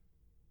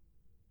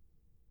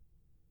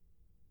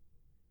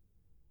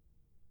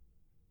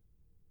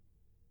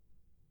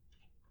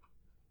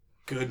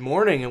Good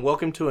morning, and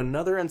welcome to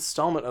another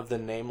installment of the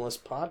Nameless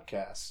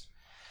Podcast.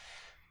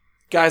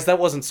 Guys, that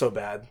wasn't so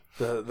bad,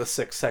 the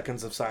 6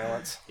 seconds of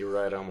silence. You're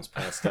right, I almost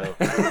passed out.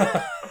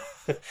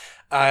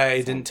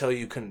 I didn't tell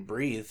you couldn't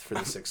breathe for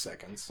the 6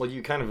 seconds. Well,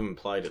 you kind of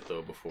implied it,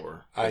 though,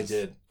 before. I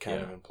did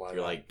kind of imply You're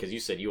that. like, because you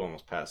said you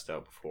almost passed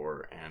out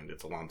before, and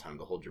it's a long time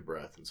to hold your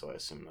breath, and so I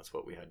assume that's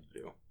what we had to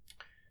do.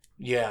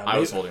 Yeah. I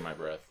was holding my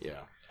breath.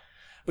 Yeah.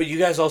 But you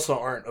guys also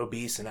aren't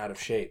obese and out of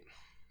shape.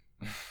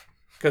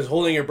 Because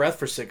holding your breath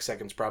for 6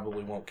 seconds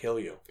probably won't kill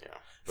you. Yeah.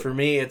 For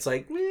me, it's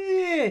like,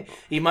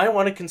 you might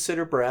want to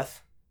consider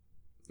breath.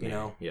 You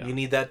know, you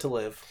need that to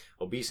live.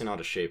 Obese and out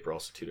of shape are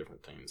also two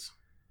different things.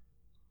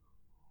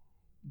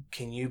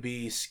 Can you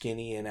be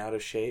skinny and out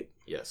of shape?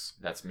 Yes.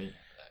 That's me.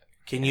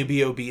 Can you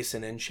be obese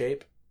and in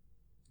shape?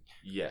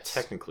 Yes.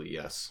 Technically,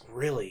 yes.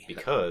 Really?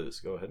 Because,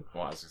 go ahead.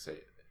 Well, I was going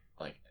to say,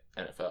 like,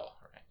 NFL,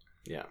 right?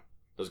 Yeah.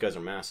 Those guys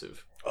are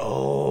massive.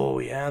 Oh,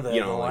 yeah, the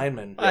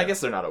linemen. Well, I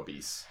guess they're not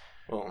obese.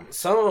 Well,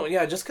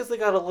 just because they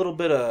got a little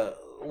bit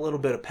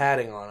of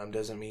padding on them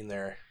doesn't mean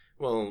they're...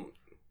 Well,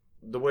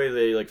 the way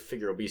they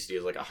figure obesity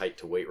is like a height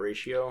to weight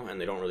ratio, and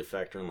they don't really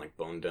factor in like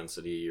bone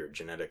density or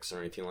genetics or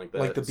anything like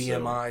that. Like the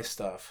BMI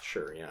stuff.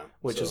 Sure, yeah.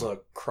 Which is a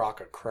crock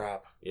of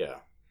crap. Yeah.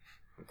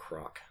 A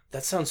crock.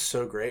 That sounds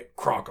so great.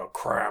 Crock of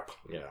crap.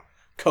 Yeah.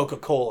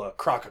 Coca-Cola,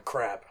 crock of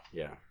crap.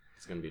 Yeah.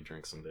 It's going to be a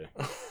drink someday.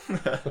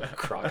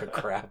 Crock of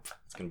crap.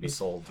 It's going to be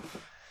sold.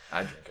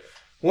 I drink it.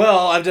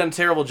 Well, I've done a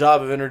terrible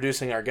job of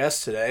introducing our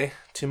guest today.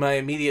 To my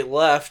immediate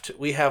left,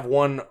 we have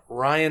one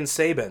Ryan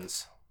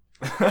Sabins.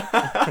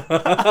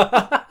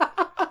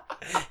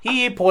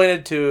 He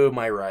pointed to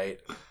my right.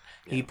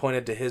 He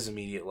pointed to his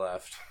immediate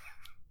left.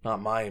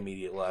 Not my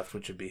immediate left,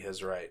 which would be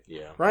his right.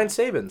 Yeah. Ryan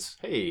Sabins.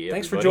 Hey, everybody.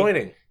 Thanks for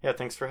joining. Yeah,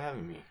 thanks for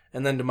having me.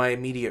 And then to my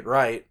immediate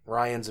right,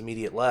 Ryan's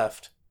immediate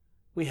left,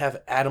 we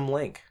have Adam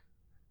Link.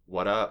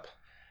 What up?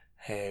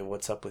 Hey,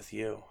 what's up with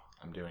you?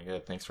 I'm doing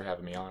good. Thanks for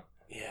having me on.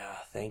 Yeah,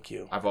 thank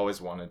you. I've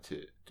always wanted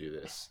to do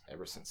this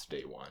ever since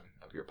day one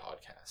of your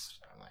podcast.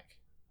 I'm like,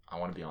 I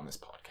want to be on this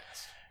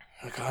podcast.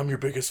 Like, I'm your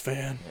biggest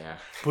fan. Yeah.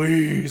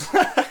 Please,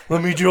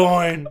 let me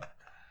join.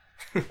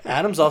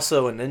 Adam's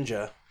also a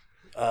ninja,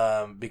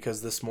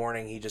 because this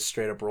morning he just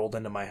straight up rolled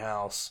into my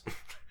house,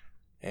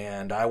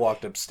 and I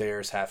walked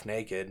upstairs half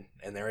naked,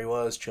 and there he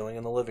was, chilling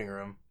in the living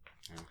room.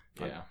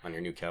 Yeah. On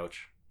your new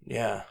couch.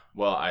 Yeah.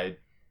 Well, I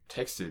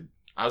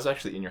was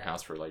actually in your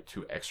house for like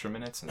 2 extra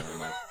minutes, and then I'm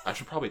like, I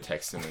should probably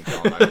text him and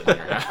tell him I'm in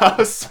your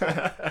house.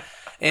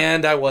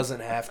 And I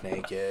wasn't half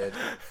naked.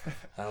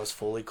 I was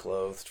fully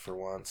clothed for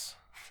once.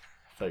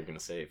 I thought you were going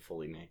to say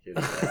fully naked.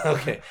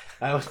 Okay.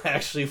 I was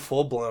actually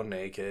full-blown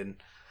naked,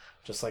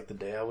 just like the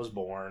day I was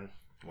born.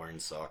 Wearing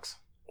socks.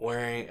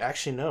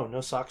 Actually,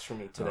 no socks for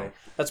me today.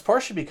 Oh. That's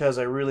partially because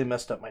I really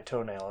messed up my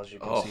toenail, as you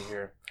can see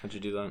here. How'd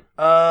you do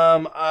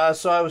that?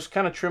 So I was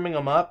kind of trimming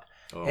them up.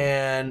 Oh.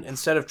 And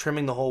instead of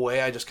trimming the whole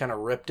way, I just kind of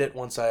ripped it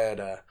once I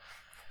had...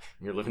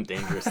 You're living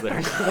dangerous there.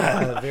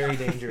 Very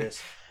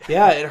dangerous.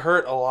 Yeah, it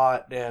hurt a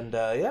lot, and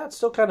it's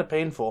still kind of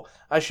painful.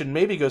 I should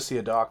maybe go see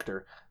a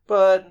doctor,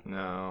 but...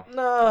 No.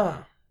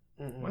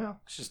 Well,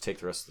 let's just take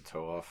the rest of the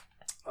toe off.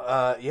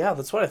 Yeah,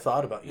 that's what I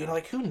thought about. You know,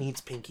 like, who needs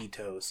pinky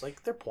toes?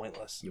 Like, they're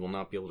pointless. You will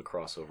not be able to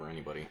cross over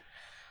anybody.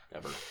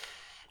 Ever.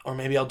 Or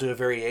maybe I'll do a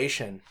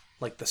variation,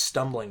 like the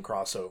stumbling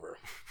crossover.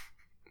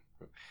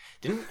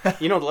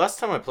 The last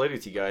time I played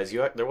with you guys,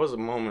 there was a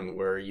moment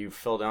where you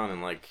fell down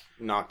and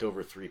knocked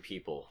over 3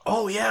 people.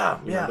 Oh yeah,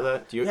 you remember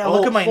that?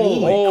 Look at my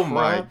knee. Oh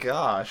my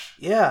gosh!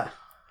 Yeah,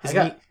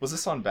 Was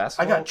this on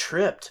basketball? I got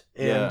tripped,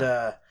 and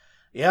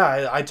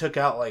I took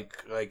out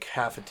like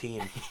half a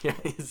team.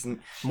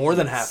 More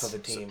than half of a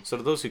team. So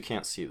to those who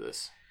can't see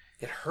this,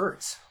 it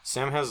hurts.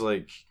 Sam has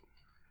a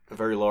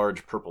very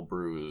large purple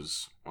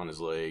bruise on his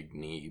leg,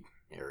 knee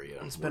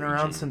area. It's been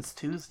around since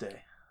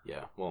Tuesday.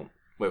 Yeah. Well.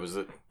 Wait, was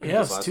it?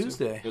 Yeah, it's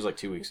Tuesday. It was like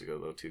 2 weeks ago,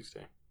 though,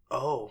 Tuesday.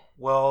 Oh,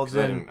 well,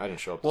 then... I didn't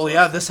show up. Well,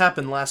 yeah, this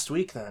happened last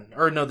week, then.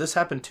 Or, no, this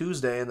happened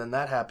Tuesday, and then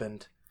that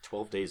happened...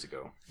 12 days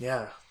ago.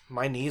 Yeah.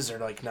 My knees are,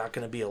 not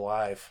going to be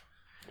alive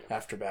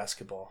after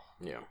basketball.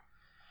 Yeah.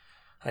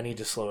 I need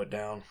to slow it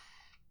down.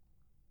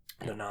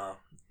 And,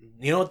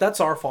 you know what? That's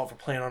our fault for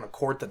playing on a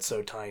court that's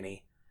so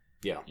tiny.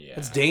 Yeah.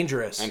 It's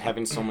dangerous. And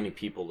having so many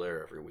people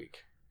there every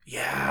week.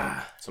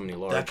 Yeah. So many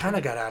large. That kind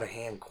of got out of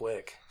hand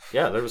quick.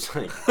 Yeah, there was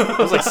 17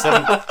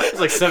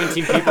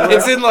 people there.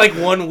 It's in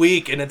 1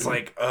 week, and it's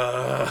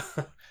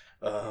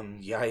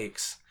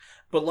yikes.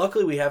 But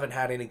luckily we haven't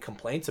had any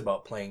complaints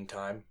about playing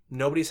time.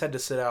 Nobody's had to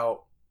sit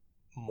out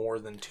more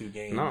than 2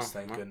 games,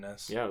 thank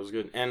goodness. Yeah, it was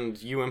good. And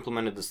you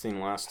implemented this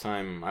thing last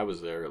time I was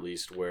there, at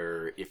least,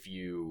 where if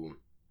you...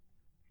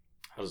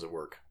 How does it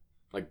work?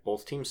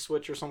 Both teams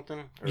switch or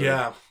something?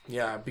 Or...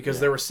 Yeah, because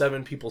there were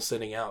 7 people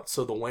sitting out,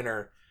 so the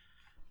winner...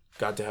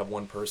 got to have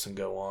 1 person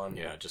go on.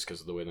 Yeah, just because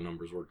of the way the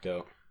numbers worked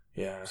out.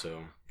 Yeah.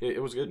 So, it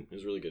was good. It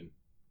was really good.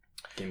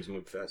 Games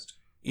moved fast.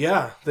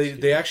 Yeah,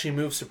 they actually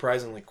moved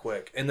surprisingly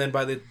quick. And then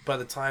by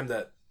the time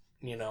that,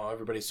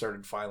 everybody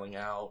started filing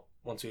out,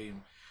 I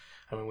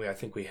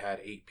think we had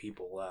 8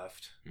 people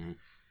left.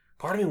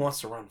 Part of me wants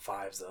to run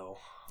 5s, though,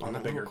 on a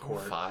Oh, bigger cool.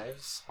 court.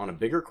 5s? On a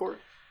bigger court?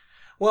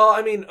 Well,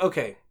 I mean,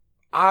 okay.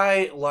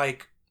 I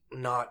like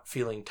not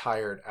feeling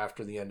tired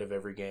after the end of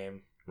every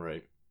game.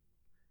 Right.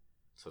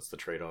 So it's the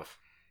trade-off.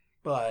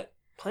 But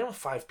playing with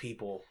 5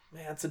 people,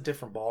 man, it's a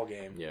different ball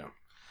game. Yeah.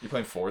 You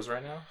playing 4s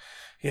right now?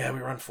 Yeah, we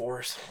run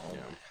 4s. Yeah.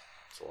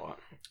 It's a lot.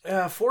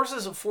 Yeah,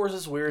 4s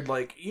is weird.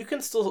 Like you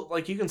can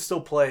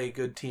still play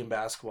good team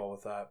basketball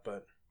with that,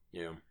 but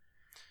Yeah.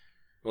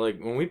 Well, like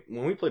when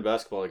we played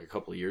basketball like a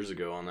couple of years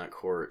ago on that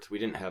court, we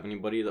didn't have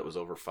anybody that was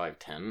over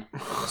 5'10",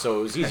 so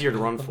it was easier to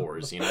run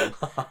 4s, you know.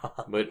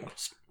 But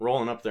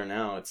rolling up there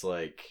now, it's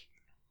like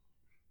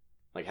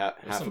half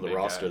some of the big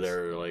roster guys.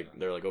 there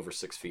they're like over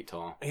 6 feet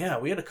tall. yeah,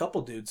 we had a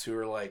couple dudes who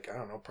were like, I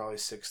don't know, probably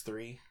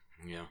 6'3".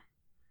 Yeah.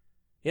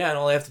 Yeah, and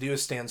all I have to do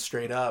is stand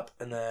straight up,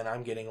 and then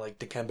I'm getting like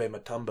Dikembe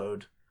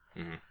Mutombo'd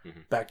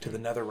back to the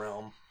nether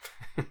realm.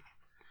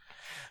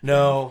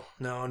 No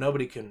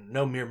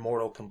mere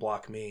mortal can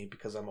block me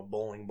because I'm a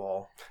bowling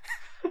ball.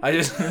 I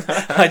just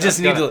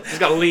need to. Just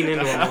gotta lean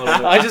into him a little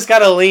bit. I just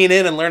gotta lean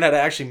in and learn how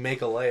to actually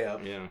make a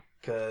layup. Yeah.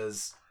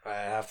 Because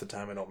half the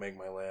time I don't make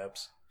my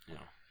layups. Yeah.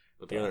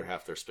 But the other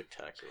half, they're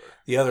spectacular.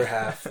 The other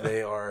half,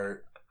 they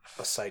are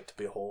a sight to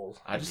behold.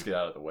 I just get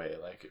out of the way.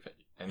 Like, if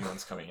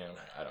anyone's coming in,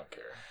 I don't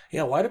care.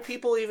 Yeah, why do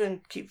people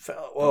even keep...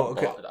 Well,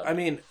 okay. Ball it up. I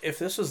mean, if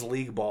this was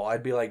league ball,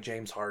 I'd be like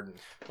James Harden.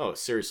 Oh,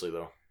 seriously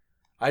though.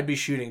 I'd be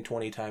shooting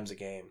 20 times a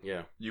game.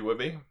 Yeah. You would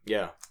be?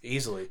 Yeah.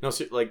 Easily. No,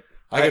 like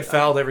I get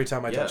fouled every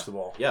time I yeah. touch the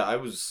ball. Yeah, I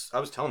was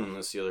telling him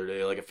this the other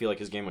day. Like, I feel like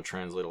his game would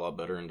translate a lot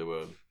better into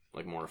a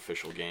like more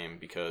official game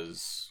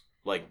because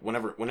like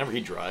whenever he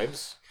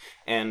drives,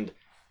 and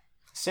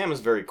Sam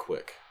is very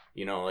quick.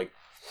 You know, like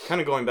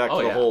kind of going back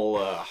to the whole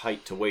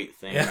height to weight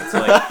thing. Yeah. It's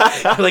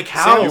like like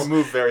how you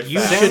move very you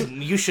fast.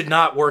 you should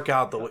not work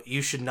out the way,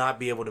 you should not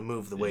be able to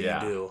move the way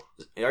Yeah. you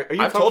do. are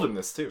you I've told him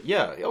this too.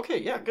 Yeah. Okay.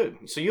 Yeah.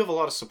 Good. So you have a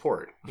lot of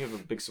support. You have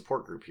a big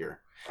support group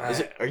here.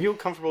 Are you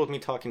comfortable with me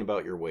talking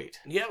about your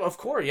weight? Yeah, of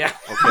course. Yeah.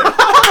 Okay.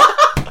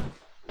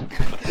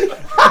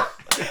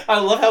 I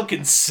love how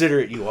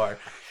considerate you are.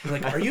 You're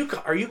like,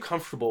 are you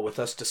comfortable with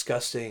us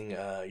discussing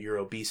your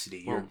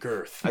obesity, your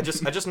girth? I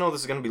just know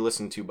this is going to be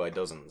listened to by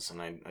dozens,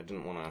 and I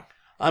didn't want to.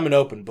 I'm an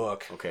open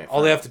book. Okay.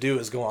 All they have to do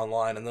is go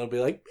online, and they'll be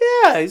like,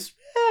 yeah, he's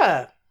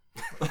So-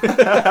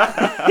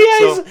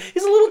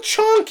 he's a little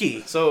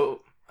chunky.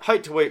 So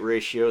height to weight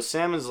ratio.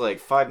 Sam is like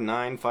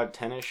 5'9",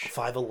 5'10" ish.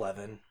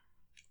 5'11".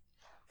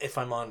 If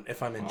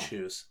I'm in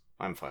shoes.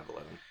 I'm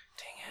 5'11".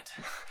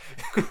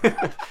 Dang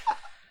it.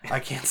 I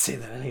can't say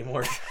that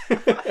anymore.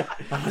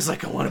 I was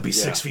like, I want to be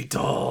 6 feet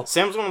tall.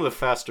 Sam's one of the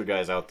faster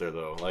guys out there,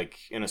 though. Like,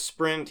 in a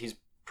sprint, he's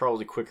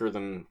probably quicker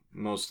than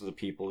most of the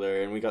people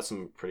there, and we got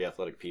some pretty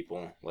athletic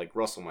people. Like,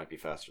 Russell might be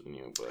faster than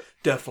you, but...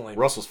 Definitely.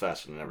 Russell's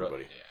faster than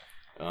everybody.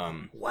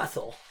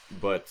 Wethel.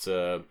 But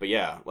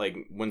yeah, like,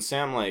 when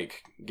Sam,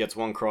 like, gets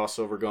one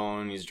crossover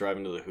going, he's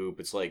driving to the hoop,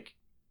 it's like,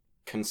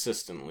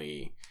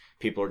 consistently,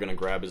 people are going to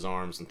grab his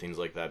arms and things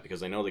like that,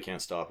 because they know they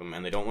can't stop him,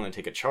 and they don't want to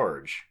take a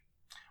charge.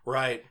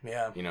 Right,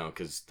 yeah. You know,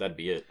 because that'd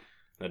be it.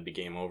 That'd be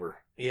game over.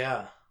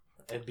 Yeah.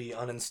 It'd be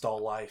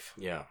uninstall life.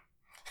 Yeah.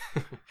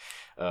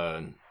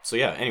 So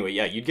yeah, anyway,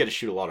 yeah, you'd get to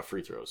shoot a lot of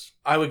free throws.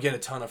 I would get a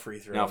ton of free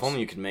throws. Now, if only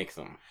you could make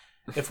them.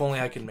 If only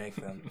I could make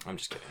them. I'm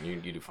just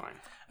kidding. You do fine.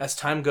 As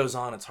time goes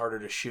on, it's harder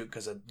to shoot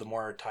because the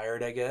more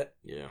tired I get,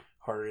 Yeah,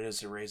 harder it is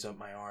to raise up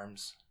my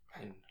arms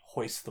and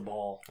hoist the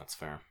ball that's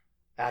fair.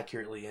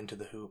 accurately into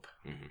the hoop.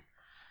 Mm-hmm.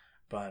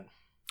 But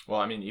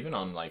Well, I mean, even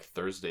on like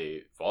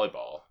Thursday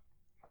volleyball,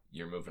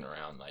 you're moving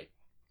around. Like,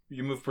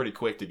 you move pretty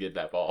quick to get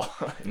that ball.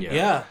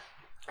 yeah.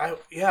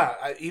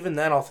 Even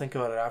then I'll think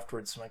about it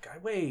afterwards. I'm like, I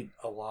weigh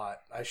a lot.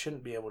 I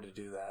shouldn't be able to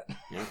do that.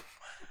 Yeah.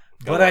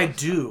 But I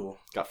do.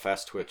 Got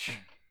fast twitch.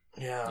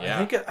 Yeah.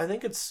 Yeah. I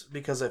think it's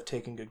because I've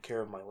taken good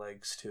care of my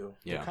legs too.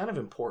 Yeah. They're kind of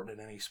important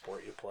in any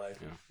sport you play.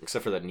 Yeah.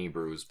 Except for that knee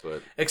bruise,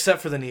 but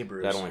Except for the knee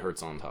bruise. that only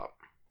hurts on top.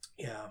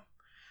 Yeah.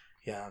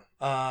 Yeah.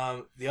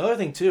 The other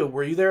thing too,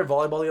 were you there at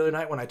volleyball the other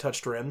night when I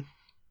touched rim?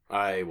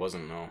 I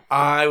wasn't, no.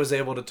 I was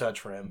able to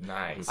touch rim.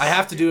 Nice. I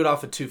have to do it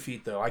off of 2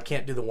 feet though. I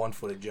can't do the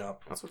 1-footed jump.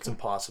 That's what's It's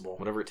impossible.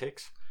 Whatever it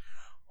takes.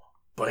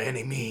 By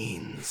any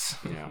means.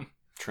 Yeah.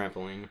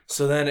 Trampoline.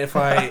 So then if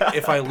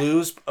I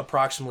lose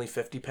approximately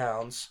 50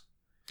 pounds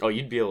Oh,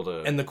 you'd be able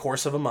to... in the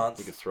course of a You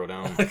month. could throw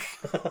down.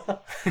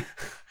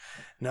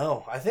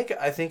 No, I think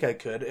I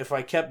could. If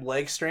I kept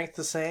leg strength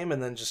the same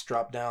and then just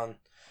dropped down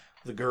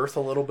the girth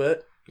a little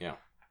bit. Yeah.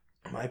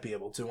 I might be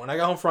able to. When I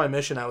got home from my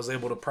mission, I was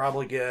able to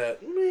probably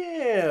get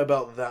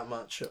about that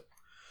much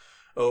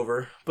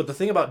over. But the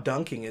thing about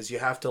dunking is you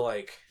have to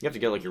like... You have to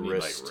get, like, your You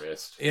need, wrist. like,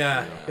 wrist.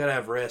 Yeah, Yeah. you gotta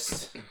have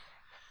wrists.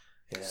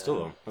 Yeah. Still,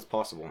 though, that's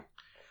possible.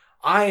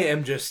 I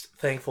am just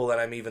thankful that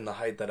I'm even the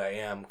height that I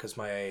am because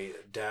my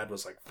dad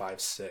was like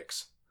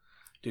 5'6".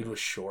 Dude was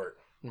short.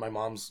 My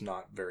mom's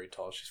not very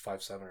tall. She's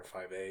 5'7" or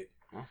 5'8".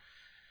 Huh.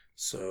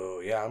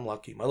 So, yeah, I'm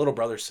lucky. My little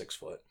brother's 6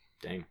 foot.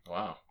 Dang.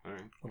 Wow. All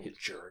right. Little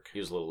jerk. He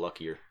was a little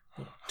luckier.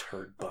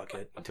 Turd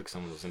bucket. I took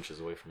some of those inches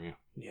away from you.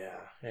 Yeah,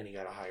 and he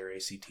got a higher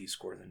ACT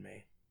score than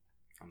me.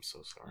 I'm so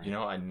sorry. You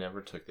know, I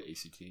never took the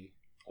ACT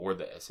or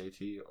the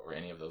SAT or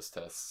any of those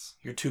tests.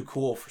 You're too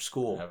cool for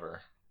school.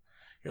 Never.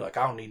 You're like,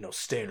 I don't need no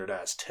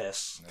standardized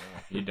tests. No,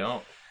 you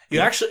don't. You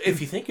actually,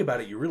 if you think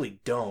about it, you really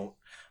don't.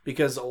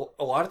 Because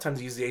a lot of times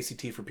you use the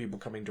ACT for people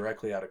coming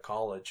directly out of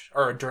college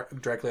or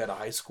directly out of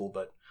high school.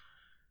 But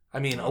I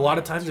mean, a lot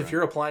of times if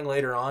you're applying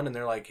later on and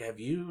they're like, have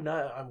you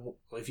not,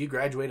 if you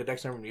graduated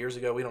X number of years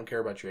ago, we don't care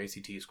about your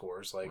ACT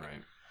scores. Like,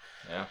 Right.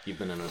 Yeah. You've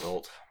been an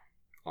adult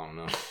long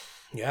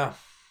enough. Yeah.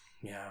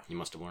 Yeah. You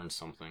must have learned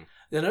something.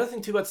 Another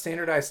thing too about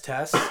standardized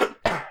tests,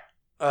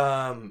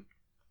 they're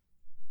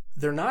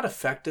not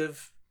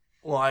effective.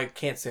 Well, I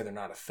can't say they're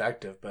not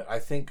effective, but I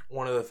think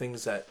one of the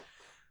things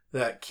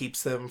that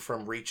keeps them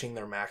from reaching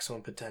their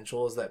maximum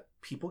potential is that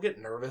people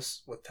get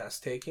nervous with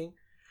test taking.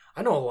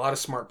 I know a lot of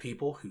smart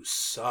people who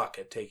suck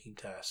at taking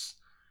tests.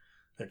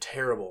 They're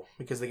terrible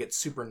because they get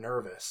super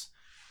nervous.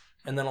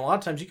 And then a lot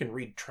of times you can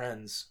read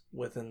trends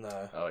within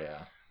the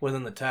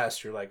within the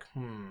test. You're like,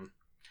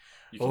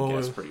 You can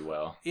guess pretty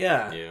well.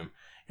 Yeah. Yeah.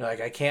 You're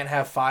like, I can't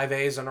have 5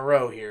 A's in a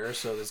row here,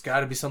 so there's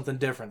got to be something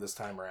different this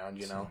time around,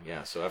 you know?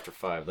 Yeah, so after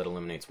 5, that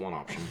eliminates one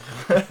option.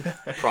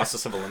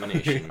 Process of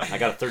elimination. I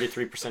got a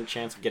 33%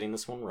 chance of getting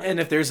this one right.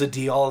 And if there's a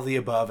D all of the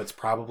above, it's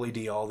probably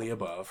D all of the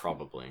above.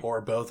 Probably.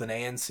 Or both an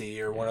A and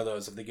C, or one of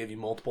those. If they give you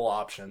multiple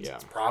options,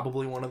 it's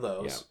probably one of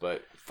those. Yeah,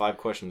 but 5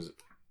 questions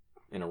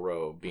in a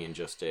row being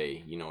just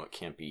A, you know it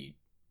can't be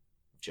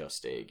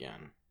just A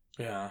again.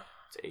 Yeah.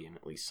 It's A and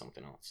at least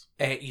something else.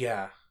 A,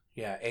 yeah,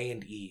 A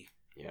and E.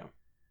 Yeah.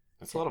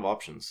 That's a lot of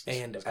options. A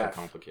and it's kind F. of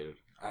complicated.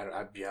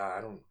 I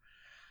don't...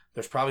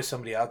 There's probably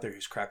somebody out there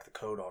who's cracked the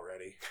code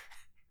already.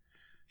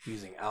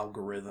 Using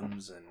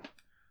algorithms and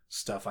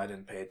stuff I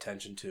didn't pay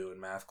attention to in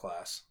math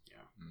class.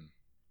 Yeah.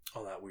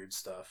 All that weird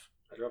stuff.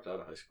 I dropped out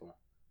of high school.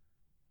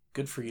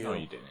 Good for you. No,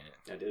 you didn't.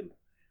 I did.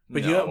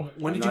 But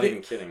when did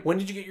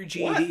you get your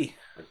GED?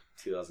 Like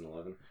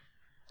 2011.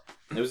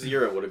 It was the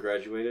year I would have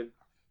graduated,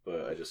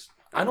 but I just...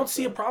 I don't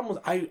see a problem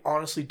with... I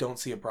honestly don't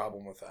see a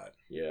problem with that.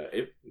 Yeah,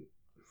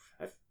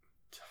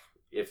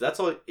 if that's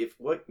all... If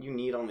what you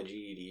need on the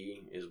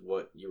GED is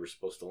what you were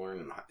supposed to learn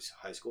in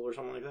high school or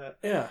something like that,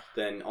 yeah,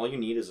 then all you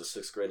need is a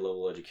 6th grade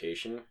level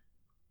education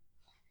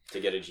to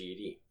get a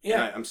GED.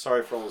 Yeah. And I'm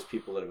sorry for all those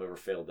people that have ever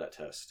failed that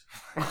test.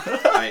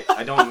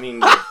 I don't mean...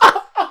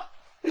 That,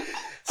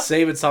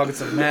 Sabins talking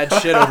some mad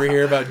shit over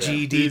here about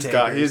GED He's takers.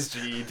 got his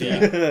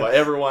GED, but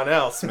everyone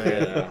else, man.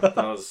 yeah, that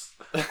was...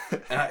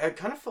 And I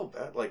kind of felt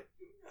bad, like...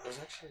 I was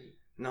actually...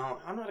 No,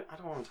 I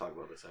don't want to talk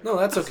about this. Actually. No,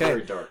 that's okay. It's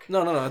very dark.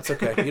 No, it's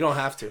okay. You don't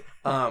have to.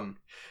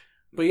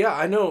 But yeah,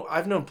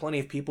 I've known plenty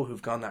of people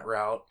who've gone that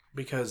route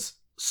because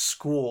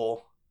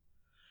school,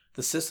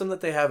 the system that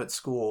they have at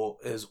school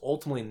is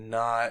ultimately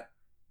not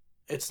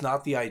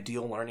the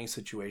ideal learning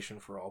situation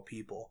for all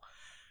people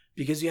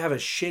because you have a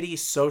shitty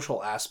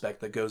social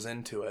aspect that goes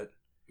into it.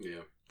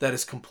 Yeah. That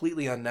is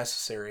completely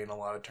unnecessary in a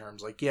lot of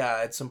terms. Like,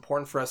 yeah, it's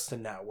important for us to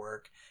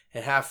network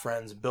and have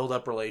friends, build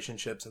up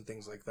relationships and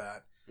things like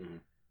that. Mm-hmm.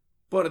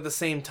 But at the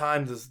same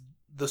time,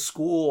 the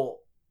school,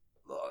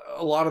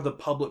 a lot of the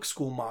public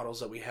school models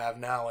that we have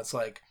now, it's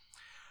like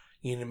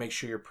you need to make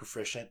sure you're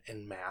proficient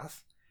in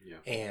math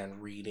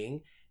and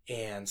reading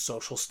and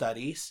social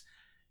studies.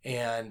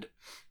 And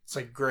it's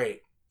like,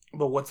 great.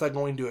 But what's that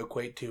going to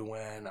equate to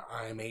when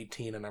I'm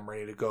 18 and I'm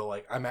ready to go?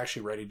 Like, I'm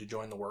actually ready to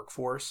join the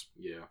workforce.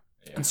 Yeah.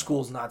 And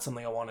school's not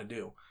something I want to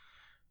do.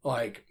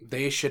 Like,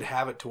 they should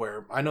have it to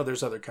where, I know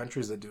there's other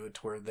countries that do it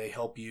to where they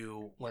help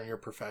you learn your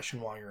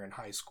profession while you're in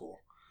high school.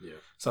 Yeah.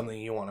 Something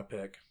you want to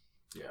pick.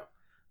 Yeah.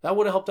 That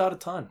would have helped out a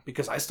ton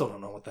because I still don't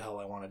know what the hell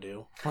I want to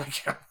do.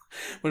 Like,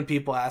 when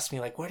people ask me,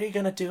 like, what are you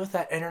going to do with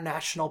that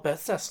international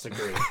business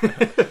degree?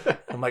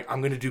 I'm like,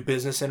 I'm going to do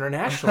business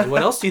internationally.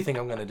 What else do you think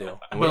I'm going to do?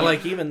 But,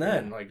 like, even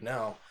then, like,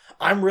 no.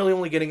 I'm really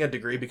only getting a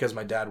degree because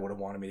my dad would have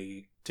wanted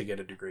me to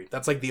get a degree.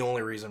 That's, like, the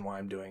only reason why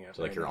I'm doing it.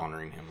 So, like, you're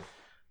honoring him.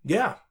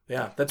 Yeah.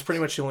 That's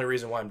pretty much the only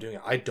reason why I'm doing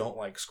it. I don't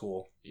like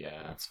school.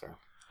 Yeah. That's fair.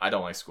 I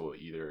don't like school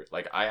either.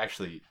 Like, I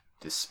actually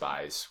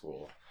despise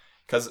school.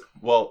 Because,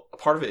 well, a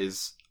part of it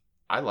is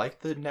I like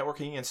the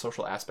networking and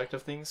social aspect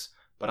of things,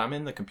 but I'm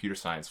in the computer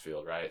science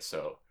field, right?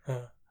 So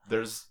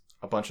there's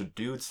a bunch of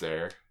dudes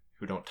there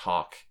who don't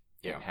talk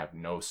and have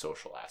no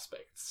social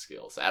aspect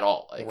skills at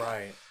all. Like,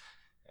 right.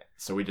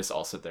 So we just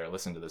all sit there,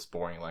 listen to this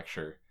boring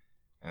lecture,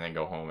 and then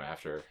go home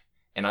after.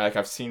 And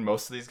I've seen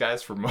most of these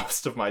guys for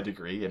most of my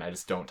degree, and I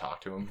just don't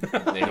talk to them.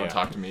 They don't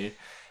talk to me.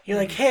 You're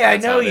like, hey, I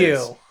know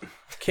you.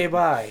 Okay,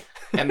 bye.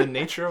 And the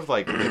nature of,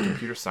 like, the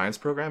computer science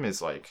program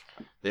is, like,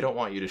 they don't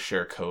want you to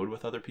share code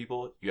with other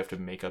people. You have to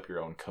make up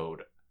your own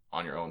code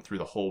on your own through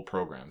the whole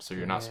program. So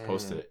you're not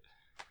supposed to,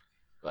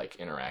 like,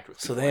 interact with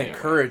people. So they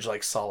encourage,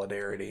 like,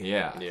 solidarity.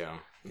 Yeah. Yeah.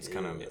 It's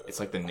kind of... It's,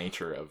 like, the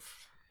nature of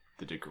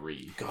the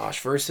degree. Gosh,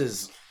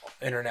 versus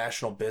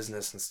international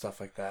business and stuff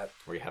like that.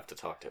 Where you have to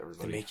talk to They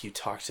everybody. make you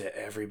talk to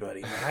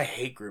everybody. Man, I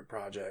hate group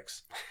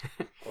projects.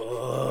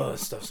 Oh,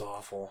 this stuff's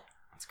awful.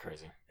 That's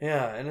crazy.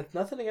 Yeah, and it's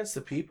nothing against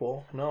the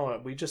people.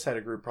 No, we just had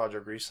a group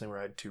project recently where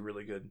I had 2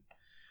 really good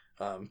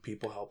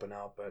people helping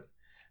out, but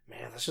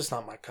man, that's just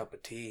not my cup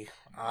of tea.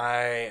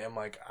 I am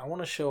like, I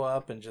want to show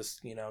up and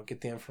just,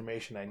 get the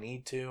information I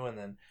need to, and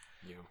then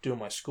do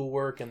my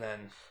schoolwork, and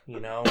then,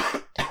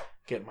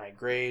 get my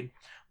grade.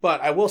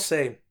 But I will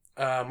say,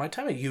 my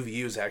time at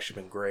UVU has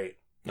actually been great.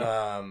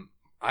 Yeah.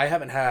 I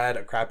haven't had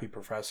a crappy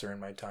professor in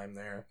my time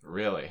there.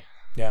 Really?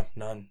 Yeah,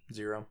 none.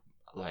 Zero.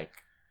 Like,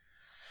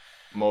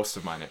 most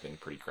of mine have been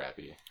pretty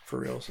crappy. For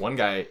reals. One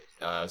guy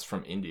is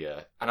from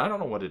India, and I don't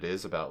know what it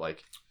is about,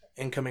 like...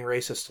 Incoming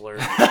racist alert.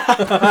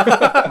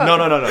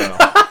 No.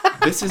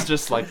 This is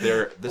just like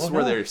this is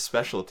where their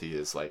specialty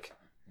is. Like,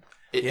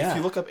 if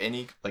you look up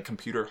any like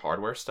computer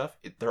hardware stuff,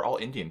 they're all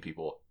Indian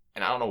people,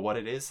 and I don't know what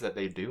it is that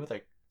they do.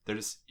 Like, they're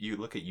just, you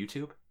look at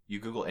YouTube, you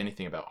Google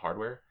anything about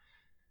hardware,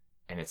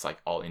 and it's like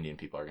all Indian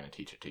people are going to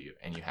teach it to you,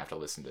 and you have to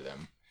listen to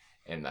them,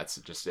 and that's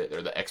just it.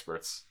 They're the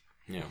experts.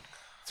 Yeah,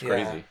 it's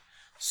crazy. Yeah.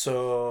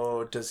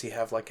 So, does he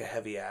have like a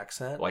heavy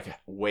accent? Like a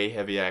way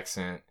heavy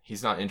accent.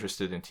 He's not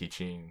interested in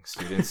teaching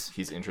students.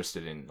 He's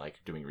interested in like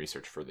doing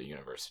research for the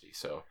university.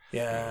 So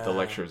the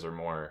lectures are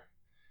more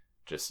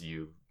just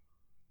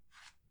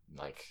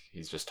like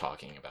he's just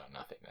talking about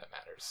nothing that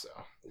matters. So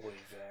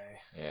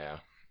yeah.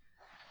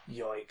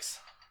 Yikes.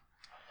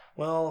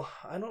 Well,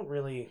 I don't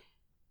know.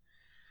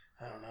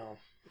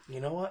 You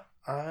know what?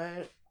 Hold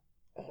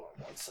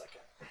on 1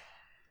 second.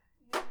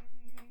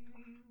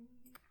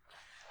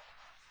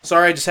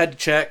 Sorry, I just had to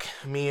check.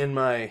 Me and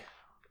my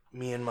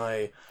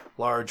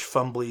large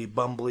fumbly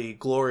bumbly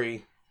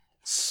glory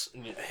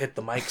hit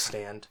the mic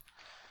stand.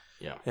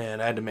 Yeah.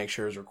 And I had to make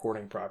sure it was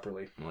recording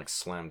properly. And like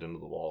slammed into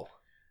the wall.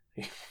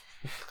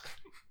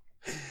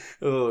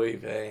 Oh,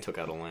 Eve. Took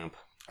out a lamp.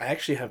 I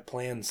actually have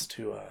plans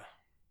to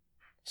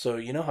so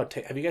you know how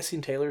have you guys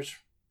seen Taylor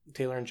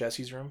and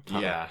Jesse's room?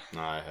 Yeah.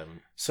 No, I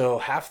haven't. So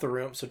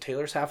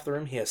Taylor's half the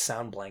room, he has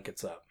sound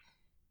blankets up.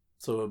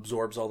 So it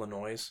absorbs all the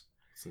noise.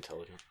 It's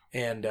intelligent.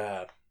 And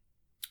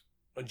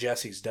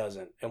Jesse's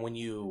doesn't. And when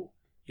you'll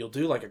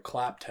do like a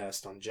clap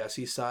test on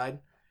Jesse's side,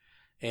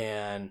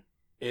 and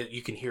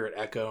you can hear it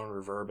echo and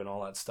reverb and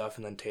all that stuff.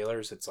 And then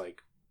Taylor's, it's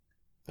like...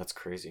 That's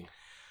crazy.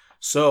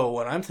 So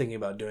what I'm thinking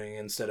about doing,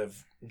 instead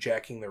of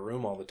jacking the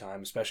room all the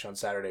time, especially on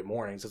Saturday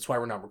mornings, that's why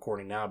we're not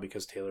recording now,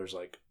 because Taylor's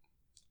like,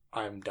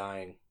 I'm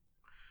dying.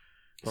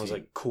 I was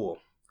like, cool.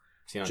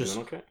 Is he not doing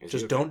okay?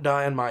 Just don't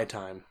die on my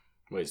time.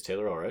 Wait, is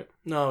Taylor all right?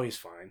 No, he's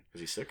fine. Is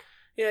he sick?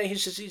 Yeah,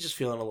 he's just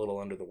feeling a little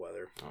under the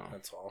weather. Oh,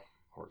 that's all.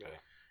 Poor guy.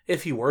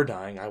 If he were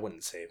dying, I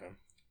wouldn't save him.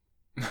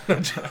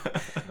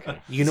 Okay.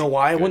 You know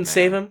why I wouldn't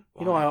save him?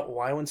 You know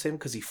why I wouldn't save him?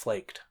 Because he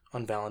flaked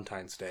on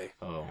Valentine's Day.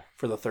 Oh.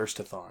 For the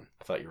Thirstathon.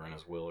 I thought you were in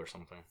his will or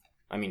something.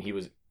 I mean, he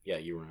was... Yeah,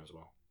 you were in his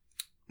will.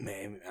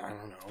 Maybe. I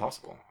don't know.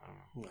 Possible.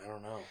 I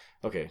don't know.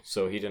 Okay,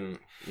 so he didn't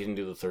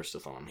do the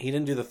Thirstathon. He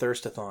didn't do the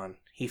Thirstathon.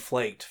 He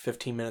flaked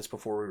 15 minutes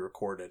before we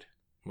recorded.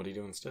 What did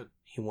he do instead?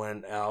 He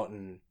went out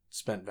and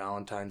spent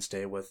Valentine's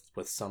Day with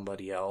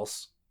somebody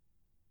else.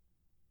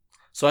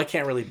 So I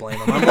can't really blame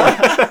him.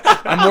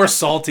 I'm more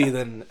salty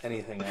than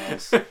anything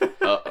else.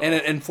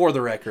 And for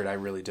the record, I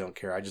really don't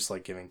care. I just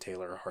like giving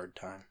Taylor a hard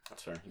time.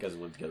 That's fair. You guys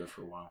lived together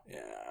for a while.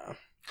 Yeah.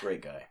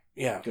 Great guy.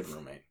 Yeah. Good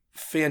roommate.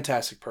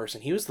 Fantastic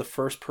person. He was the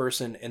first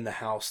person in the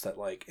house that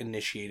like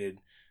initiated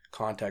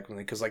contact with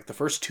me, because like the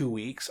first 2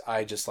 weeks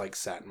I just like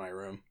sat in my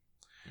room.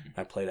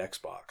 I played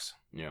Xbox.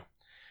 Yeah.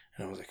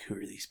 And I was like, who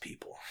are these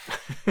people?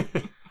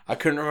 I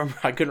couldn't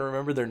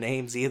remember their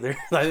names either.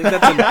 I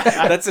think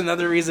that's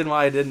another reason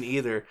why I didn't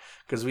either,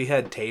 because we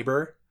had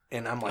Tabor,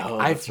 and I'm like,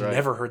 I've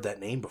never heard that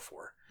name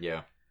before.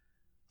 Yeah.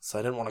 So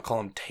I didn't want to call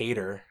him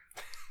Tater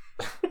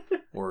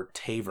or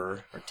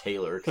Taver or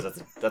Taylor,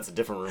 because that's a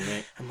different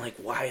roommate. I'm like,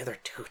 why are there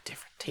two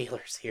different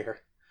Taylors here?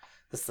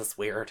 This is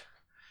weird.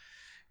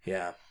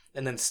 Yeah.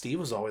 And then Steve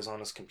was always on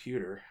his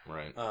computer.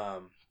 Right.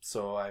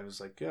 So I was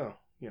like, yeah,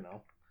 you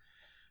know.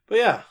 But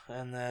yeah,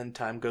 and then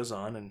time goes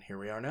on, and here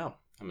we are now.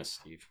 I miss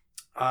Steve.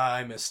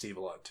 I miss Steve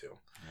a lot too.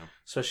 Yeah.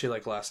 Especially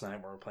like last night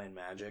when we were playing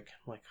Magic.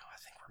 I'm like, I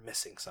think we're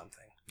missing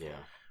something. Yeah.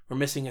 We're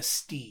missing a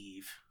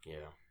Steve.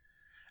 Yeah.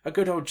 A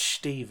good old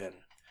Steven.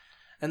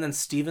 And then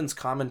Steven's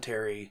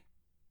commentary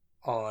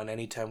on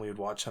any time we would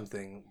watch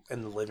something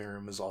in the living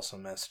room is also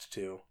missed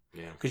too.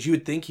 Yeah. Because you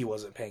would think he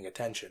wasn't paying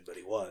attention, but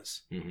he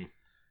was. Mm-hmm.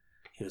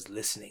 He was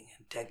listening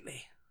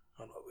intently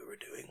on what we were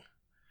doing.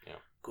 Yeah.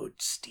 Good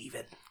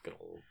Steven. Good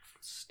old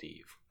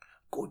Steve.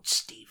 Good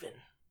Steven.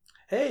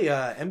 Hey,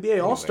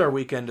 NBA All-Star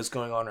Weekend is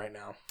going on right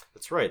now.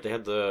 That's right. They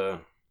had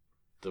the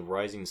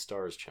Rising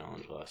Stars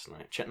Challenge last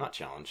night. Not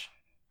challenge.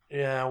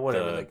 Yeah,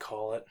 whatever they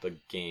call it. The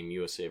game,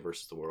 USA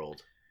versus the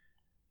world.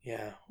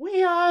 Yeah.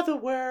 We are the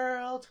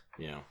world.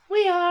 Yeah.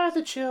 We are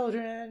the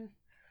children.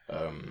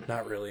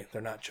 Not really. They're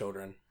not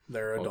children.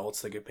 They're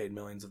adults that get paid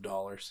millions of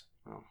dollars.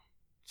 Oh.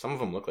 Some of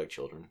them look like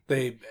children.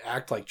 They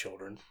act like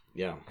children.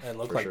 Yeah. And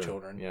look like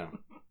children. Yeah.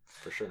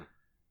 For sure.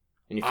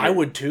 And I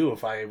would too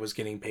if I was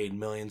getting paid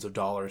millions of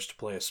dollars to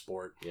play a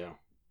sport. Yeah.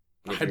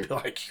 I'd be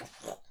like,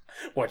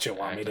 what you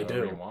want me to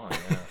do?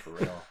 Yeah, for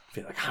real.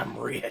 Be like, I'm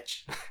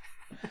rich.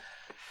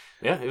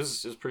 Yeah, it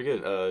was pretty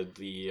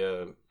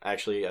good.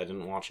 Actually, I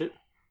didn't watch it,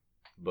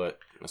 but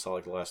I saw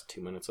like the last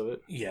 2 minutes of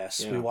it.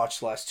 Yes, Yeah. we watched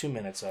the last 2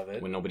 minutes of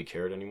it. When nobody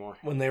cared anymore.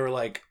 When they were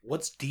like,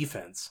 what's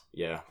defense?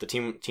 Yeah, the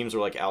teams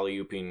were like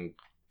alley-ooping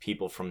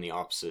people from the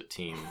opposite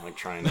team, like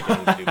trying to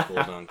get them to do cool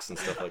dunks and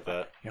stuff like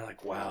that. You're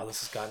like, wow,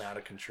 this has gotten out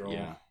of control.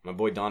 Yeah, my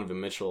boy Donovan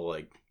Mitchell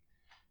like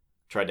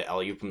tried to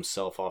alley-oop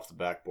himself off the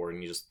backboard,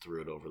 and he just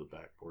threw it over the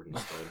backboard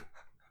instead.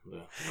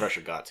 The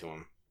pressure got to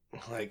him.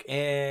 Like,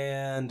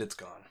 and it's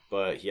gone.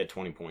 But he had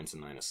 20 points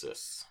and 9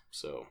 assists,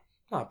 so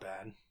Not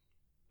bad.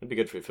 it'd be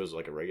good if it was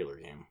like a regular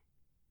game.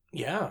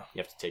 Yeah. You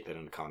have to take that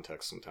into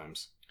context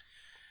sometimes.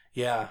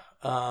 Yeah.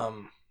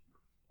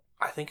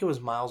 I think it was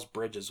Miles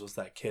Bridges was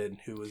that kid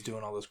who was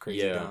doing all those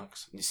crazy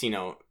dunks. You see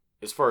now,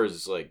 as far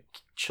as like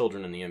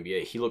children in the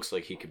NBA, he looks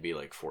like he could be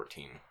like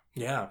 14.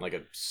 Yeah. Like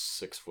a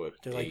 6'8",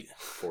 They're like-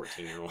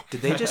 14-year-old.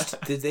 Did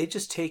they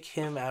just take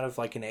him out of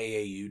like an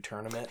AAU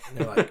tournament? And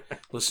they're like,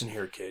 listen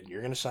here, kid,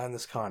 you're going to sign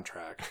this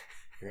contract.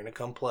 You're going to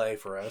come play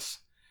for us.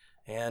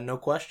 And no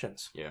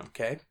questions. Yeah.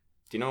 Okay?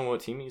 Do you know what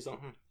team he's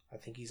on? I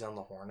think he's on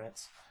the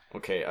Hornets.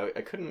 Okay,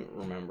 I couldn't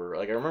remember.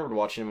 Like, I remembered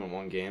watching him in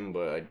one game,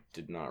 but I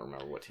did not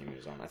remember what team he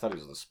was on. I thought he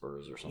was the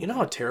Spurs or something. You know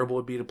how terrible it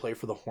would be to play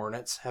for the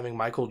Hornets, having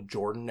Michael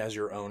Jordan as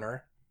your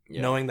owner?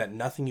 Yeah. Knowing that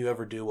nothing you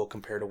ever do will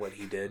compare to what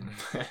he did.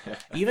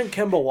 Even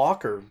Kemba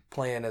Walker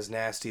playing as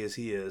nasty as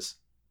he is,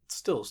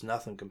 still is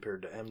nothing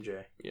compared to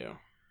MJ. Yeah.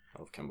 I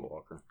love Kemba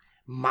Walker.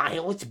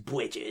 Miles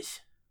Bridges.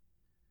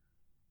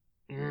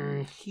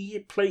 He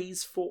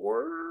plays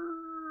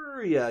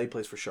for... Yeah, he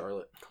plays for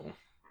Charlotte. Cool.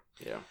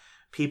 Yeah.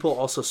 People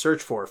also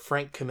search for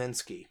Frank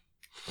Kaminsky.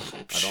 I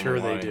don't Sure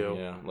know why. they do.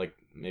 Yeah, like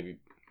maybe...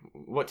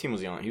 What team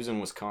was he on? He was in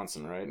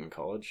Wisconsin, right? In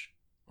college?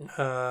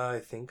 I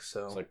think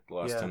so. It's like the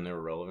last time they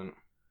were relevant.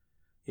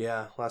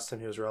 Yeah, last time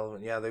he was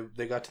relevant. Yeah,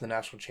 they got to the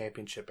national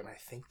championship, and I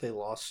think they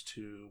lost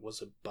to...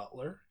 Was it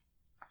Butler?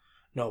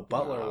 No,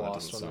 Butler No, that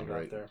lost doesn't when they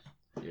sound got right.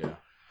 there. Yeah.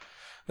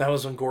 That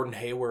was when Gordon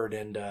Hayward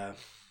and that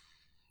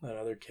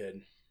other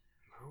kid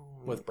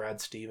with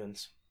Brad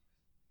Stevens.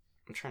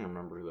 I'm trying to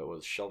remember who that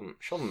was. Sheldon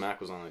Mack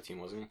was on that team,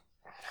 wasn't he?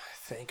 I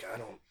think I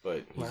don't.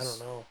 But I don't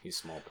know. He's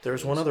small. There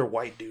was potatoes. one other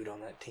white dude on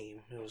that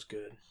team. It was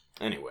good.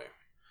 Anyway,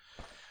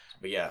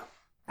 but yeah.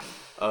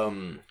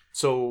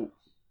 So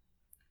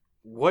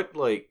what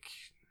like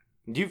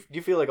do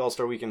you feel like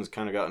All-Star Weekend's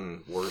kind of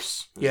gotten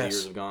worse as the Yes.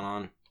 years have gone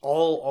on?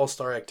 All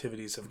All-Star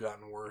activities have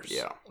gotten worse.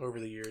 Yeah. Over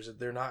the years,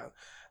 they're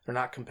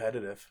not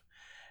competitive.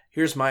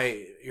 Here's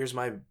my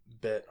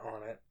bit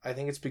on it. I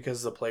think it's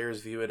because the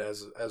players view it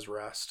as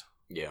rest.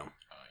 Yeah.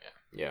 Oh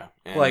Yeah.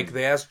 And, Like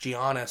they asked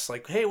Giannis,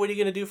 like, "Hey, what are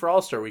you gonna do for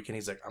All-Star Weekend?"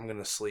 He's like, "I'm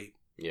gonna sleep,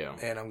 yeah.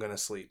 and I'm gonna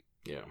sleep,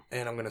 Yeah.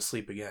 and I'm gonna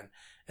sleep again,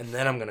 and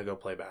then I'm gonna go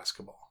play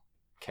basketball."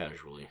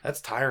 Casually. That's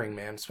tiring,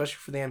 man, especially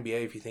for the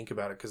NBA if you think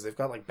about it, because they've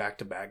got like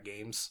back-to-back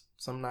games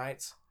some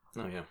nights.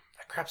 Oh yeah.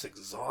 That crap's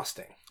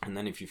exhausting. And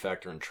then if you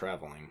factor in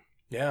traveling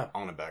Yeah.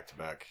 on a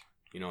back-to-back,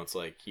 it's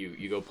like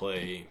you go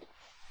play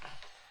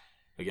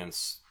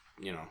against,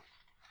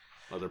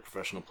 other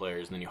professional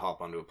players, and then you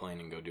hop onto a plane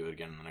and go do it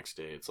again the next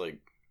day. It's like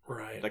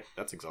Right.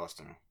 that's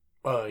exhausting.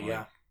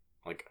 Yeah.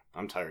 Like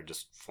I'm tired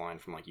just flying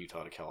from like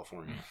Utah to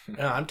California.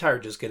 Yeah, I'm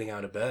tired just getting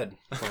out of bed.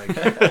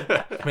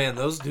 Like, man,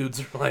 those dudes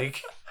are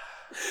like,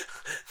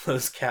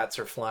 those cats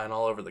are flying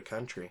all over the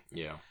country.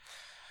 Yeah.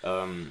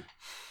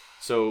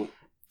 So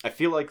I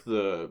feel like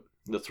the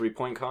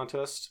 3-point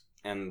contest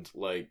and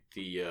like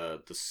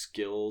the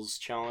skills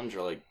challenge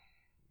are like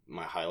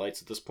my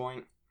highlights at this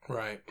point,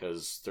 Right.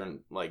 because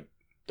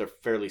they're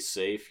fairly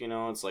safe.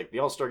 It's like the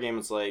All-Star game.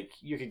 It's like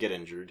you could get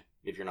injured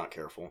if you're not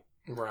careful.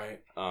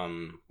 Right.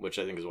 Which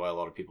I think is why a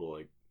lot of people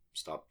like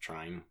stop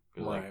trying.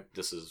 Right. Like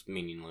this is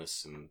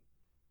meaningless, and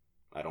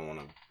I don't want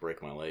to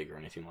break my leg or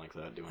anything like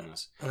that doing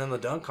this. And then the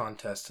dunk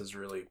contest has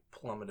really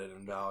plummeted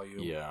in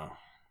value. Yeah.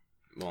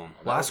 Well,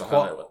 that's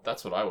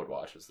what I would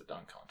watch is the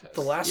dunk contest.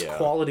 The last Yeah.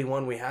 quality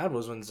one we had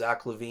was when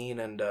Zach LaVine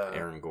and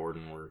Aaron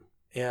Gordon were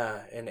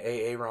and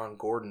Aaron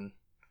Gordon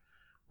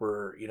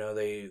were,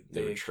 they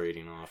were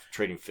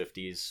trading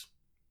 50s.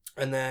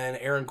 and then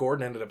Aaron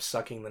Gordon ended up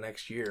sucking the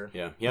next year.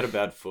 Yeah, he had a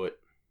bad foot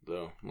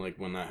though. Like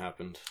when that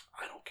happened,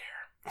 I don't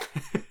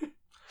care.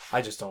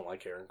 I just don't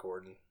like Aaron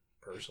Gordon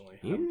personally.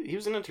 he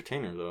was an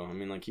entertainer though. I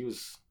mean, like he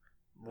was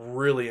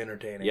Really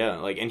entertaining. yeah,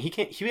 like and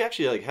he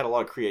actually like had a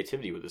lot of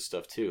creativity with this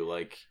stuff too.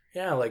 Like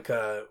Yeah, like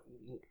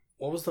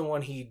what was the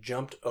one he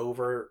jumped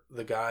over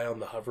the guy on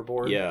the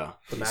hoverboard? yeah,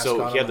 The mascot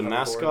so on he had the the hoverboard?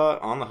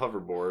 mascot on the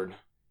hoverboard,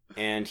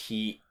 and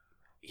he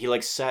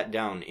like sat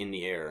down in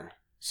the air.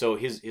 So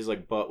his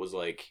like butt was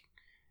like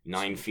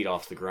 9 feet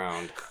off the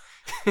ground.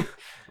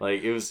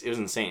 Like it was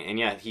insane. And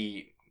yeah,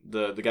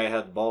 the guy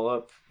had the ball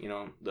up,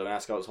 the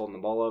mascot was holding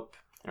the ball up.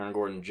 Aaron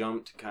Gordon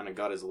jumped, kind of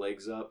got his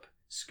legs up,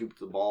 scooped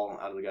the ball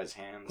out of the guy's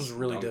hands. It was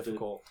really dunked it.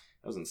 difficult.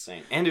 That was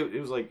insane. And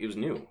it was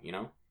new,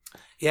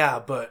 Yeah,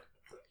 but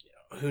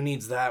who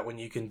needs that when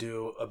you can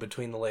do a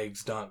between the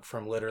legs dunk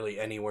from literally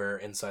anywhere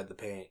inside the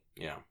paint?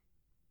 Yeah.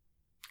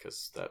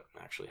 Because that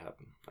actually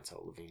happened. That's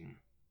how Levine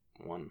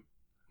won.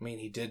 I mean,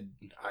 he did.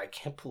 I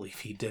can't believe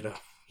he did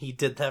He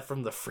did that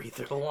from the free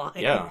throw line.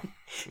 Yeah.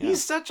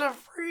 He's such a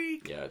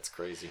freak. Yeah, it's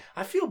crazy.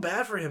 I feel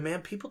bad for him,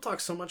 man. People talk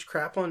so much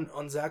crap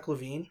on Zach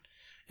LaVine,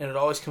 and it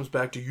always comes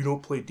back to you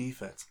don't play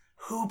defense.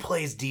 Who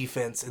plays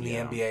defense in the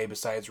NBA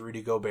besides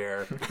Rudy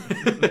Gobert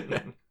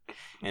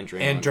and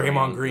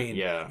Draymond Green?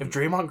 Yeah. If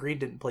Draymond Green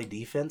didn't play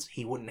defense,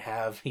 he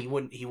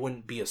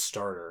wouldn't be a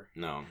starter.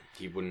 No,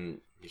 he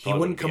wouldn't. He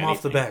wouldn't come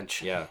off the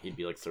bench. Yeah, he'd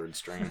be like third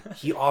string.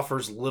 He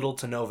offers little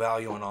to no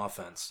value on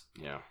offense.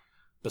 Yeah.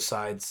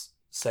 Besides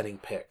setting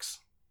picks.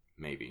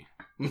 Maybe.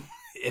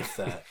 If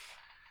that.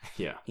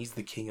 Yeah. He's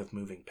the king of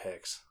moving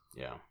picks.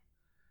 Yeah.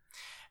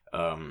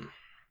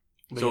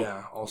 But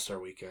All-Star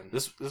Weekend.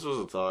 This was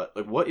a thought.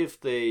 Like, what if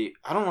I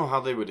don't know how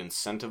they would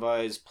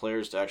incentivize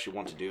players to actually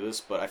want to do this,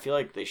 but I feel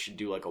like they should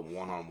do like a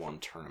one-on-one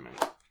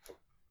tournament.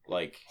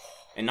 Like,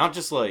 and not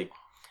just like,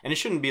 and it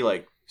shouldn't be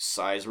like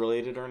size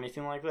related or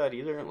anything like that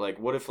either. Like,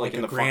 what if like in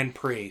a the Grand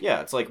Prix? Yeah,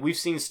 it's like we've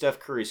seen Steph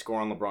Curry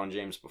score on LeBron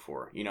James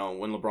before. You know,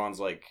 when LeBron's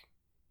like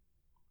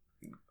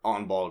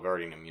on ball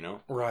guarding him, you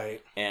know?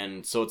 Right.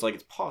 And so it's like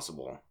it's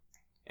possible.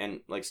 And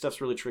like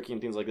Steph's really tricky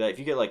and things like that. If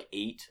you get like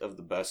 8 of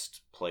the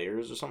best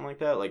players or something like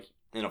that, like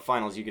in a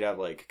finals you could have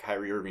like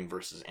Kyrie Irving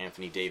versus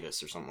Anthony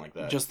Davis or something like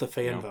that. Just the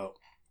fan vote.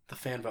 The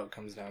fan vote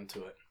comes down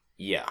to it.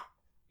 Yeah.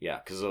 Yeah,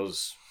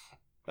 because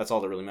that's all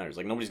that really matters.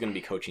 Like, nobody's going to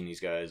be coaching these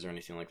guys or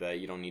anything like that.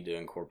 You don't need to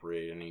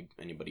incorporate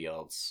anybody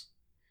else.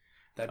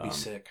 That'd be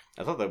sick.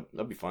 I thought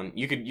that'd be fun.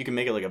 You could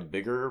make it like a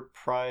bigger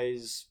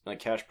prize, like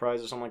cash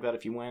prize or something like that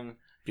if you win.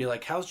 Be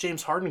like, how's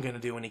James Harden going to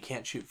do when he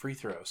can't shoot free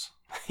throws?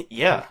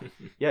 Yeah.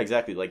 Yeah,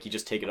 exactly. Like, you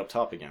just take it up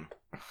top again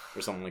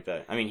or something like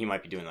that. I mean, he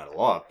might be doing that a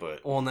lot,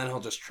 but... Well, and then he'll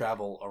just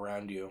travel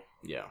around you.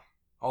 Yeah.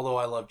 Although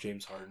I love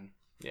James Harden.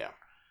 Yeah.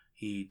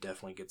 He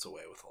definitely gets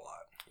away with a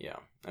lot. Yeah.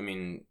 I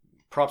mean...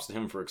 Props to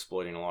him for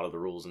exploiting a lot of the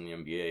rules in the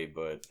NBA,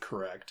 but...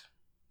 Correct.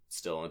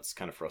 Still, it's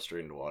kind of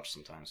frustrating to watch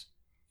sometimes.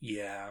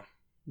 Yeah,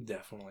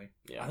 definitely.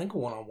 Yeah. I think a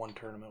one-on-one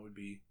tournament would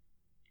be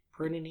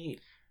pretty neat.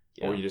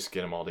 Yeah. Or you just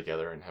get them all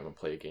together and have them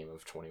play a game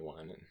of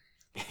 21 and...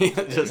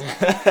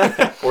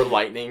 or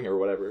lightning or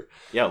whatever.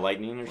 Yeah,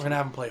 lightning or We're something. going to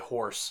have them play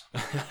horse.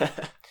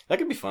 That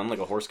could be fun, like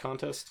a horse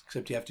contest.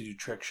 Except you have to do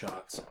trick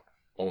shots.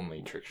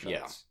 Only trick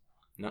shots.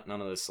 Yeah.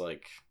 None of this,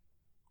 like,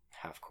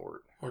 half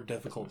court. Or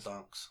difficult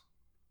dunks.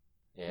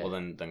 Yeah. Well,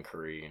 then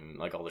Curry and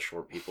like all the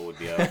short people would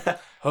be out.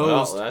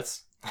 Host. Well,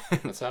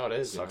 that's how it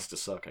is. Sucks to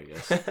suck, I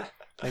guess.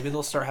 Maybe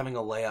they'll start having a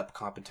layup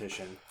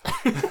competition.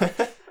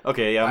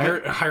 Okay, yeah. I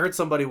heard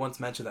somebody once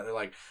mention that. They're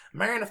like,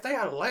 man, if they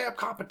had a layup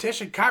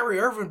competition, Kyrie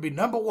Irving would be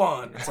number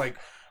one. It's like,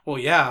 well,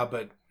 yeah,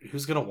 but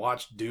who's going to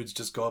watch dudes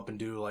just go up and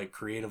do like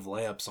creative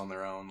layups on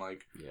their own?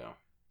 Like, yeah.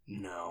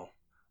 No.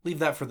 Leave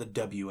that for the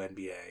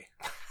WNBA.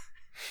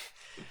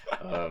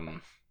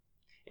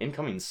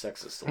 Incoming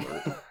sexist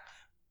alert.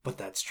 But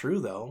that's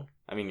true, though.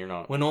 I mean, you're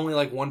not... When only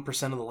like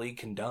 1% of the league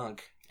can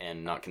dunk.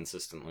 And not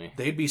consistently.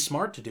 They'd be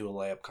smart to do a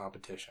layup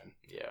competition.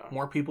 Yeah.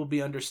 More people be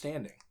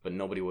understanding. But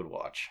nobody would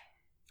watch.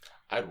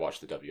 I'd watch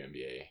the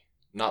WNBA.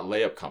 Not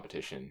layup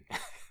competition,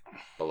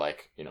 but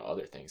like,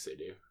 other things they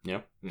do.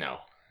 Yeah? No.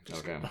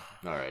 Okay.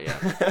 All right,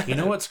 yeah. You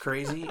know what's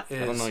crazy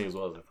is... I don't know you as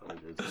well as I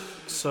thought you did.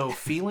 So,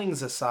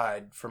 feelings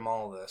aside from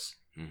all this,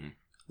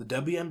 the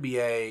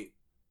WNBA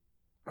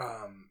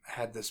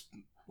had this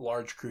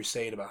large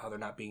crusade about how they're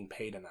not being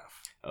paid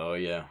enough. Oh,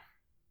 yeah.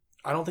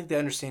 I don't think they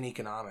understand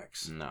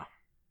economics. No.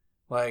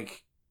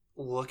 Like,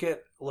 look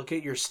at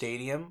your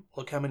stadium.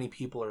 Look how many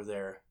people are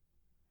there.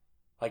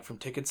 Like, from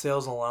ticket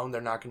sales alone,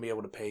 they're not going to be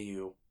able to pay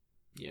you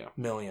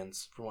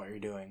millions for what you're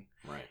doing.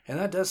 Right. And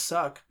that does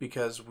suck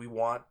because we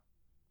want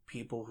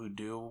people who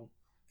do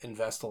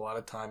invest a lot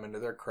of time into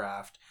their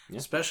craft,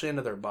 especially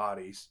into their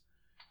bodies,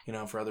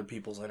 for other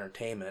people's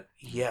entertainment.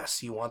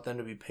 Yes, you want them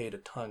to be paid a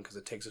ton because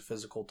it takes a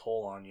physical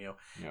toll on you.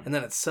 Yeah. And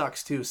then it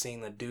sucks, too,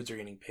 seeing that dudes are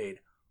getting paid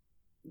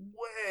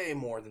way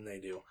more than they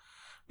do.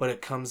 But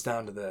it comes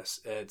down to this.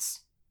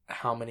 It's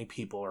how many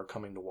people are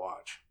coming to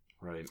watch.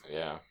 Right.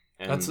 Yeah.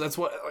 And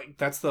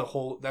that's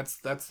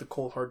the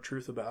cold hard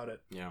truth about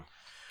it. Yeah.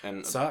 And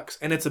it sucks.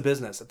 And it's a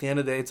business. At the end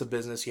of the day, it's a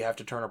business. You have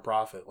to turn a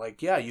profit.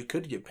 Like, yeah, you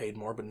could get paid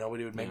more, but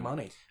nobody would make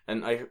money.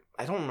 And I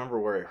don't remember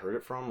where I heard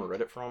it from or read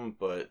it from,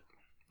 but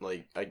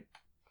like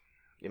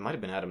it might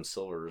have been Adam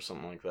Silver or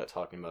something like that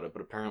talking about it,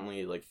 but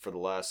apparently like for the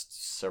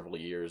last several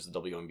years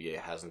the WNBA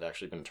hasn't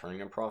actually been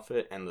turning a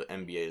profit and the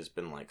NBA has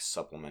been like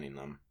supplementing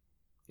them.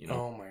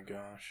 Oh my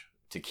gosh.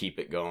 To keep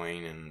it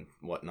going and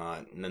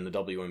whatnot. And then the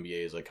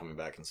WNBA is like coming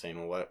back and saying,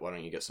 well, why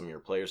don't you get some of your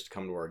players to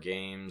come to our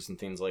games and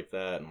things like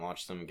that and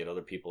watch them and get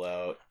other people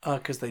out?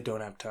 Because they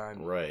don't have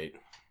time. Right.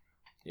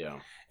 Yeah.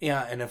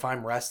 Yeah, and if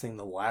I'm resting,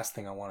 the last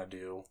thing I want to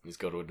do is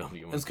go to a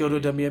WNBA. Let's go to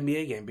a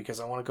WNBA game because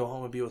I want to go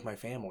home and be with my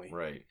family.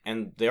 Right.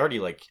 And they already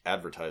like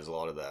advertise a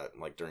lot of that,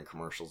 like during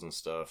commercials and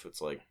stuff.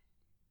 It's like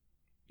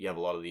you have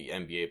a lot of the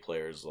NBA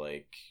players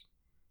like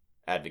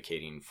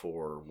advocating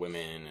for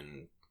women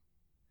and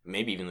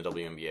maybe even the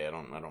WNBA. I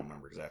don't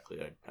remember exactly.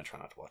 I try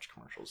not to watch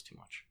commercials too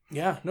much.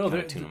 Yeah, no,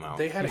 tune them out.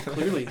 They had it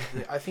clearly.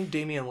 I think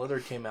Damian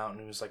Lillard came out and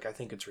he was like, I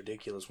think it's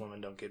ridiculous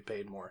women don't get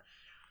paid more.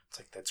 It's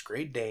like, that's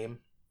great, Dame.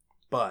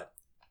 But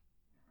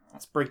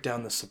let's break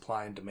down the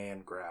supply and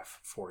demand graph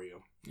for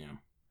you. Yeah.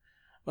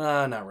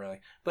 Well, not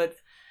really, but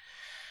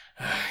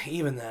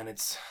even then,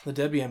 it's the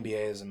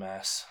WNBA is a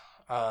mess.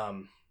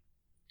 But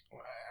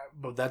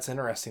that's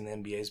interesting. The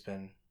NBA's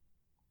been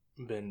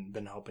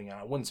helping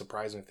out. It wouldn't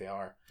surprise me if they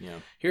are. Yeah.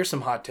 Here's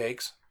some hot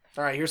takes.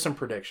 All right, here's some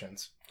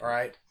predictions. All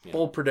right,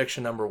 bold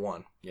prediction number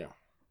 1. Yeah.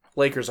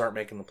 Lakers aren't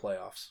making the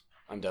playoffs.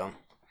 I'm down.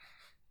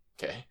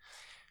 Okay.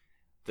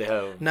 They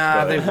have.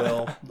 Nah, they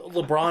will.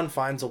 LeBron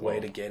finds a way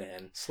to get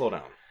in. Slow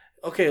down.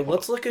 Okay,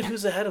 let's look at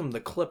who's ahead of them. The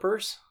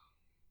Clippers.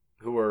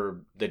 Who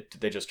are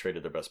they just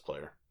traded their best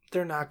player.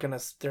 They're not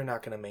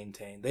gonna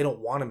maintain. They don't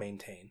want to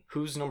maintain.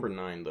 Who's number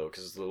 9 though?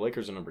 Because the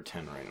Lakers are number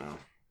 10 right now.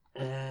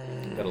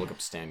 Gotta look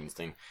up standings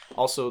thing.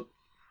 Also,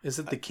 is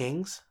it the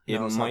Kings? It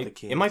No, it's might. not the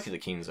Kings. It might be the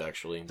Kings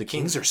actually. The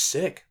Kings are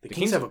sick. The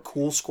Kings have a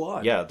cool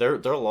squad. Yeah, they're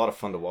a lot of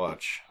fun to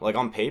watch. Like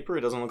on paper,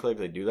 it doesn't look like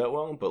they do that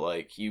well, but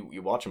like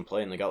you watch them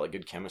play and they got like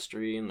good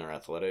chemistry and they're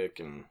athletic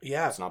and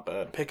it's not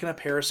bad. Picking up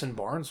Harrison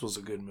Barnes was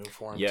a good move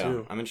for him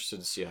too. I'm interested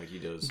to see how he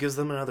does. It gives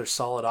them another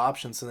solid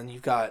option. So then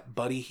you've got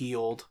Buddy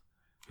Hield,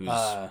 who's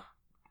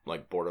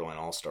like borderline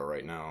all-star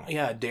right now.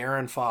 Yeah,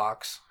 Darren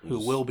Fox, who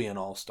will be an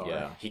all-star.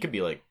 Yeah, he could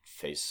be like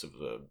face of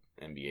the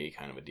NBA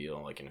kind of a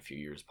deal, like in a few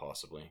years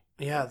possibly.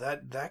 Yeah,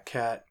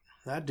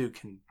 that dude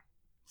can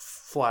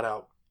flat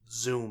out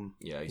zoom.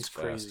 Yeah, he's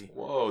crazy.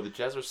 Whoa, the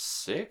Jazz are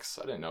 6?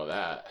 I didn't know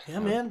that. Yeah,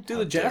 man, dude,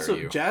 the Jazz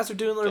are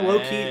doing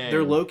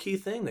their low key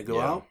thing. They go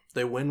out,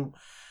 they win,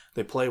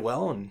 they play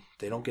well, and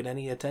they don't get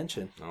any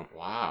attention. No.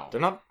 Wow.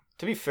 They're not.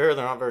 To be fair,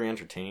 they're not very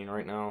entertaining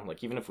right now.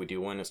 Like even if we do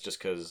win,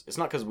 it's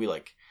not because we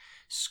like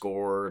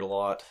scored a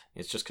lot.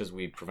 It's just because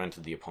we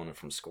prevented the opponent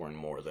from scoring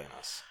more than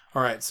us.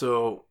 All right,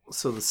 so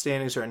the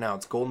standings right now,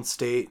 it's Golden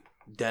State,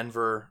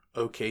 Denver,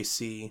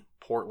 OKC,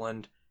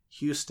 Portland,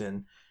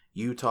 Houston,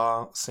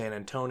 Utah, San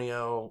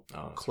Antonio,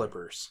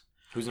 Clippers.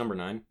 Who's number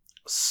 9?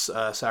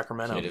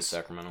 Sacramento. It is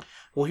Sacramento.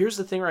 Well, here's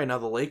the thing right now.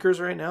 The Lakers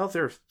right now,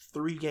 they're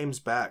 3 games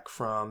back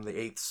from the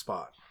 8th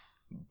spot.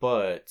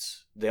 But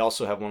they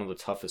also have one of the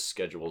toughest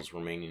schedules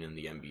remaining in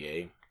the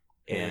NBA.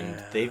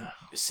 And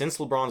since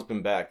LeBron's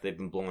been back, they've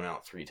been blown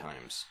out 3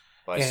 times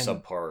by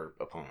subpar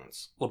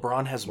opponents.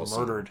 LeBron has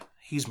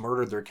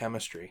murdered their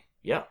chemistry.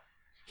 Yeah.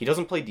 He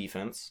doesn't play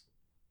defense.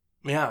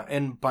 Yeah,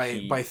 and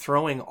by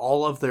throwing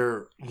all of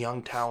their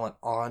young talent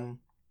on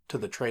to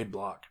the trade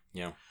block.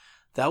 Yeah.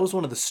 That was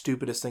one of the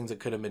stupidest things that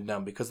could have been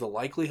done because the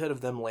likelihood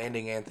of them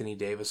landing Anthony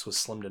Davis was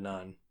slim to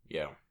none.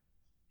 Yeah.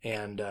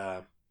 And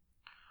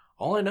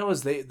all I know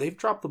is they've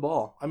dropped the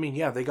ball. I mean,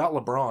 yeah, they got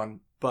LeBron,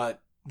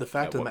 but the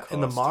fact of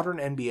in the modern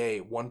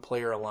NBA, one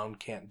player alone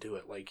can't do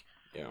it.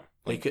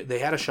 They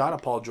had a shot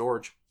at Paul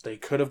George. They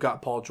could have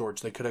got Paul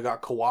George. They could have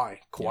got Kawhi.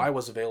 Kawhi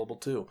was available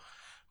too,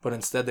 but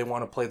instead they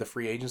want to play the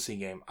free agency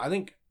game. I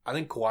think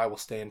Kawhi will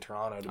stay in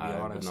Toronto. To be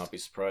honest, I would not be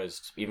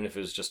surprised, even if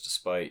it was just to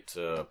spite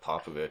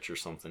Popovich or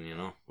something.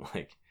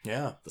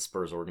 The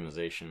Spurs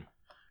organization.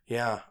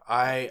 Yeah,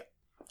 I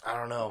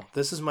don't know.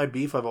 This is my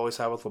beef I've always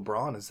had with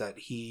LeBron is that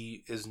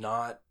he is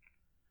not.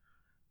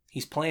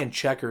 He's playing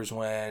checkers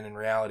when in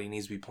reality he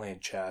needs to be playing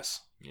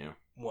chess. Yeah.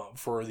 Well,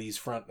 for these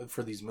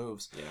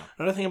moves. Yeah.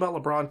 Another thing about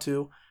LeBron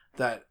too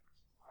that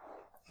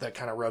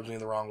kind of rubs me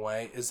the wrong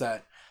way is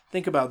that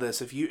think about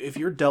this: if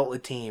you're dealt a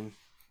team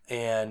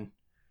and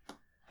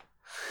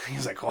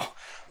he's like, "Oh,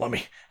 let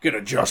me get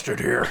adjusted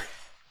here."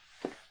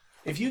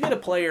 If you get a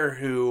player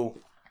who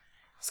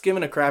is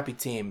given a crappy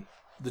team,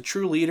 the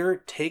true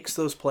leader takes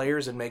those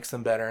players and makes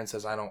them better and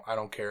says, "I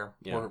don't care.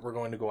 Yeah. We're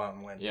going to go out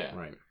and win." Yeah.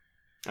 Right.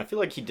 I feel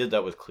like he did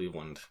that with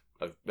Cleveland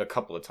a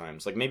couple of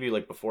times. Like maybe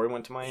like before he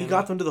went to Miami. He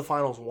got them to the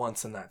finals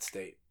once in that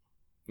state.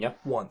 Yeah.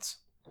 Once.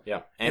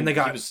 Yeah. And he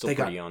was still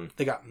pretty young.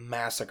 They got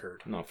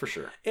massacred. No, for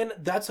sure. And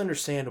that's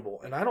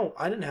understandable. And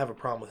I didn't have a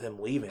problem with him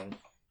leaving.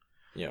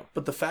 Yeah.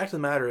 But the fact of the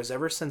matter is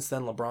ever since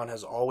then LeBron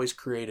has always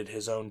created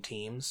his own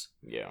teams.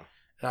 Yeah.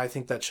 And I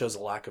think that shows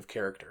a lack of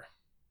character.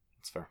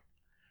 That's fair.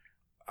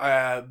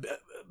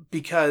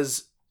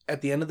 Because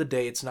at the end of the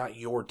day it's not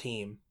your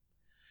team.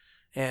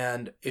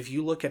 And if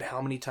you look at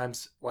how many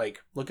times,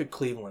 look at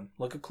Cleveland.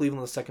 Look at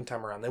Cleveland the second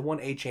time around. They won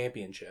a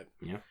championship.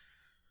 Yeah.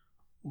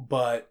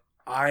 But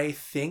I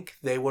think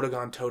they would have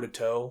gone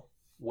toe-to-toe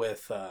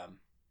with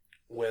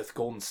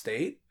Golden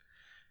State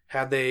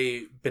had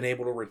they been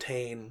able to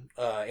retain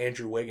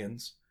Andrew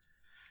Wiggins.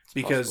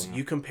 Because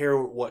you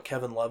compare what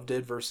Kevin Love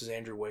did versus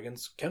Andrew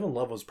Wiggins. Kevin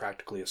Love was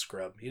practically a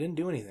scrub. He didn't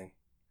do anything.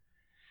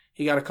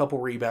 He got a couple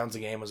rebounds a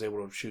game, was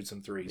able to shoot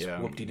some threes. Yeah,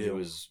 whoop-de-doo.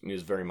 He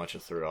was very much a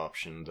third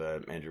option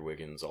that Andrew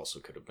Wiggins also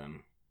could have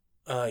been.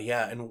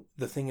 Yeah, and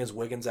the thing is,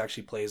 Wiggins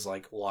actually plays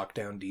like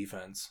lockdown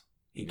defense.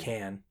 He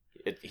can.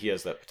 He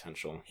has that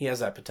potential. He has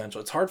that potential.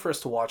 It's hard for us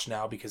to watch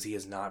now because he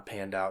has not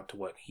panned out to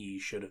what he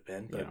should have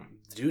been. But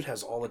the dude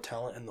has all the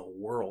talent in the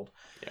world.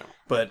 Yeah.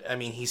 But, I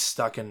mean, he's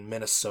stuck in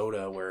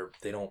Minnesota where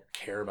they don't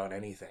care about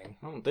anything.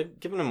 Well, they've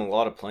given him a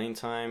lot of playing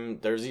time.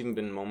 There's even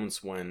been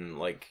moments when,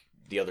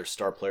 the other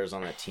star players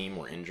on that team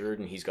were injured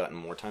and he's gotten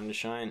more time to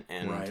shine.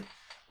 And,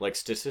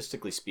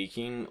 statistically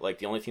speaking,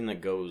 the only thing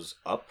that goes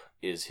up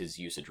is his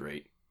usage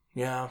rate.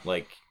 Yeah.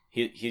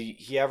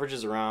 He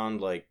averages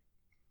around like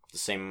the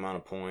same amount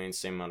of points,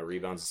 same amount of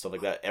rebounds and stuff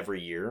like that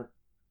every year.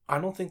 I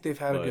don't think they've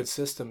had a good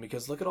system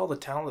because look at all the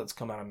talent that's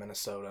come out of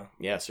Minnesota.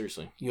 Yeah,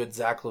 seriously. You had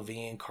Zach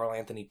LaVine, Karl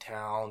Anthony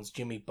Towns,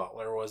 Jimmy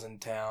Butler was in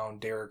town,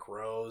 Derrick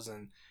Rose,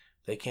 and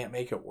they can't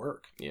make it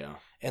work. Yeah.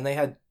 And they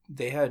had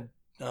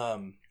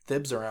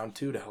Thibs around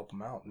too to help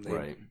them out, and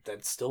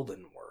that still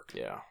didn't work.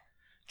 Yeah.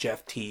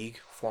 Jeff Teague,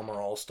 former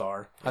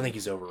All-Star. I think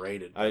he's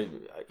overrated.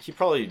 He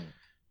probably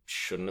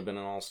shouldn't have been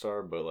an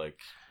All-Star, but like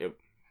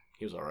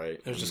he was all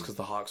right. It was just because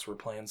the Hawks were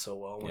playing so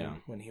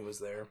well when he was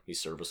there. He's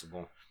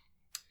serviceable.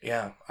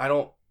 Yeah, I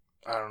don't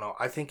know.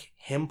 I think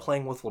him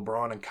playing with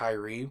LeBron and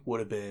Kyrie would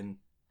have been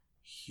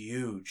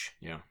huge.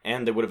 Yeah,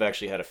 and they would have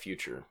actually had a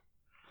future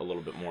a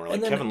little bit more.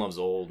 Like, Kevin Love's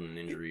old and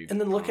injury. And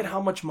then look at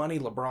how much money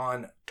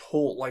LeBron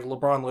told. Like,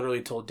 LeBron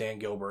literally told Dan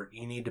Gilbert,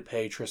 you need to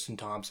pay Tristan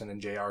Thompson and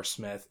J.R.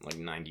 Smith. Like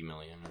 $90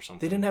 million or something.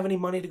 They didn't have any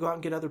money to go out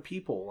and get other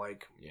people.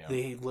 Like,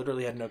 they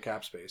literally had no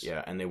cap space.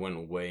 Yeah, and they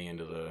went way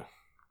into the...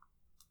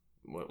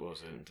 What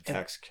was it? The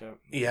tax cap?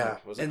 Yeah.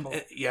 What was it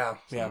called? Yeah.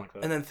 Like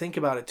and then think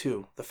about it,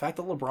 too. The fact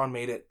that LeBron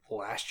made it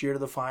last year to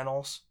the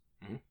finals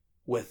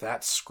with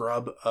that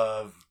scrub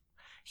of...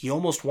 He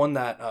almost won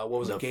that,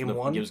 game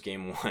one? It was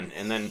game one.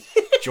 And then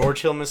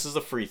George Hill misses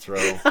the free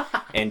throw,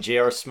 and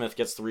J.R. Smith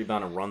gets the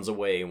rebound and runs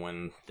away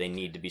when they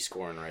need to be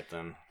scoring right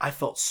then. I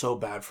felt so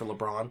bad for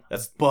LeBron.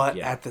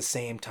 At the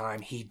same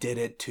time, he did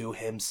it to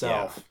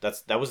himself. Yeah,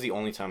 that was the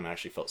only time I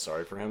actually felt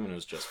sorry for him, and it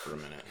was just for a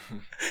minute.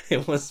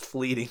 It was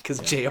fleeting, because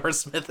J.R.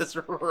 Smith is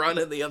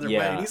running the other way,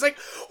 and he's like,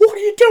 what are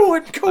you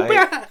doing? Go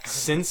back!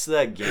 Since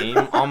that game,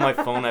 on my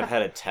phone, I've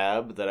had a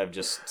tab that I've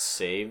just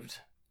saved.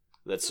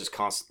 That's just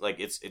constant, like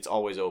it's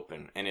always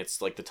open, and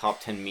it's like the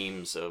top 10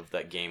 memes of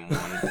that game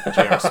one,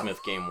 J.R.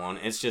 Smith game one.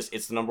 It's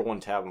the number one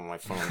tab on my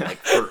phone, like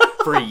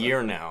for a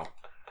year now.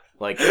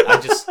 Like I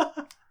just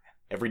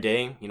every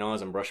day,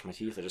 as I'm brushing my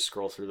teeth, I just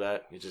scroll through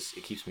that.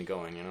 It keeps me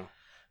going,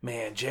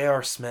 Man,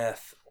 J.R.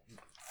 Smith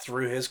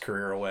threw his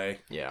career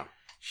away. Yeah.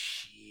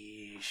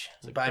 Sheesh.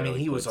 But I mean,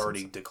 he was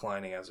already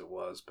declining as it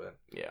was, but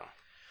yeah.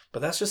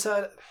 But that's just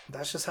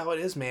how it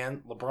is,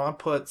 man. LeBron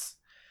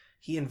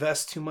he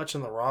invests too much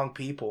in the wrong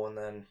people, and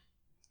then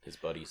his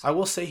buddies. I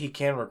will say he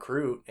can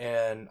recruit,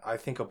 and I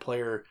think a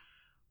player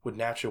would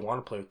naturally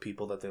want to play with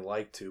people that they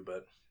like to.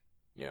 But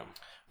yeah.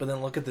 But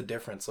then look at the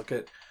difference. Look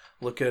at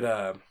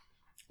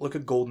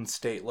Golden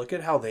State. Look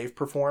at how they've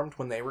performed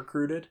when they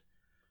recruited.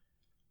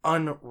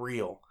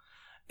 Unreal.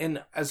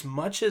 And as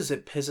much as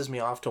it pisses me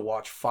off to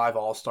watch 5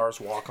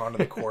 All-Stars walk onto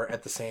the court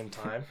at the same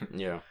time,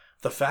 yeah.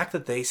 The fact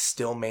that they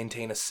still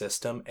maintain a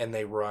system and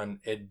they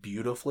run it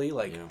beautifully,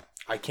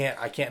 I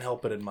can't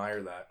help but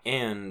admire that.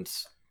 And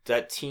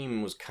that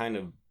team was kind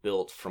of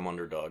built from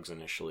underdogs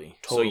initially.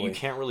 Totally. So you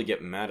can't really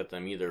get mad at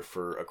them either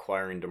for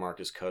acquiring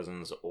DeMarcus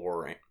Cousins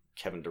or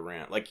Kevin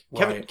Durant. Like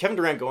Kevin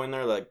Durant going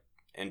there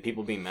and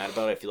people being mad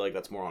about it, I feel like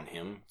that's more on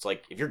him. It's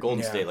like if you're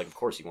Golden State, of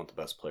course you want the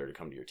best player to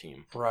come to your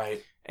team.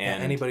 Right.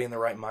 And anybody in the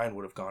right mind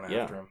would have gone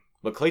after him.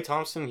 But Klay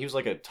Thompson, he was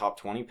like a top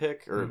 20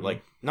 pick, or he was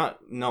like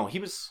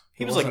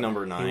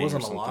number 9. He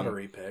wasn't or a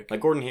lottery pick. Like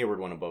Gordon Hayward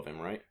went above him,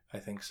 right? I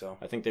think so.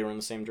 I think they were in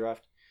the same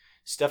draft.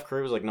 Steph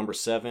Curry was like number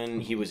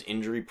 7. He was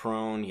injury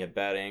prone. He had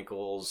bad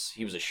ankles.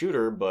 He was a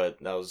shooter, but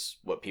that was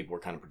what people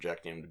were kind of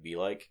projecting him to be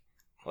like.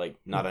 Like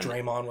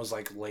Draymond was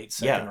like late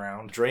second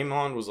round.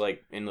 Draymond was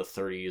like in the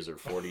 30s or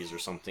 40s or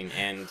something,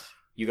 and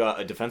you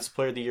got a defensive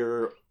player of the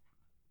year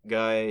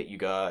guy. You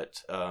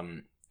got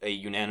a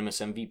unanimous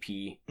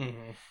MVP.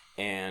 Mm-hmm.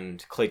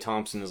 And Klay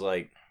Thompson is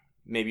like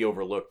maybe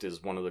overlooked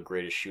as one of the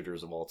greatest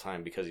shooters of all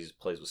time because he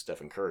plays with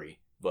Stephen Curry.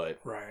 But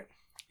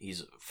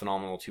he's a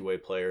phenomenal two-way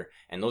player.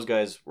 And those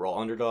guys were all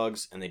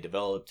underdogs, and they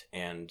developed.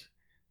 And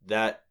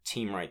that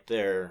team right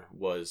there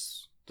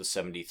was the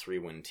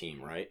 73-win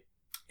team, right?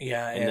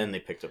 Yeah. And then they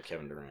picked up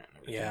Kevin Durant and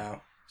everything. Yeah.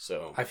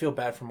 So I feel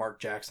bad for Mark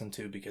Jackson,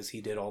 too, because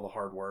he did all the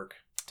hard work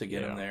to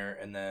get him there.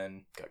 And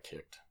then got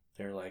kicked.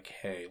 They're like,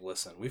 hey,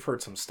 listen, we've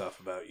heard some stuff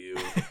about you,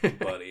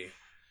 buddy.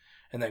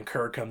 And then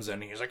Kerr comes in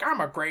and he's like, I'm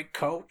a great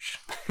coach.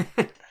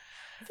 I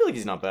feel like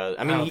he's not bad.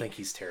 I don't think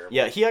he's terrible.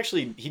 Yeah, he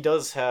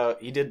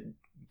did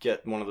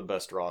get one of the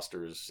best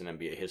rosters in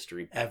NBA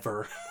history.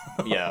 Ever.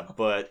 Yeah,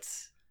 but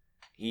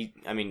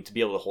to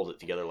be able to hold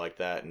it together like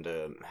that and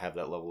to have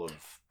that level of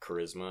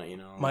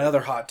charisma, My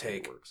other hot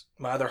take.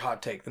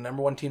 The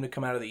number 1 team to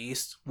come out of the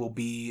East will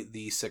be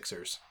the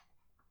Sixers.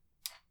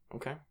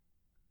 Okay.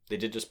 They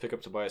did just pick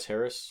up Tobias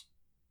Harris.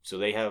 So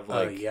they have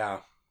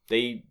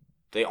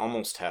They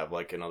almost have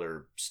like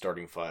another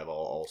starting 5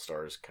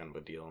 all-stars kind of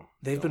a deal.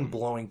 They've been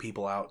blowing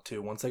people out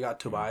too. Once they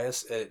got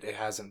Tobias, it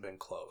hasn't been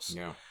close.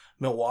 Yeah.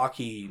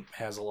 Milwaukee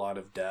has a lot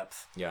of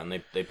depth. Yeah, and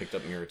they picked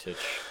up Mirotic.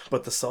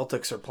 But the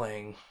Celtics are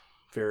playing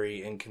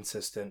very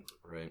inconsistent.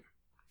 Right.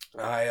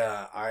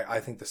 I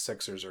think the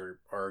Sixers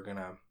are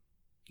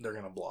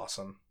gonna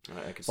blossom.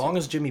 As long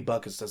as Jimmy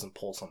Buckets doesn't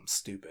pull something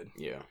stupid.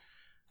 Yeah.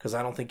 Because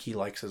I don't think he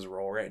likes his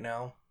role right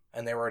now.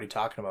 And they were already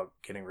talking about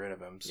getting rid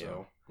of him.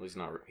 So well,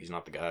 he's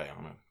not the guy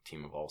on a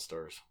team of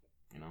all-stars,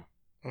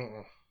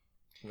 Mm-mm.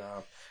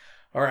 No.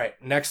 All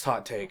right, next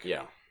hot take.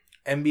 Yeah.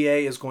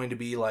 NBA is going to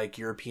be like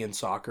European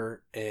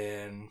soccer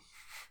in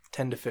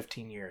 10 to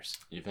 15 years.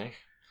 You think?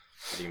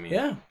 What do you mean?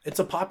 Yeah, it's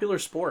a popular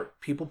sport.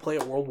 People play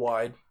it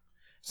worldwide.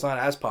 It's not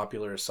as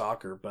popular as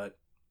soccer, but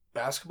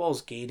basketball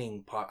is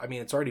gaining.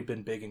 It's already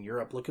been big in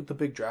Europe. Look at the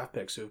big draft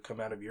picks who have come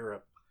out of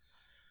Europe.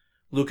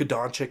 Luka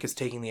Doncic is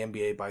taking the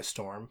NBA by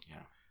storm.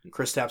 Yeah.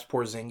 Kristaps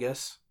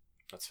Porzingis.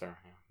 That's fair.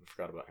 Yeah, I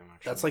forgot about him,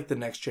 actually. That's like the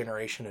next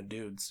generation of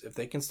dudes. If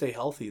they can stay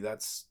healthy,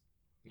 that's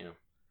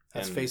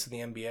And face of the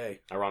NBA.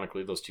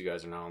 ironically, those two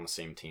guys are now on the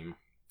same team.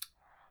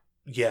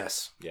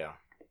 Yes. Yeah.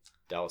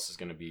 Dallas is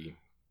going to be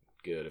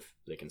good if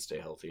they can stay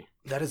healthy.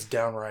 That is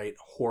downright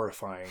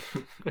horrifying.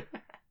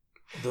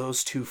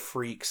 Those two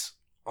freaks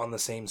on the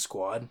same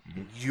squad.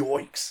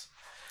 Yoicks.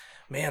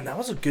 Man, that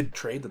was a good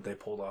trade that they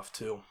pulled off,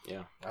 too.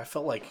 Yeah. I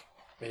felt like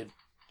it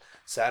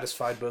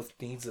satisfied both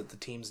needs that the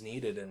teams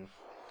needed.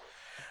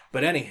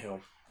 But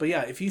anywho. But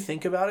yeah, if you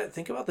think about it,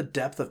 think about the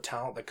depth of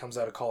talent that comes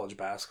out of college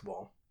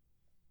basketball.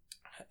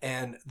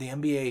 And the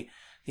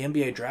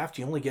NBA draft,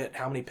 you only get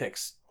how many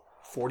picks?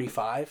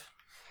 45?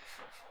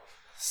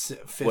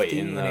 50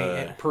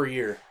 Wait, per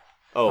year.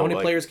 Oh, how many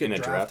like players get in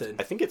a drafted?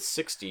 Draft? I think it's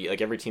 60.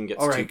 Like every team gets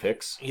All 2 right.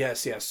 picks.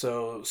 Yes.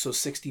 So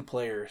 60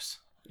 players.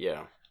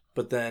 Yeah.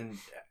 But then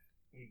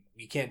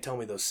you can't tell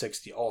me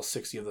all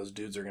 60 of those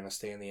dudes are going to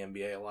stay in the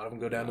NBA. A lot of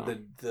them go down to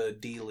the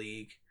D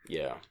League.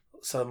 Yeah.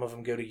 Some of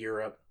them go to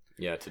Europe.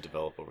 Yeah, to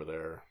develop over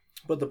there.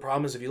 But the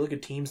problem is if you look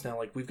at teams now,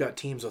 like we've got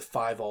teams with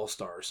 5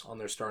 All-Stars on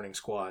their starting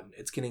squad.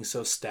 It's getting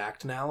so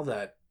stacked now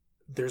that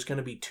there's going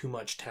to be too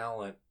much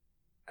talent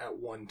at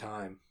one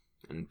time.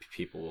 And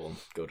people will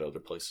go to other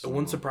places. It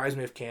wouldn't surprise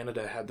me if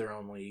Canada had their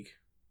own league.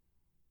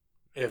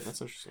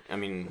 That's interesting. I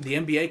mean, the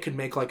NBA could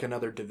make like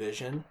another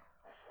division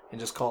and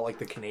just call it like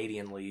the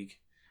Canadian League.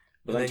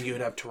 But then you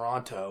would have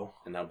Toronto.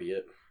 And that'll be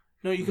it.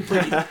 No, you could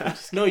put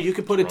you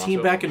could put a team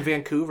Toronto. back in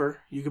Vancouver.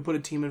 You could put a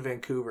team in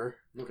Vancouver.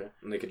 Okay.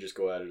 And they could just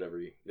go at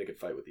it they could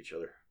fight with each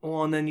other.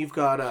 Well, and then you've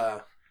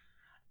got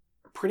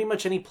pretty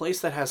much any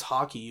place that has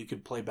hockey, you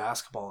could play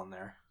basketball in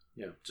there.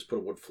 Yeah. Just put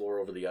a wood floor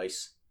over the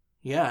ice.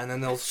 Yeah, and then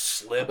they'll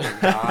slip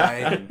and die.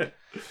 And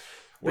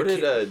Where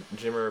did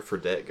Jimmer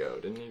Fredette go?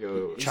 Didn't he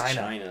go?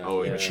 China.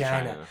 Oh, in yeah,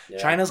 China. Yeah.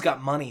 China's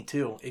got money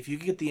too. If you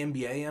could get the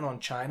NBA in on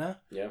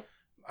China, Yeah.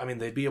 I mean,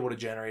 they'd be able to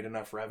generate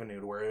enough revenue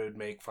to where it would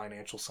make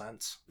financial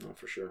sense. No,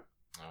 for sure.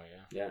 Oh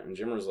yeah. Yeah, and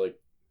Jimmer's like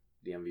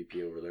the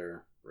MVP over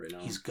there right now.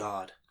 He's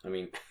God. I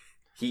mean,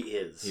 he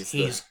is.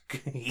 He's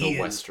The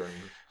Western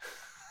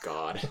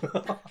God.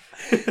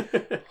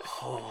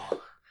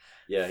 Oh,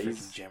 Yeah, freaking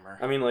he's.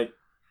 Jimmer. I mean, like,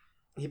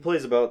 he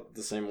plays about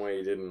the same way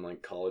he did in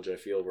like college. I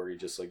feel where he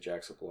just like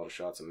jacks up a lot of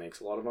shots and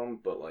makes a lot of them.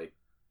 But like,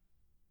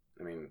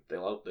 I mean, they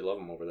love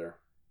him over there.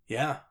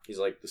 Yeah. He's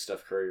like the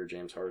Steph Curry or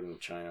James Harden of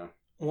China.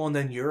 Well, and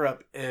then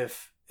Europe,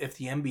 if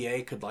the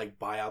NBA could like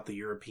buy out the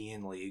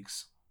European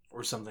leagues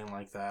or something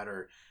like that,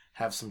 or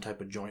have some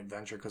type of joint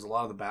venture, because a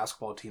lot of the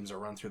basketball teams are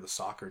run through the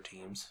soccer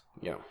teams.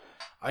 Yeah,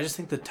 I just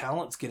think the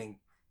talent's getting.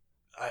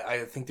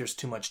 I think there's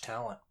too much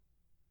talent.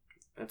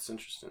 that's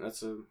interesting.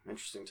 That's an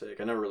interesting take.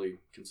 I never really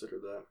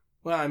considered that.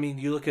 Well, I mean,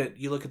 you look at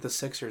the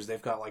Sixers.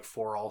 They've got like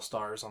 4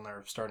 All-Stars on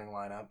their starting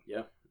lineup.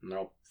 Yeah, and they're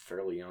all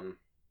fairly young,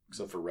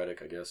 except for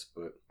Redick, I guess.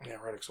 But Yeah,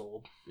 Redick's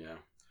old. yeah,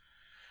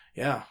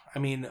 Yeah, I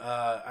mean,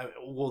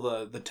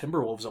 the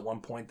Timberwolves at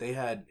one point they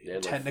had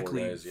like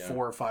technically 4 guys, yeah.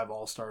 4 or 5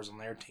 All-Stars on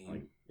their team.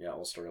 like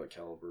all-star like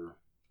caliber.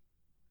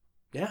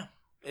 Yeah,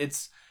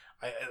 it's.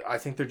 I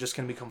think they're just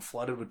going to become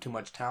flooded with too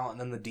much talent, and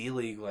then the D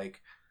League's not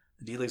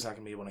going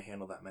to be able to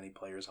handle that many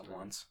players at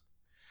once.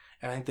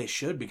 And I think they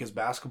should, because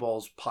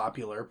basketball's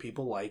popular.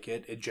 People like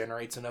it. It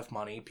generates enough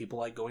money. People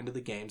like going to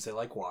the games. They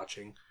like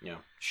watching. Yeah,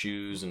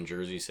 shoes and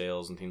jersey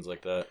sales and things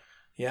like that.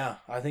 Yeah,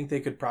 I think they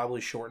could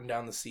probably shorten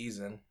down the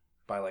season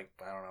by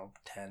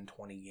 10,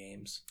 20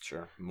 games.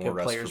 Sure, Give more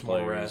rest players for more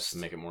players, rest.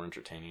 make it more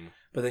entertaining.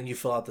 But then you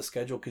fill out the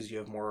schedule because you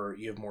have more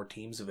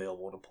teams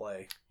available to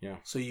play. Yeah.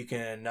 So you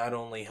can not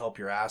only help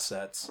your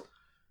assets,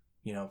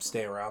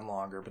 stay around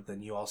longer, but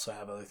then you also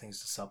have other things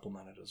to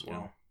supplement it as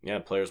well. Yeah,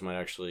 players might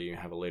actually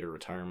have a later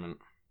retirement.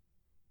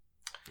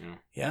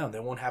 Yeah, they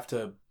won't have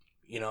to.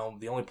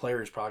 The only player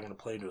who's probably going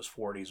to play into his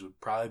 40s would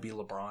probably be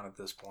LeBron at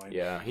this point.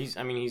 Yeah, he's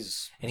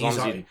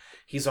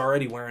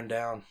already wearing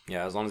down.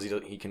 Yeah, as long as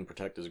he can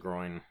protect his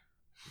groin,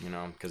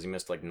 because he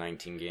missed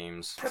 19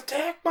 games.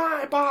 Protect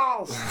my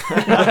balls.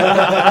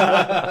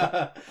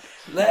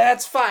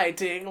 Let's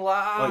fighting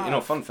live.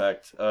 Well, fun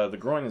fact: the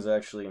groin is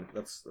actually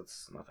that's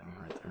nothing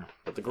right there.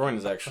 But the groin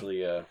is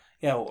actually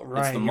yeah, well,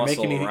 Ryan, it's the you're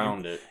muscle making me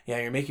around it.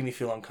 Yeah, you're making me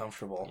feel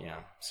uncomfortable. Yeah,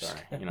 sorry.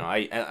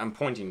 I'm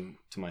pointing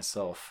to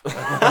myself.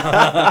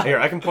 Here,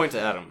 I can point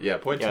to Adam. Yeah,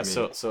 point to me.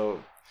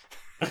 So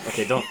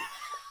okay, don't.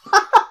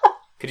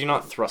 Could you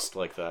not thrust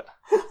like that?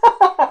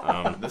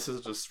 This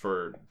is just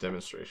for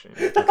demonstration.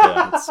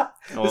 Okay,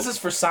 this is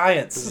for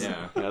science.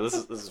 Yeah. Yeah, this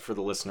is for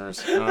the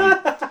listeners.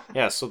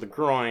 Yeah, so the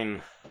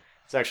groin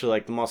is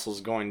actually the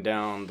muscles going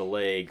down the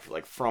leg,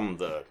 from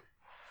the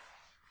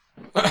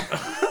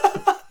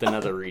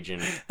nether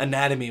region.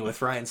 Anatomy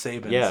with Ryan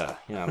Sabins. Yeah,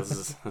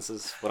 this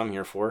is what I'm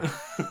here for.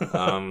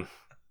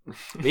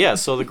 But yeah,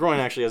 so the groin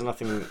actually has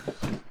nothing.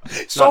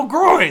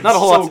 Groins. Not a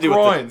whole lot to do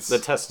groins. with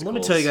the testicles.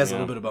 Let me tell you guys a yeah.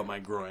 little bit about my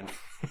groin.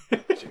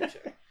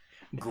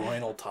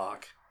 Groinal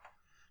talk.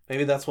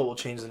 Maybe that's what we'll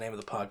change the name of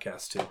the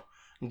podcast to.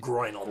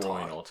 Groinal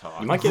talk. Groinal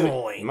talk.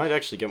 You might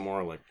actually get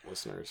more like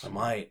listeners. I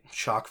might.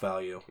 Shock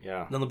value.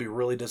 Yeah. Then they'll be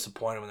really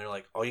disappointed when they're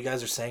like, all you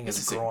guys are saying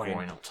is groin.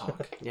 Groinal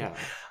talk. Yeah.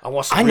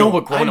 I know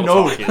what groinal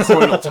talk is.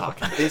 Groinal talk.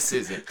 This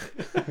isn't.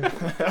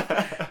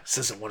 This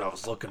isn't what I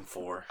was looking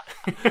for.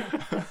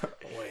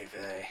 Oy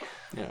vey.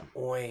 Yeah.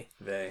 Oy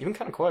vey. You've been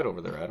kind of quiet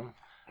over there, Adam.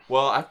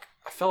 Well, I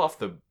fell off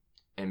the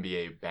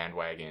NBA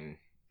bandwagon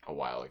a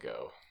while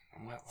ago.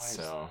 Why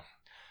So,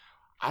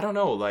 I don't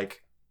know,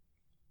 like,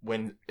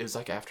 when it was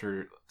like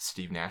after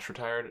Steve Nash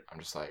retired, I'm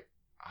just like,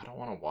 I don't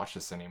want to watch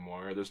this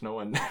anymore. There's no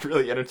one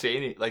really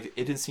entertaining. Like,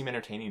 it didn't seem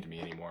entertaining to me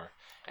anymore.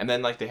 And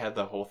then, like, they had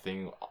the whole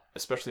thing,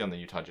 especially on the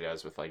Utah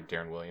Jazz with, like,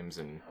 Darren Williams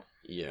and...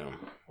 Yeah.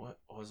 What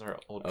was our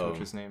old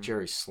coach's name?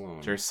 Jerry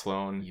Sloan. Jerry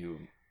Sloan. You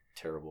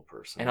terrible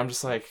person. And I'm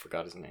just like... I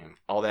forgot his name.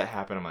 All that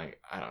happened, I'm like,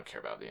 I don't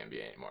care about the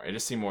NBA anymore. It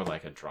just seemed more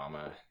like a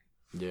drama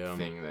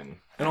thing than...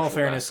 In all actual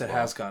fairness, basketball. it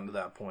has gotten to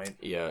that point.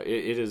 Yeah,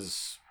 it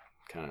is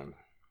kind of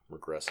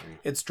regressing.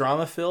 It's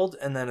drama filled,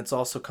 and then it's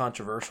also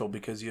controversial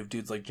because you have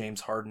dudes like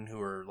James Harden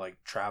who are like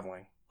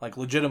traveling, like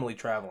legitimately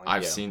traveling.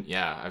 I've seen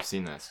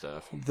that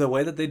stuff. The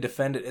way that they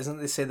defend it isn't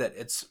they say that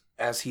it's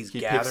as he's He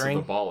gathering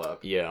picks the ball up,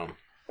 Yeah,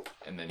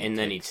 and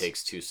then he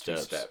takes two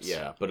steps. steps.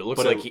 Yeah, but it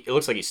looks But like it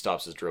looks like he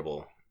stops his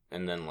dribble,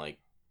 and then like,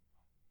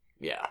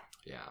 yeah,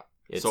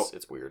 it's So-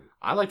 it's weird.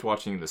 I liked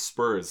watching the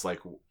Spurs, like,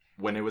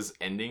 when it was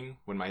ending,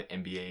 when my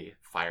NBA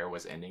fire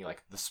was ending,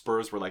 like, the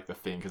Spurs were, like, the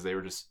thing, because they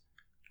were just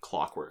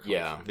clockwork.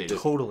 Yeah, Like, they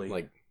just, totally.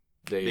 Like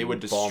they would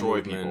ball destroy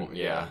movement, people.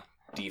 Yeah.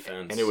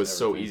 defense, And it was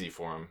so everything. easy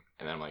for them.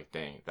 And then I'm like,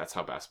 dang, that's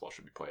how basketball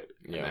should be played.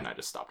 And Yeah. then I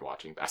just stopped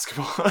watching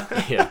basketball.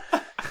 Yeah.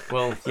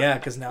 Well, Yeah,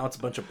 because now it's a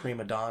bunch of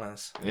prima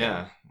donnas.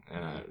 Yeah.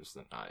 And I was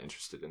not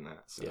interested in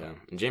that. So. yeah,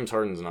 and James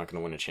Harden's not going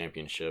to win a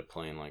championship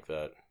playing like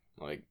that.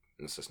 Like,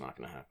 it's just not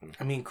going to happen.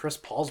 I mean, Chris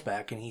Paul's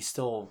back, and he's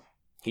still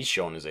He's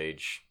shown his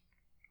age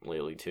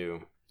lately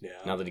too.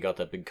 Now that he got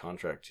that big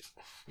contract,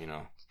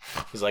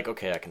 he's like,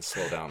 okay, I can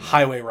slow down now.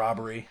 highway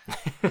robbery,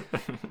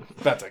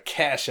 about to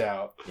cash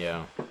out.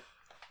 Yeah.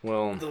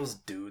 Well, Those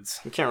dudes.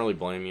 we can't really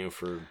blame you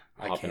for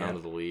I hopping can't. out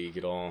of the league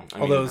at all.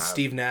 Although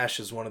Steve Nash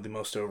is one of the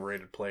most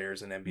overrated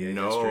players in NBA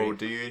No, history.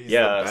 dude. He's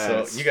yeah, the so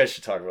best. you guys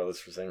should talk about this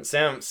for a second.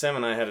 Sam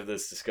and I had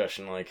this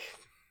discussion like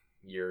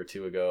a year or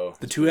two ago.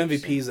 The two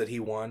MVPs that he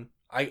won,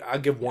 I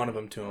give one of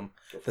them to him.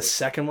 The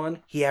second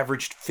one, he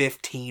averaged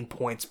 15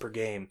 points per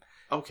game.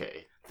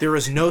 Okay. There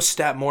is no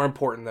stat more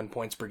important than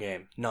points per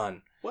game.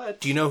 None. What?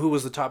 Do you know who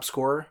was the top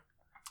scorer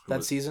that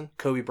was- season?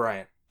 Kobe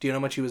Bryant. Do you know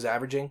how much he was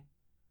averaging?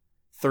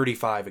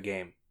 35 a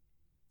game.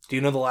 Do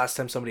you know the last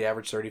time somebody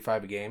averaged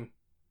 35 a game?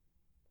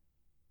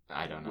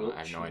 I don't know. Wilt I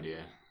have no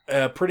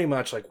idea. Pretty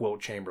much like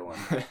Wilt Chamberlain.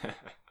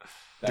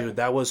 Dude,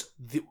 that was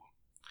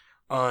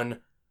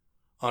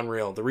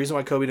unreal. The reason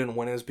why Kobe didn't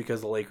win is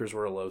because the Lakers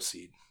were a low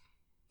seed.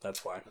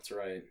 That's why. That's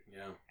right.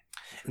 Yeah.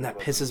 And that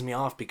pisses me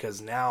off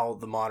because now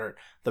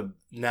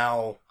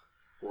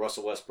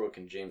Russell Westbrook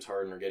and James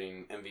Harden are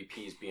getting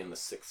MVPs, being the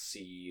 6th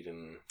seed,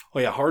 and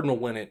Harden will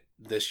win it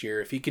this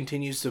year if he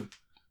continues to.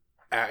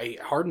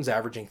 Harden's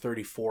averaging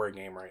 34 a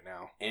game right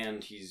now.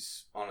 and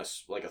he's on a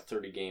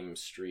 30-game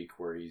streak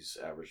where he's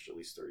averaged at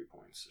least 30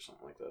 points or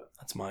something like that.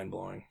 That's mind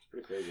blowing. It's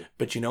pretty crazy.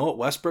 But you know what?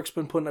 Westbrook's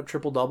been putting up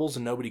triple doubles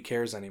and nobody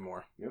cares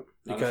anymore. Yep.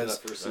 Because-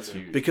 That's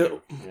huge. Because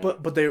Yeah.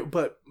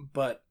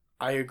 but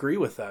I agree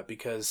with that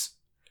because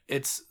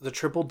it's the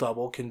triple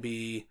double can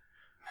be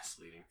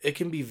Misleading. it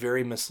can be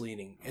very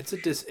misleading.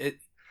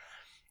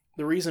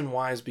 The reason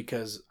why is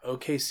because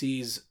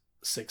OKC's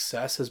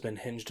success has been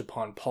hinged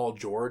upon Paul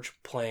George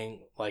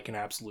playing like an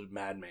absolute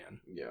madman.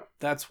 Yeah.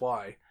 That's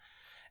why.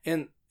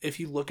 And if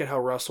you look at how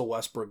Russell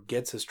Westbrook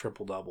gets his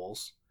triple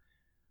doubles,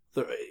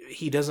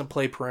 he doesn't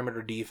play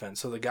perimeter defense.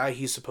 So the guy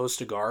he's supposed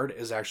to guard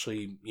is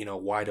actually,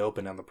 wide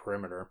open on the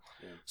perimeter.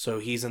 Yeah. So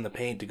he's in the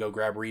paint to go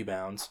grab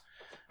rebounds.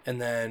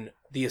 And then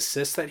the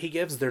assists that he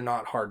gives, they're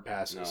not hard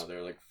passes. No,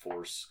 they're like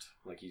forced.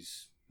 Like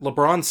he's.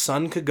 LeBron's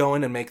son could go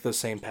in and make those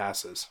same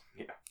passes.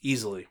 Yeah.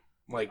 Easily.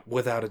 Like,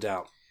 without a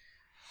doubt.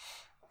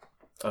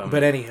 Um,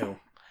 But anywho,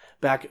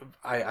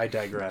 I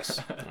digress.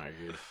 I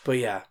agree. But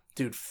yeah,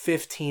 dude,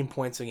 15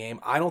 points a game.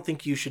 I don't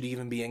think you should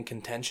even be in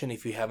contention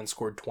if you haven't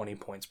scored 20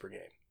 points per game.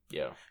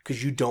 Yeah.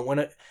 Because you don't want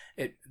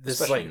to.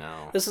 Especially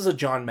now. This is a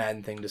John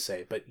Madden thing to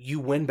say, but you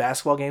win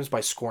basketball games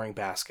by scoring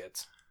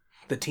baskets.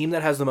 The team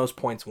that has the most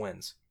points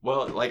wins.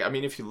 Well, like, I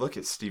mean, if you look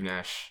at Steve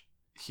Nash,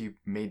 he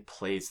made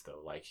plays,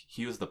 though. Like,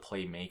 he was the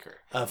playmaker.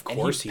 Of And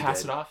course he'd he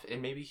pass did. it off,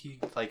 and maybe he,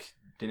 like,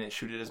 didn't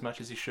shoot it as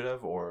much as he should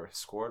have or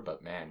scored,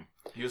 but, man,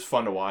 he was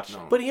fun to watch.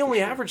 No. But he only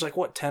For sure.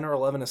 averaged 10 or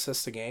 11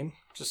 assists a game.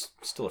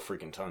 Just still a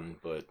freaking ton,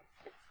 but.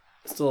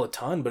 Still a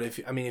ton, but if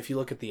you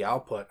look at the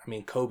output,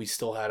 Kobe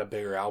still had a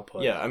bigger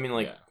output. Yeah, I mean,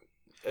 like.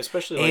 Yeah.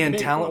 especially like and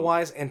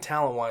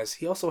talent-wise,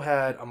 he also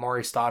had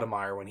Amari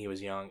Stoudemire when he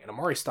was young, and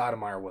Amari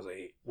Stoudemire was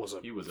a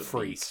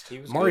freak.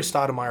 Amari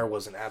Stoudemire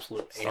was an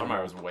absolute animal.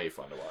 Stoudemire was way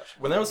fun to watch.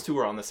 When those two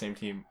were on the same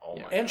team, oh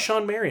my god. And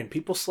Sean Marion.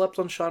 People slept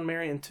on Sean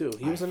Marion, too.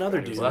 He was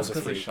another dude. Well, that's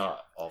because he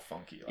shot all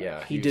funky. Like,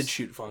 yeah, he did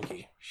shoot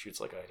funky. Shoots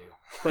like I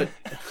do.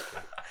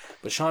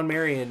 But Sean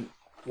Marion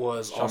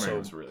was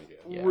really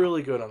good.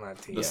 Really good on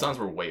that team. The Suns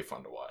were way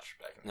fun to watch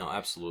back in the No,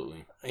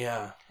 absolutely.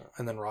 Yeah,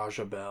 and then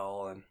Raja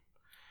Bell and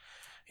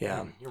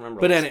yeah. You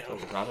remember?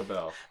 Raja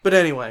Bell. But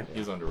anyway,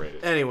 he's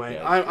underrated. Anyway,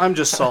 I'm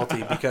just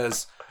salty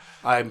because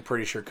I'm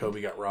pretty sure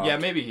Kobe got robbed. Yeah,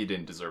 maybe he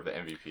didn't deserve the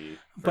MVP.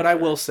 But I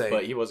will say,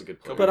 but he was a good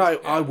player. But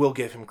I will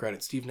give him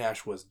credit. Steve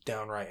Nash was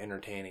downright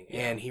entertaining,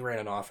 and he ran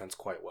an offense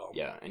quite well.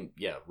 Yeah, and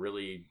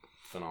really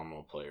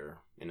phenomenal player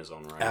in his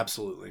own right.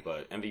 Absolutely.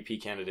 But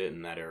MVP candidate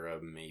in that era,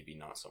 maybe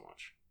not so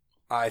much.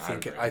 I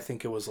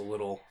think it was a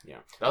little. Yeah,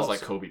 that was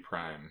like Kobe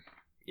prime.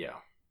 Yeah.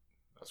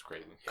 That's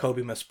crazy.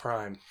 Kobe missed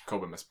prime.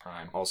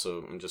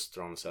 Also, I'm just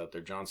throwing this out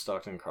there. John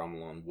Stockton and Karl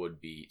Malone would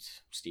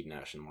beat Steve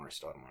Nash and Amari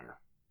Stoudemire.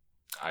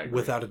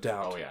 Without a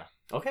doubt. Oh, yeah.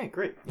 Okay,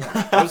 great.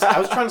 Yeah. I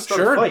was trying to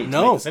start a fight.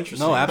 No,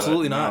 no,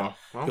 absolutely not.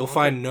 Well, You'll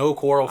find no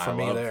quarrel from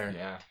me there.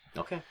 Yeah.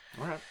 Okay.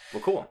 All right.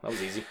 Well, cool. That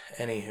was easy.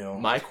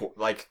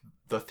 Anywho.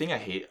 The thing I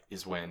hate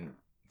is when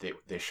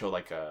they show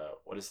like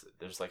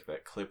there's like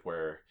that clip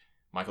where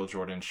Michael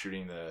Jordan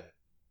shooting the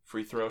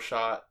free throw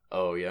shot.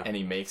 Oh, yeah. And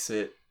he makes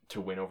it to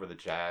win over the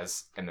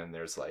Jazz, and then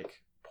there's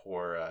like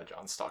poor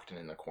John Stockton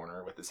in the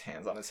corner with his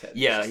hands on his head.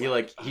 Yeah,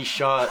 he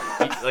shot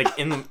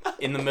in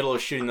the middle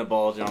of shooting the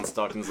ball. John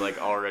Stockton's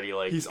like already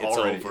like it's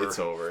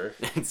over.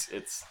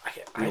 It's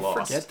I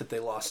forget that they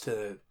lost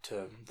to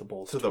the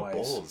Bulls twice. The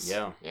Bulls.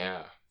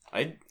 Yeah.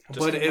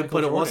 But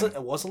it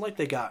wasn't like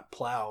they got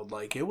plowed.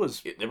 Like they were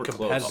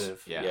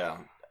competitive. Close. Yeah.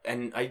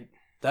 And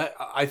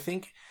I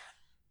think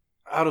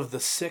out of the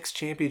 6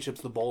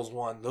 championships the Bulls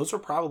won, those are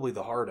probably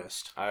the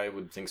hardest. I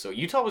would think so.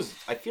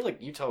 I feel like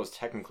Utah was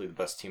technically the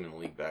best team in the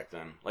league back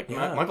then. Like,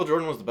 Michael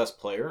Jordan was the best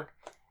player,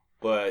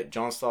 but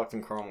John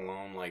Stockton, Karl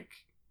Malone,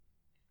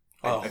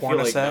 I feel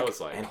like that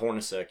was and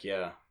Hornacek,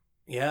 yeah.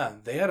 Yeah,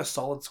 they had a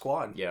solid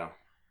squad. Yeah.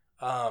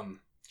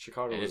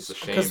 Chicago was a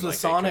shame because the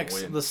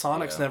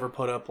Sonics Yeah. never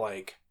put up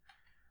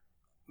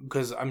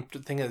because I'm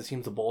thinking of the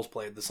teams the Bulls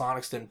played. The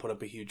Sonics didn't put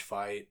up a huge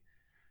fight.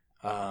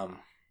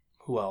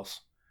 Who else?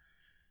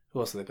 Who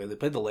else did they play? They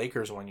played the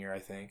Lakers one year, I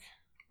think.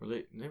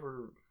 They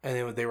were...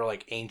 And they were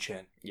like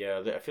ancient.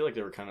 Yeah, I feel like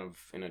they were kind of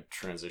in a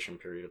transition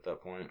period at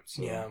that point.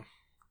 So.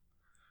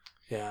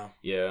 Yeah.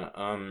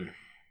 Yeah.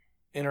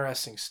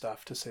 Interesting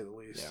stuff, to say the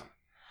least. Yeah.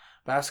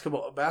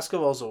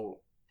 Basketball's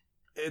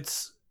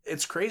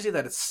it's crazy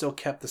that it's still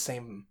kept the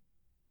same...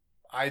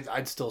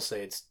 I'd still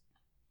say it's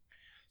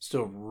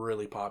still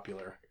really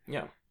popular.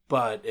 Yeah.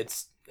 But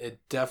it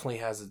definitely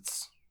has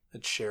its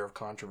share of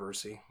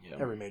controversy. Yeah.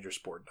 Every major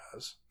sport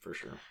does. For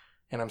sure.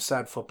 And I'm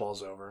sad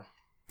football's over.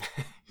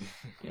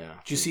 Yeah.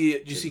 Did you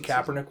see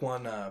Kaepernick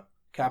won?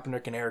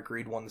 Kaepernick and Eric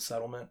Reed won the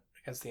settlement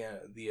against the.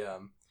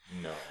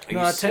 No.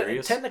 Are you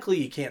serious?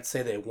 Technically, you can't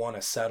say they won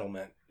a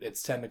settlement.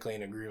 It's technically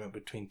an agreement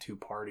between two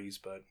parties,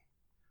 but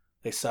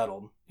they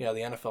settled. Yeah,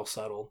 the NFL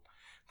settled.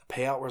 The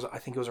payout was, I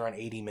think it was around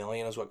 $80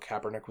 million, is what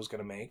Kaepernick was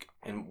going to make.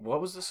 And what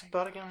was this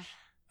about again?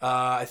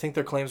 I think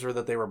their claims were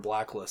that they were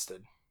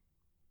blacklisted,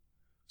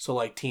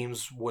 so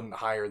teams wouldn't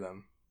hire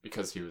them.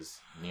 Because he was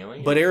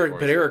kneeling? But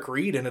Eric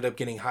Reed ended up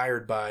getting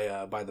hired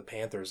by the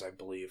Panthers, I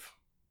believe.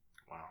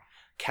 Wow.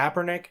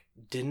 Kaepernick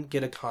didn't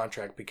get a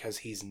contract because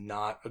he's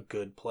not a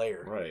good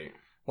player.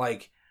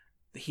 Right.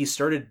 He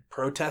started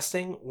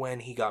protesting when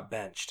he got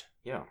benched.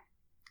 Yeah.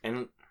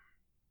 And...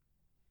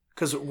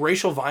 Because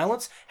racial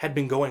violence had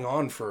been going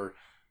on for...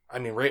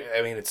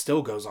 it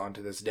still goes on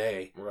to this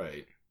day.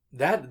 Right.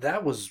 That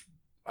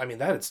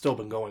had still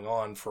been going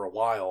on for a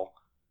while.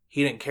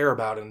 He didn't care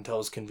about it until it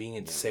was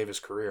convenient to save his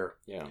career.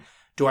 Yeah.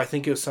 Do I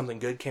think it was something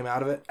good came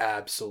out of it?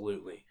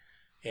 Absolutely.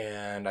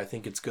 And I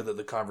think it's good that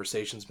the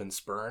conversation's been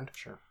spurned.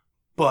 Sure.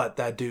 But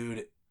that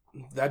dude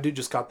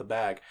just got the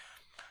bag.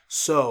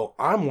 So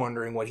I'm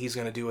wondering what he's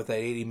going to do with that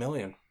 $80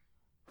 million.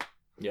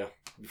 Yeah.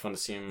 It'd be fun to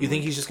see him. You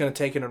think he's just going to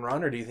take it and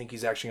run, or do you think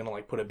he's actually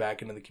going to put it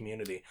back into the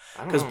community?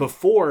 Because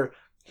before,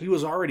 he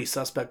was already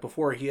suspect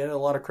before. He had a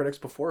lot of critics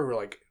before who were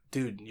like,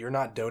 dude, you're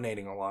not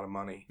donating a lot of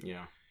money.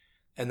 Yeah.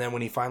 And then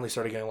when he finally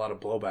started getting a lot of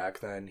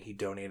blowback, then he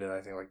donated, I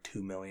think,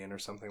 $2 million or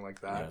something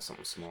like that. Yeah,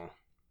 something small.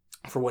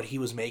 For what he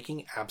was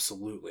making,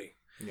 absolutely.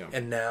 Yeah.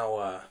 And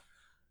now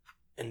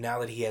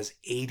that he has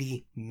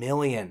 $80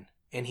 million,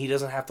 and he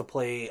doesn't have to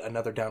play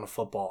another down of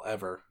football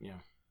ever. Yeah.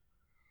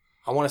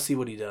 I want to see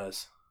what he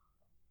does.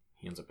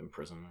 He ends up in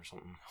prison or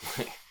something.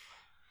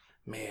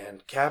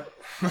 Man,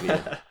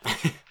 Yeah.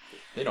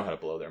 They know how to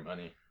blow their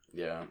money.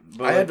 Yeah.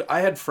 But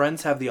I had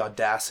friends have the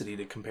audacity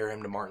to compare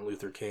him to Martin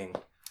Luther King.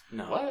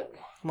 No. What?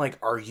 I'm like,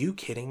 are you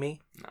kidding me?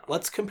 No.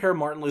 Let's compare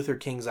Martin Luther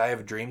King's I Have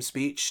a Dream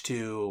speech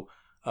to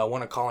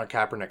one of Colin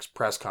Kaepernick's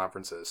press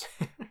conferences.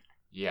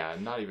 Yeah,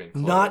 not even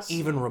close. Not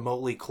even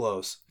remotely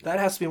close. That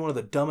has to be one of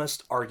the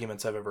dumbest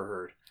arguments I've ever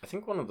heard. I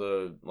think one of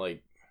the,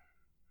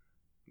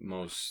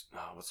 most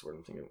what's the word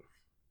I'm thinking of?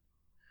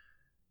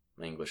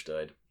 My English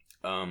died.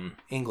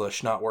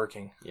 English not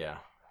working. Yeah,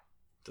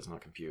 does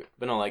not compute.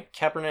 But no, like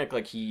Kaepernick,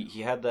 like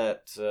he had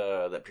that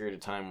that period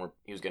of time where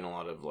he was getting a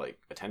lot of like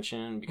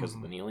attention because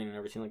of the kneeling and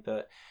everything like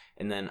that.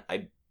 And then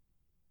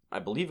I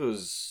believe it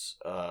was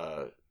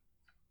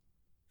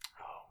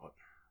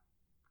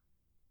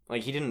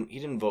like he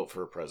didn't vote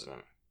for a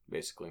president,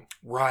 basically.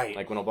 Right.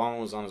 Like when Obama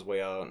was on his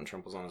way out and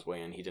Trump was on his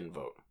way in, he didn't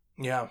vote.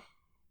 Yeah.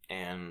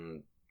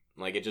 And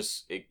like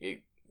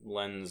it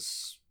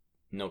lends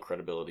no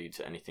credibility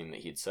to anything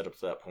that he had said up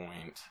to that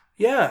point.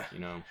 Yeah. You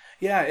know?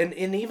 Yeah,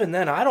 and even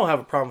then I don't have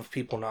a problem with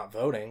people not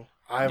voting.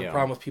 I have Yeah. a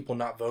problem with people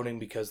not voting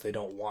because they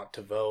don't want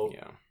to vote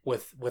Yeah.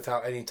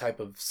 without any type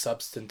of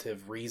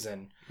substantive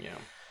reason. Yeah.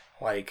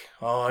 Like,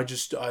 oh,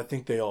 I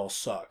think they all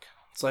suck.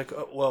 It's like,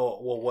 well,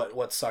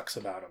 what sucks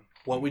about them?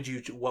 What would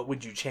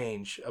you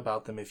change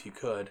about them if you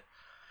could?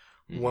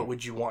 Mm-hmm. What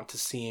would you want to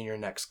see in your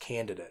next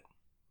candidate?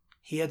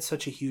 He had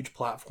such a huge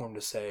platform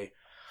to say,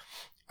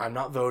 I'm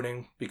not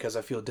voting because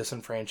I feel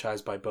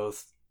disenfranchised by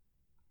both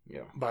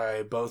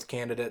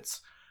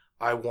candidates.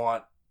 I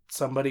want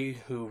somebody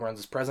who runs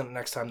as president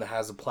next time that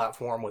has a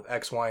platform with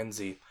X, Y, and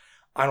Z.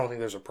 I don't think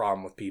there's a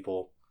problem with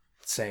people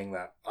saying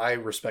that. I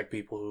respect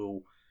people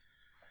who,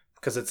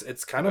 because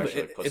it's kind of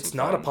it's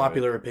not a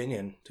popular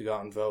opinion to go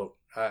out and vote.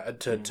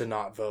 To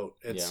not vote.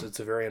 It's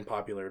a very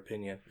unpopular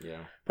opinion.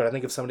 Yeah. But I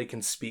think if somebody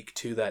can speak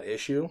to that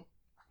issue,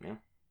 yeah,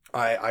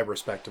 I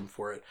respect him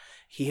for it.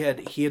 He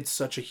had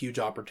such a huge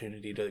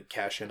opportunity to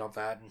cash in on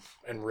that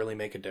and really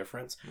make a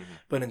difference. Mm-hmm.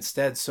 But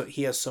instead, so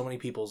he has so many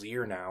people's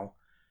ear now,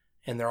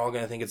 and they're all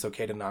going to think it's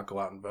okay to not go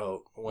out and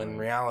vote. When in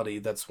reality,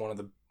 that's one of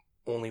the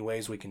only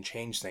ways we can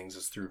change things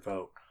is through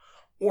vote.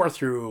 Or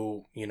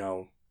through,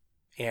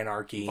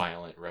 anarchy.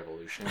 Violent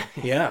revolution.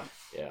 Yeah.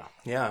 Yeah.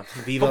 Yeah.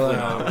 Viva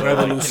la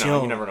revolution.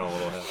 You never know what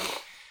will happen.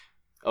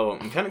 Oh,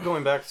 and kind of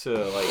going back to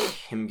like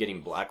him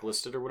getting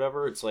blacklisted or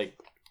whatever, it's like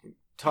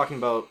talking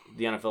about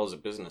the NFL as a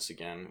business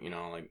again,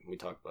 like we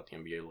talked about the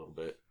NBA a little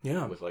bit.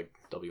 Yeah. With like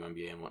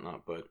WNBA and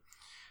whatnot, but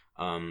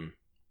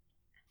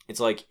it's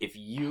like if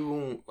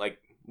you like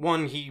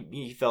one,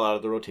 he fell out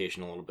of the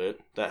rotation a little bit.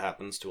 That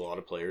happens to a lot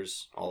of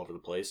players all over the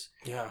place.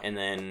 Yeah. And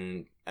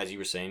then, as you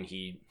were saying,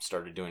 he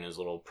started doing his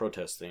little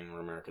protest thing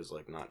where America's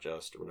like not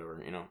just or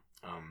whatever,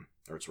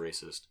 or it's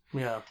racist.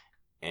 Yeah.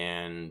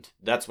 And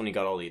that's when he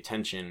got all the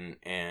attention,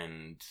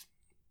 and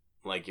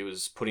like it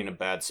was putting a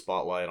bad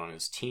spotlight on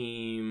his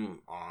team,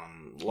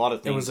 on a lot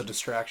of things. It was a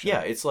distraction.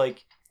 Yeah, it's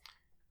like,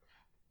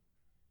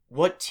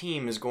 what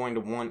team is going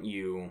to want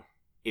you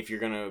if you're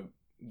going to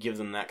give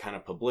them that kind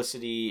of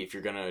publicity, if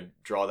you're going to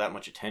draw that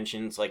much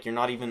attention? It's like you're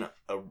not even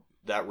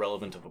that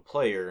relevant of a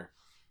player.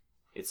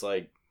 It's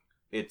like,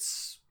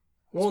 it's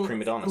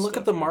prima donna look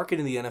stuff, at the market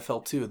in the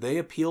NFL too. They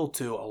appeal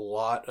to a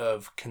lot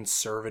of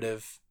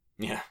conservative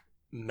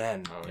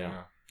men. Oh,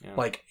 yeah. Yeah.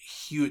 Like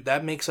huge,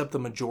 that makes up the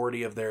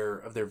majority of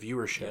their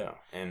viewership.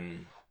 Yeah.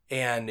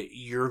 And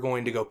you're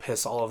going to go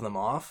piss all of them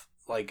off?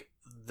 Like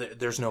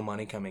there's no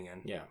money coming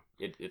in. Yeah.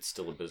 It's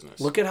still a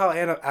business. Look at how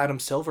Adam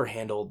Silver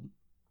handled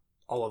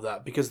all of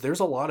that, because there's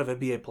a lot of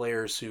NBA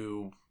players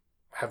who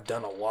have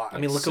done a lot. Like, I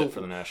mean, look at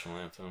for the national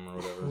anthem or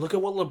whatever. Look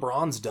at what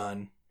LeBron's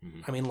done.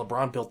 Mm-hmm. I mean,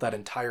 LeBron built that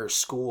entire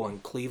school in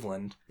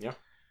Cleveland. Yeah.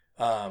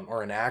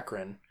 Or in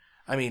Akron.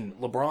 I mean,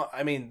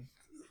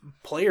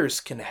 players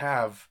can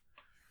have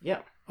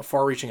a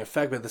far-reaching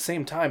effect, but at the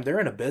same time, they're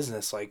in a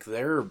business. Like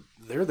they're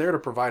there to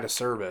provide a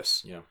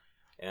service. Yeah.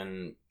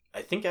 And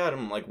I think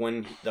Adam, like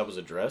when that was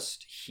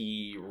addressed,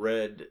 he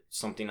read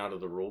something out of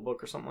the rule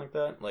book or something like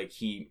that.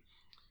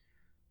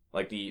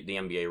 Like the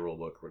NBA rule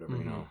book or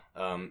whatever,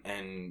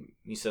 and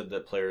he said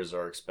that players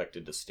are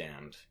expected to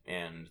stand,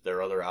 and there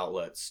are other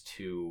outlets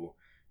to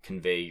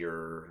convey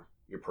your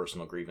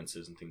personal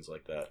grievances and things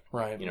like that.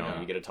 Right.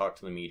 You get to talk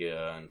to the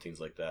media and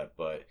things like that,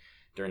 but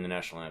during the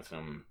national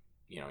anthem,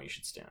 you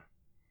should stand.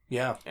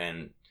 Yeah.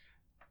 And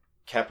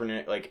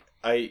Kaepernick,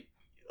 I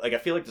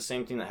feel like the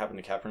same thing that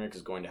happened to Kaepernick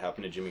is going to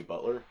happen to Jimmy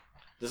Butler.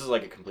 This is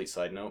like a complete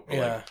side note. But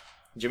yeah.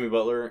 Jimmy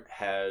Butler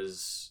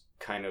has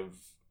kind of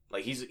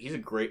like he's a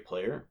great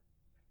player,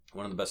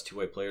 one of the best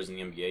two-way players in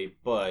the NBA,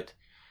 but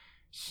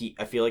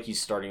I feel like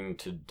he's starting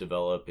to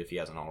develop, if he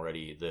hasn't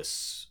already,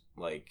 this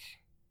like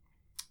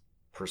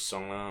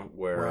persona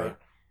where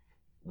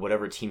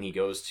whatever team he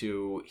goes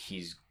to,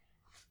 he's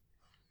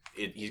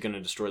going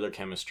to destroy their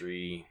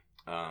chemistry.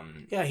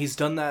 Yeah, he's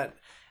done that.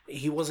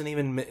 He wasn't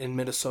even in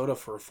Minnesota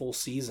for a full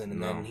season,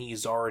 and then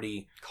he's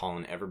already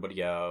calling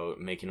everybody out,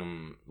 making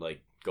them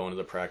like go into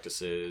the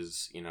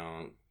practices,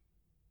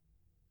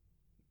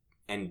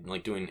 and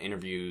like doing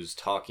interviews,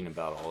 talking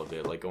about all of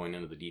it, like going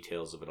into the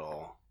details of it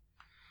all,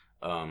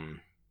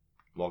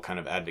 while kind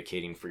of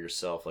advocating for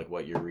yourself, like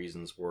what your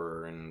reasons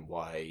were and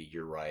why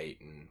you're right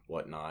and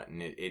whatnot.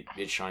 And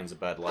it shines a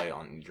bad light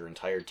on your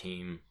entire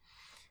team.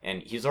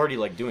 And he's already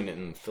like doing it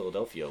in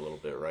Philadelphia a little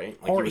bit, right?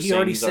 Like or he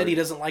already said he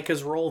doesn't like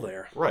his role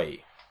there.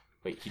 Right.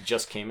 But he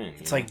just came in.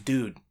 It's like,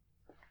 dude,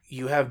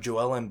 you have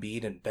Joel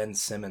Embiid and Ben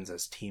Simmons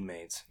as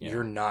teammates. Yeah.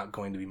 You're not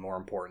going to be more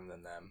important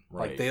than them.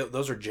 Right. Like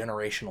those are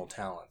generational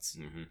talents.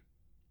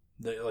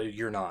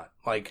 You're not.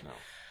 Like, no.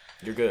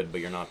 You're good, but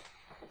you're not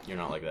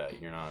like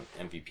that. You're not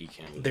MVP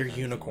candidate. They're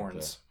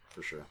unicorns. Like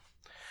for sure.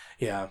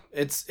 Yeah.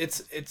 It's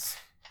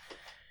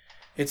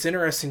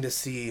interesting to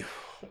see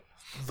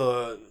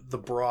the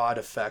broad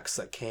effects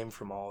that came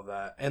from all of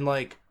that. And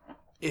like,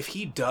 if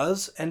he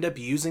does end up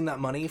using that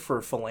money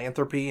for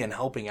philanthropy and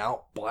helping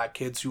out black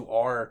kids who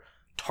are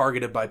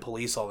targeted by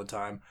police all the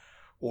time,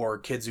 or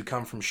kids who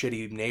come from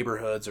shitty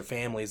neighborhoods or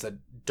families that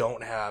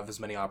don't have as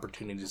many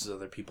opportunities as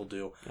other people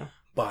do,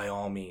 by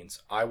all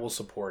means, I will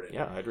support it.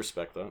 Yeah, I'd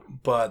respect that.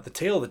 But the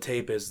tail of the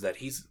tape is that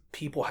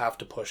people have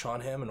to push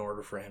on him in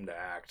order for him to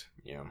act.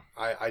 Yeah.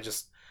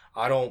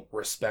 I don't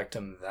respect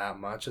him that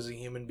much as a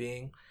human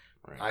being.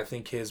 Right. I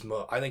think his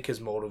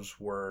motives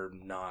were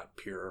not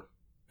pure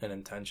in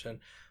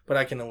intention, but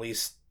I can at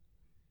least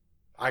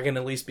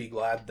be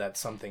glad that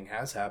something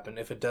has happened.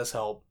 If it does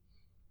help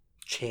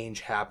change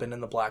happen in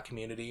the black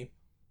community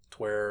to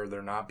where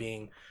they're not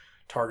being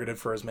targeted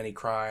for as many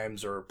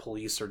crimes, or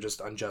police are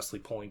just unjustly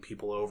pulling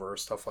people over or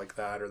stuff like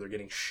that, or they're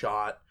getting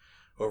shot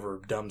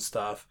over dumb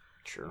stuff.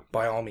 Sure.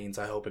 By all means,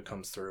 I hope it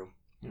comes through.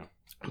 Yeah.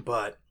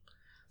 But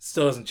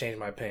still doesn't change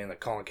my opinion that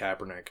Colin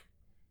Kaepernick.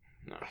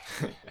 No.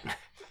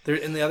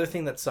 And the other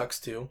thing that sucks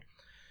too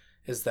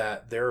is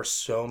that there are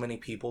so many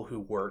people who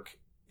work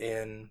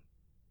in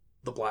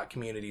the black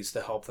communities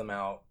to help them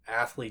out,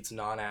 athletes,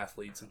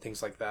 non-athletes, and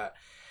things like that.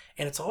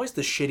 And it's always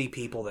the shitty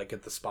people that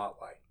get the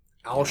spotlight.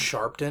 Al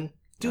Sharpton,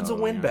 dude's a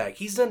windbag.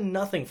 He's done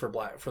nothing for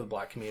the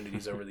black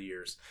communities over the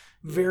years.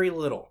 Very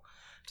little,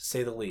 to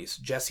say the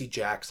least. Jesse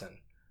Jackson.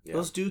 Yeah.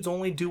 Those dudes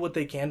only do what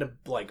they can to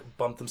like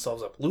bump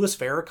themselves up. Louis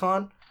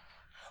Farrakhan's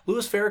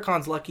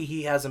lucky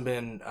he hasn't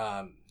been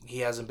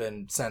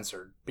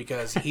censored,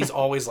 because he's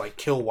always like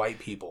kill white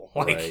people.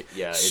 Like, right.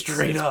 Yeah,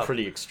 straight up. It's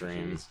pretty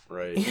extreme.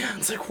 Right. Yeah,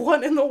 it's like,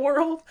 what in the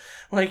world?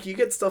 Like, you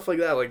get stuff like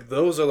that. Like,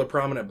 those are the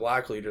prominent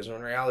black leaders. When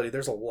in reality,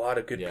 there's a lot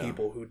of good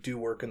people who do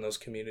work in those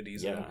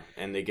communities. Yeah,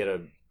 and they get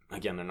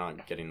again, they're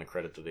not getting the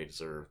credit that they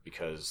deserve,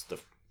 because the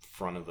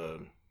front of the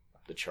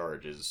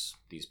charge is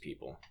these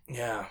people.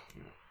 Yeah.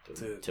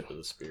 The tip of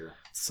the spear.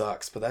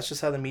 Sucks, but that's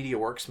just how the media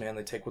works, man.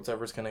 They take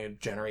whatever's going to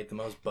generate the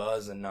most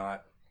buzz and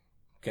not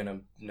going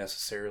to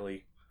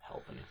necessarily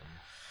help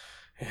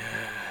anything.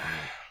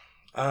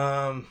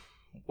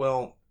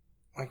 Well,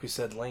 like we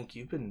said, Link,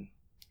 you've been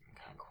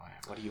kind of quiet.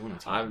 What do you want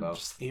to talk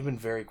about? You've been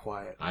very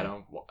quiet. I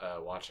don't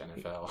watch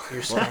NFL.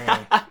 You're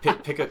screaming.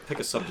 pick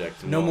a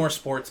subject. No more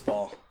sports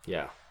ball.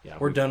 Yeah.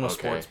 We're done with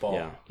sports ball.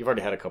 Yeah, you've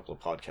already had a couple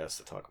of podcasts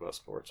to talk about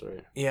sports,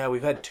 right? Yeah,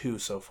 we've had 2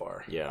 so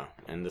far. Yeah,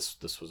 and this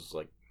was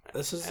like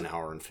an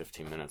hour and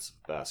 15 minutes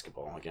of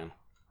basketball again.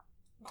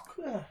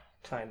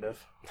 Kind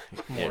of.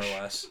 More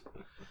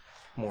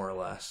or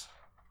less.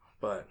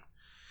 But,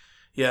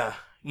 yeah.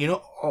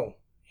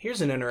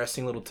 Here's an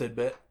interesting little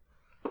tidbit.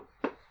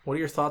 What are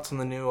your thoughts on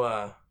the new,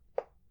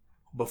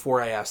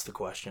 before I ask the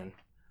question?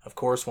 Of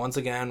course, once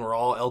again, we're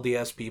all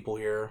LDS people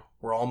here.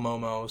 We're all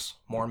Momos,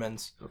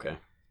 Mormons. Okay.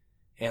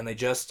 And they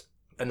just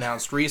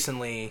announced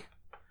recently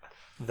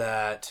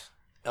that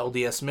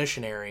LDS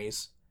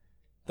missionaries,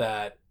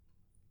 that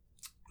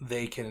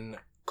they can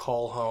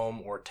call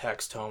home or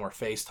text home or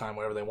FaceTime,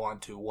 whatever they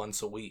want to,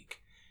 once a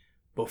week.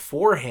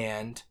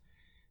 Beforehand,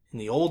 in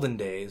the olden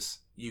days,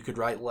 you could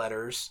write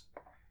letters,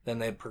 then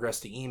they'd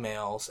progress to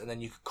emails, and then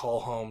you could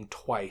call home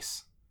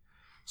twice.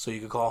 So you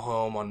could call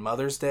home on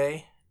Mother's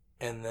Day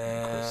and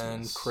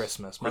then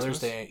Christmas. Mother's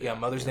Day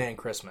and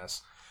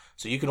Christmas.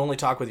 So you could only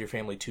talk with your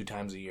family 2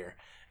 times a year.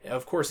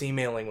 Of course,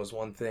 emailing was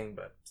one thing,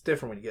 but it's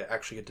different when you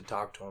actually get to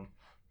talk to them.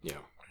 Yeah.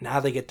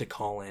 Now they get to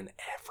call in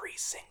every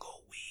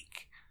single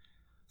week.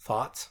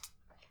 Thoughts?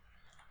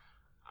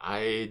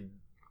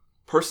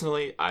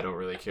 Personally, I don't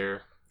really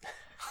care.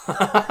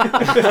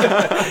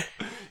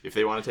 If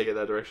they want to take it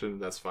that direction,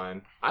 that's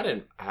fine. I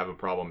didn't have a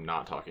problem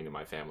not talking to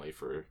my family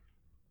for,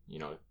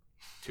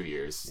 2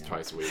 years,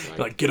 twice a week.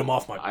 Like, get them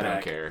off my back. I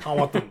don't care. I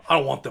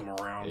don't want them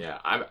around. Yeah,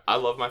 I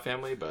love my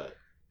family, but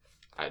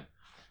I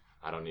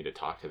don't need to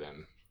talk to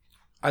them.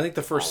 I think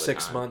the first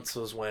 6 months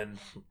was when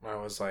I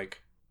was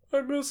like, I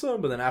miss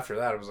them. But then after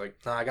that, I was like,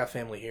 nah, I got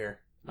family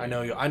here.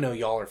 Yeah. I know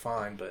y'all are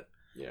fine, but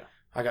yeah,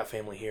 I got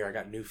family here. I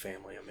got new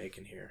family I'm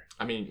making here.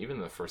 I mean, even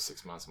the first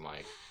 6 months, I'm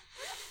like,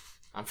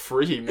 I'm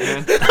free,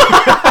 man.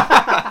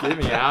 Get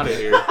me out of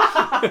here.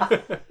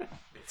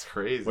 It's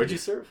crazy. Where'd you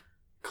serve?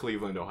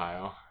 Cleveland,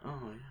 Ohio.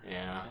 Oh,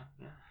 yeah.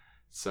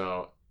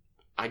 So,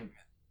 I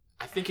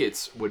think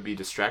would be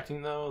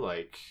distracting though,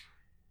 like,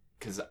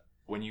 because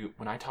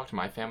when I talk to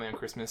my family on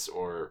Christmas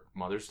or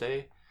Mother's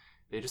Day,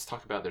 they just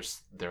talk about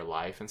their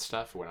life and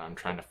stuff. When I'm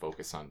trying to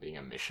focus on being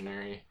a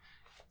missionary,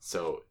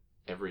 so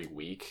every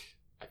week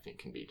I think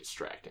can be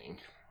distracting.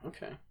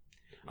 Okay.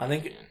 I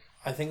think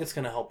it's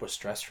going to help with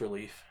stress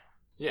relief.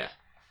 Yeah.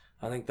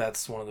 I think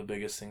that's one of the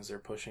biggest things they're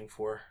pushing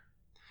for.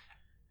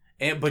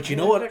 But you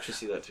know what? I actually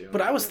see that too.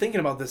 But I was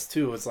thinking about this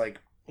too. It's like,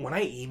 when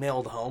I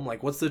emailed home,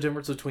 like, what's the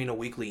difference between a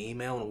weekly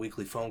email and a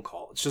weekly phone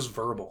call? It's just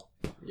verbal.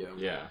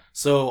 Yeah.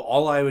 So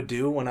all I would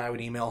do when I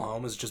would email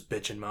home is just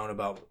bitch and moan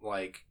about,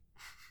 like,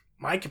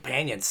 my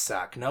companions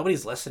suck.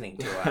 Nobody's listening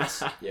to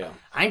us. Yeah.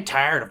 I'm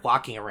tired of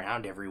walking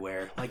around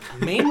everywhere. Like,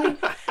 mainly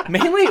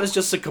it was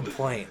just a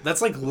complaint.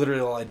 That's, like,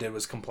 literally all I did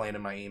was complain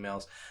in my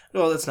emails.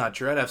 No, that's not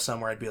true. I'd have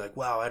some where I'd be like,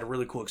 wow, I had a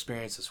really cool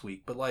experience this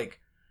week. But, like,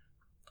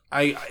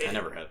 I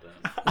never had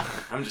that.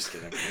 I'm just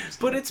kidding.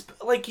 But it's,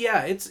 like,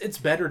 yeah, it's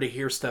better to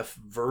hear stuff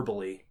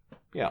verbally.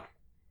 Yeah.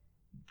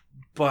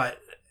 But,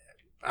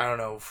 I don't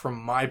know,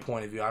 from my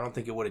point of view, I don't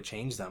think it would have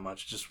changed that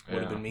much. It just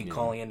would have been me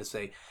calling in to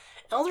say,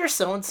 Elder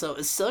so-and-so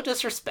is so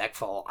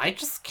disrespectful. I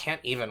just can't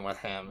even with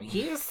him.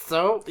 He's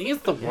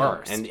the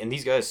worst. And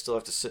these guys still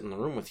have to sit in the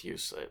room with you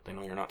so they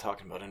know you're not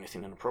talking about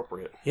anything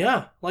inappropriate.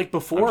 Yeah, like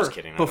before. I'm just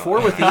kidding. With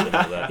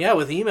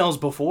emails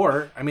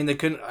before, I mean, they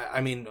couldn't,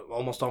 I mean,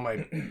 almost all my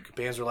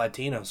companions were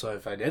Latino, so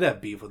if I did have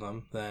beef with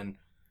them, then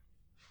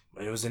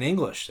it was in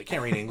English. They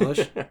can't read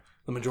English.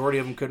 The majority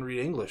of them couldn't read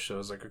English, so I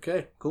was like,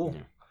 okay, cool.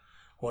 Yeah.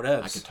 What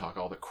else? I can talk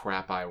all the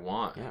crap I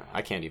want. Yeah,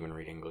 I can't even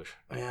read English.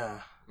 Yeah.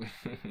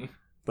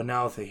 But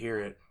now if they hear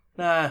it,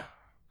 I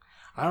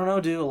don't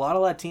know, dude. A lot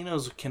of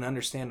Latinos can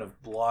understand a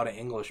lot of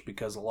English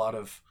because a lot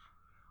of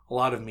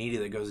media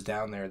that goes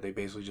down there, they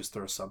basically just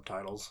throw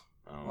subtitles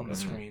on the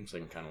screen. So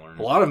they can kind of learn.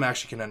 A lot of them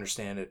actually can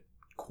understand it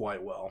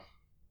quite well.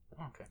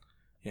 Okay.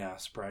 Yeah,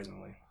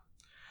 surprisingly.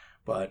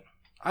 But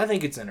I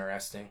think it's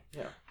interesting.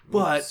 Yeah.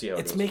 But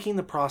it's making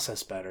the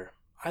process better.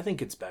 I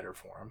think it's better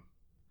for them.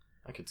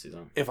 I could see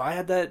that. If I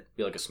had that,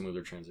 be like a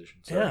smoother transition.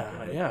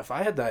 Yeah. If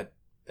I had that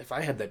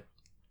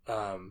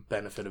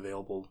benefit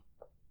available,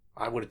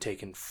 I would have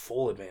taken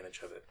full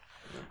advantage of it.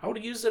 Yeah. I would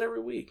have used it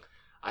every week.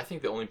 I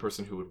think the only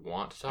person who would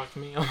want to talk to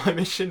me on my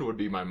mission would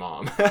be my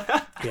mom.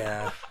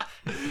 Yeah.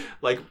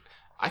 Like,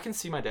 I can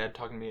see my dad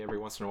talking to me every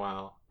once in a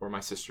while, or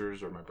my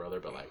sisters, or my brother,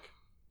 but, like,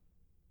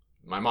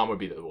 my mom would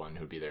be the one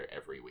who'd be there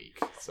every week.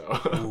 So.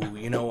 Ooh,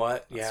 you know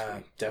what? Yeah,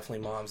 sweet.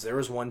 Definitely moms. There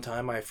was one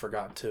time I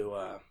forgot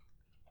to,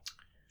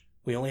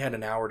 we only had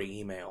an hour to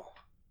email.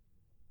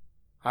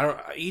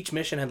 Each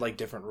mission had like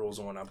different rules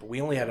and whatnot, but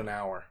we only had an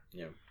hour.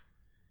 Yeah.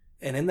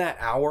 And in that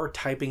hour,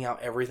 typing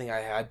out everything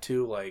I had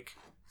to, like,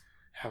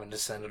 having to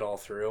send it all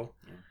through,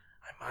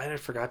 I might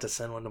have forgot to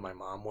send one to my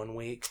mom one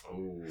week.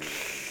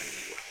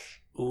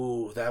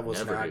 Ooh, that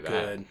was not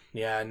good.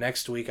 Yeah,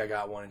 next week I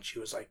got one and she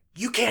was like,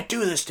 "You can't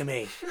do this to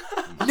me.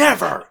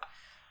 Never.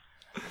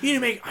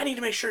 I need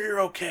to make sure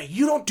you're okay.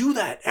 You don't do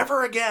that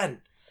ever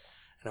again."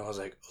 And I was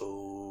like,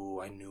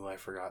 "Oh, I knew I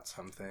forgot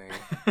something."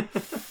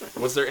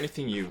 Was there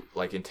anything you,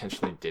 like,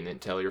 intentionally didn't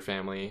tell your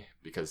family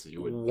because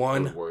you would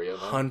worry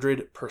about?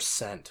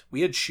 100%.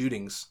 We had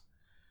shootings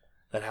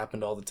that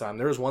happened all the time.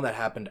 There was one that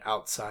happened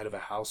outside of a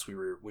house we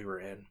were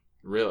in.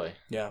 Really?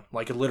 Yeah,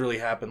 like it literally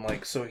happened.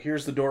 Like, so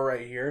here's the door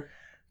right here.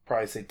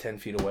 Probably say 10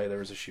 feet away there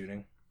was a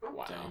shooting.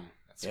 Wow,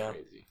 that's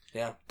crazy.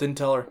 Yeah, didn't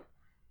tell her.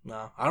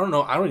 No, I don't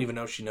know. I don't even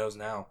know if she knows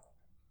now.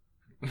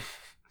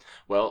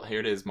 Well, here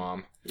it is,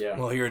 Mom. Yeah.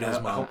 Well, here it is,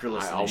 Mom. I hope you're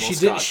listening.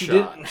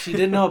 She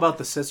didn't know about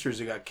the sisters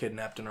who got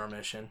kidnapped in our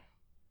mission.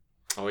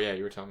 Oh yeah,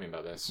 you were telling me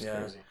about this. Yeah.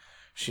 Crazy.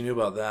 She knew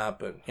about that,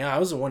 but yeah, I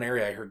was in one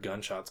area I heard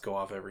gunshots go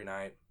off every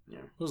night. Yeah.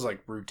 It was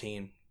like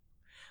routine.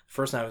 The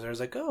first night I was there, I was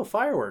like, "Oh,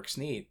 fireworks,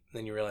 neat."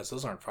 Then you realize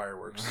those aren't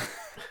fireworks.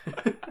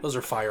 Those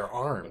are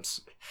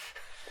firearms.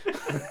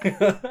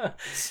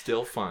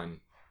 Still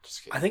fun.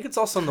 Just kidding. I think it's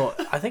also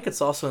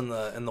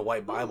in the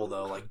White Bible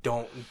though. Like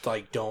don't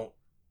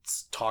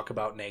talk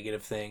about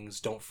negative things.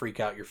 Don't freak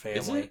out your family.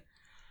 Is it?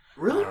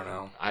 Really? I don't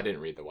know. I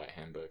didn't read the White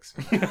Handbooks.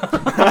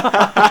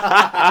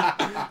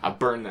 I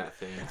burned that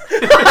thing.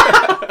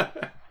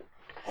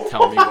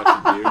 Tell me what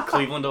to do.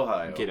 Cleveland,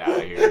 Ohio. Get out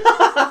of here.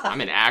 I'm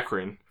in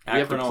Akron. We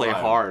have to play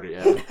Ohio. hard.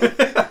 Yeah.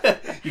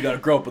 You got to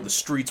grow up where the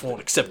streets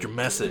won't accept your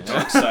message.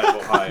 Dark side of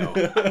Ohio.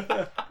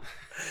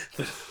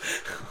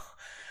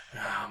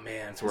 Oh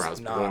man, that's where I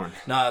was born.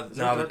 Dark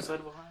side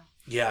of Ohio?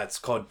 Yeah, it's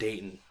called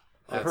Dayton.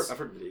 I've heard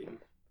of Dayton.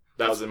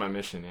 That was in my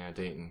mission. Yeah,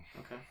 Dayton.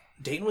 Okay.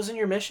 Dayton was in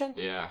your mission?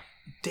 Yeah.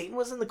 Dayton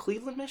was in the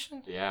Cleveland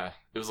mission? Yeah,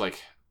 it was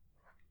like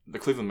the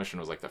Cleveland mission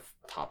was like the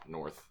top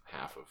north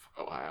half of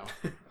Ohio.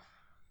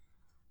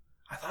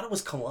 I thought it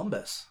was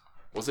Columbus.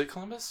 Was it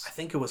Columbus? I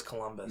think it was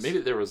Columbus. Maybe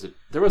there was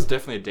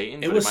definitely a Dayton,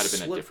 but it might have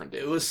been a different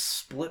Dayton. It was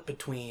split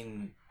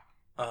between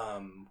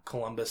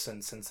Columbus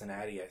and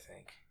Cincinnati, I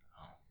think.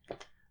 Oh.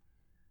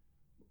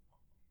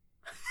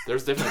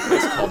 There's definitely a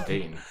place called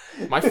Dayton.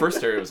 My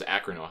first area was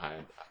Akron,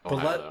 Ohio.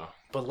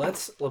 But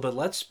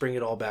let's bring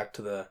it all back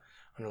to the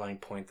underlying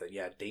point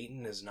that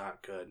Dayton is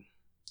not good.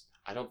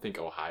 I don't think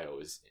Ohio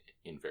is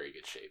in very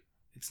good shape.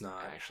 It's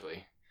not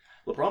actually.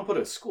 LeBron put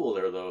a school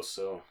there though,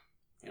 so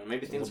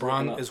maybe things.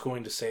 LeBron is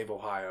going to save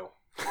Ohio.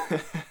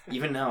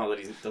 Even now that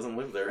he doesn't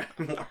live there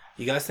anymore.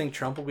 You guys think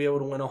Trump will be able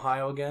to win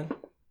Ohio again?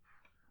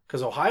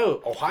 Because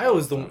Ohio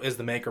is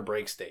the make or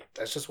break state.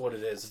 That's just what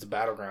it is. It's a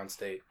battleground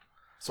state.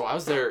 So I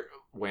was there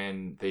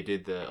when they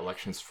did the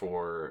elections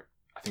for,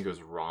 I think it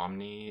was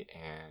Romney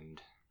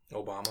and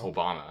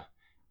Obama,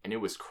 and it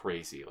was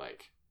crazy.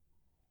 Like,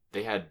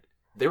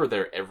 they were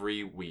there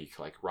every week.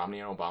 Like Romney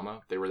and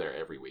Obama, they were there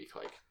every week,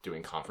 like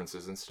doing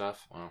conferences and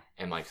stuff. Wow.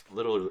 And like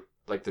literally,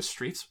 like the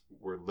streets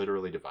were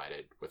literally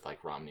divided with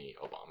like Romney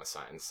Obama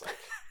signs. Like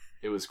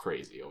it was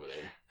crazy over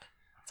there.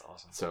 That's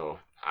awesome. So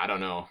I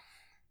don't know.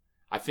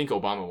 I think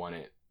Obama won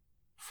it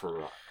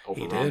over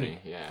He Romney.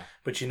 did. Yeah.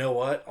 But you know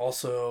what?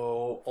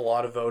 Also, a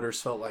lot of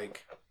voters felt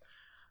like,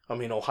 I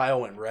mean, Ohio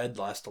went red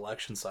last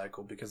election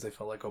cycle because they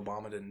felt like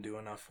Obama didn't do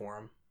enough for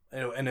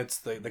them. And it's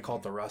they call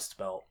it the Rust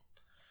Belt.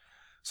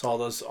 So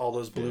all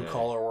those blue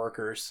collar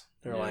workers,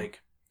 they're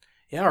like,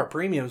 yeah, our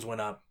premiums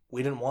went up.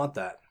 We didn't want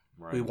that.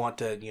 Right. We want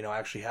to,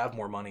 actually have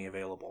more money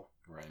available.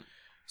 Right.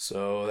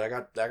 So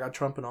that got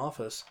Trump in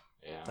office.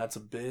 Yeah. That's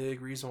a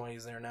big reason why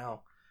he's there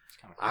now.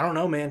 Kind of I don't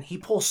know, man. He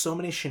pulls so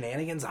many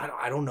shenanigans.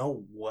 I don't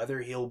know whether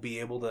he'll be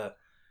able to.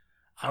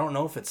 I don't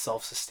know if it's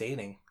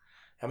self-sustaining.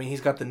 I mean,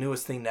 he's got the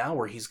newest thing now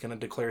where he's going to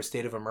declare a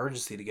state of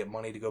emergency to get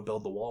money to go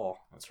build the wall.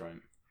 That's right.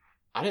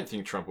 I didn't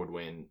think Trump would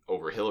win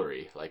over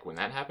Hillary. Like when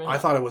that happened, I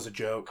thought it was a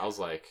joke. I was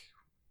like,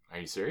 "Are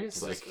you serious?"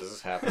 Is Like,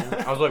 this happening?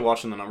 I was like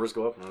watching the numbers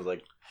go up, and I was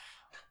like,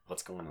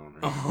 "What's going on?"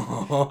 Right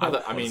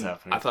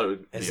I thought it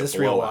would. Is be this a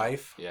real blowout.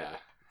 life? Yeah.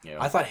 Yeah.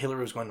 I thought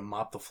Hillary was going to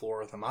mop the floor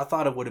with him. I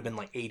thought it would have been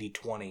like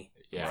 80-20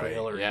 Yeah. for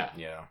Hillary. Yeah.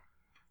 Yeah.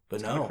 But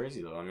It's no. kind of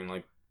crazy though. I mean,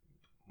 like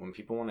when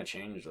people want to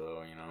change,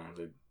 though,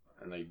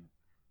 they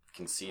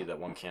can see that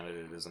one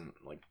candidate isn't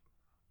like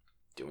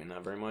doing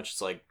that very much.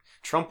 It's like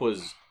Trump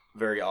was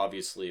very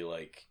obviously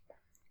like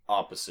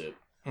opposite,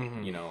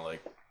 Mhm.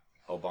 like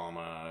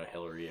Obama,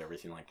 Hillary,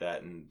 everything like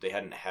that, and they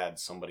hadn't had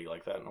somebody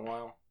like that in a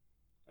while.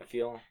 I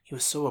feel. He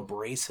was so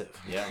abrasive.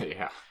 Yeah.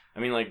 Yeah. I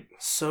mean, like,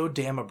 So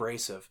damn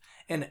abrasive.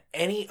 And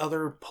any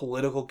other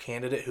political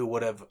candidate who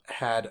would have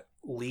had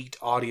leaked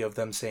audio of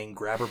them saying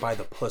 "grab her by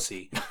the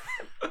pussy,"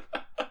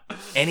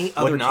 any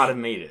other would not have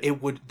made it.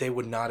 they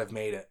would not have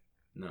made it.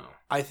 No.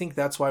 I think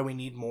that's why we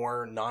need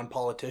more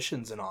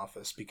non-politicians in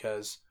office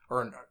to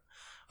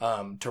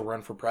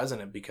run for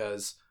president,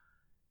 because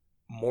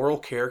moral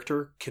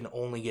character can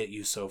only get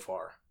you so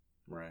far.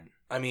 Right.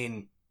 I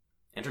mean,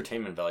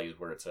 Entertainment value is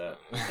where it's at.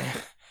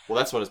 Well,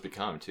 that's what it's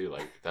become too.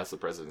 Like that's the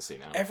presidency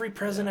now. every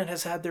president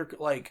has had their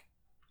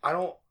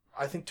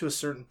I think to a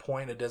certain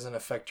point it doesn't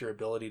affect your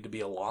ability to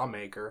be a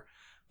lawmaker,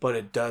 but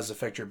it does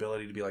affect your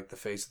ability to be like the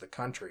face of the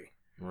country.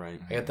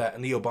 Right. I get that.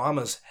 And the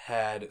Obamas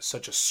had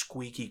such a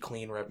squeaky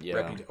clean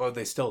reputation. Oh,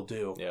 they still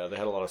do. Yeah, they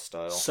had a lot of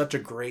style. Such a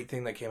great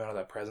thing that came out of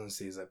that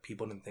presidency is that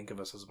people didn't think of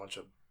us as a bunch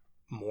of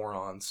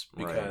morons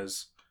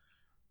because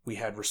we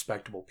had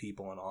respectable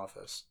people in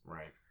office.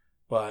 Right.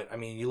 But I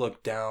mean, you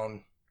look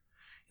down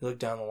the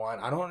line.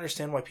 I don't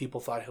understand why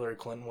people thought Hillary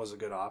Clinton was a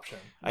good option.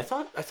 I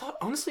thought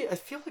honestly, I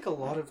feel like a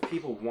lot of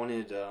people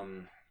wanted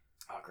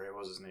great, what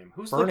was his name?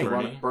 Who's Bernie.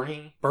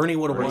 Bernie Bernie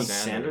would have Bernie won.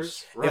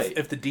 Sanders. Right.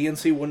 If the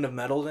DNC wouldn't have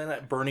meddled in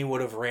it, Bernie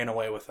would have ran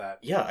away with that.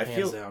 Yeah, I hands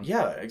feel down.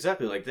 yeah,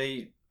 exactly. Like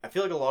I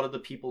feel like a lot of the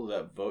people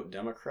that vote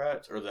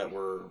Democrat or that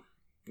were,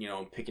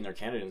 picking their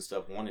candidate and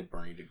stuff wanted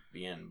Bernie to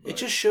be in. But... It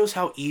just shows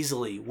how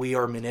easily we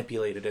are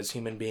manipulated as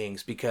human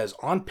beings, because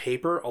on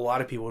paper, a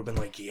lot of people would have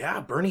been like, yeah,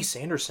 Bernie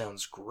Sanders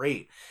sounds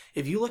great.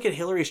 If you look at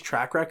Hillary's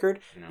track record,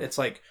 it's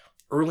like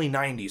early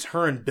 90s.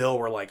 Her and Bill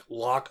were like,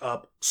 lock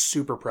up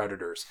super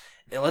predators.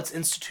 And let's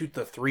institute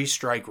the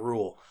 3-strike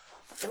rule.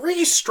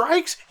 3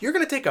 strikes? You're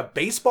going to take a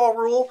baseball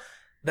rule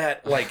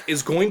that like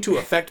is going to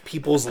affect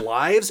people's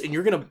lives, and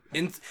you're going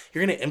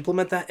to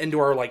implement that into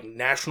our like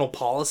national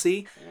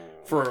policy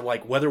for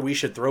like whether we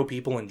should throw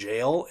people in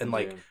jail and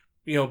like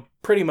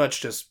pretty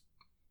much just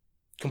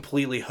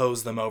completely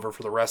hose them over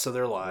for the rest of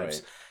their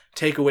lives. Right.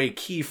 Take away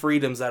key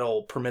freedoms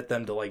that'll permit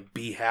them to like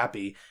be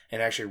happy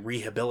and actually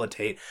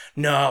rehabilitate.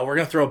 No, we're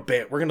gonna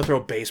throw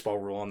a baseball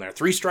rule in there.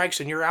 3 strikes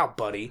and you're out,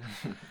 buddy.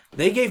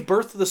 They gave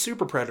birth to the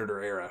super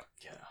predator era.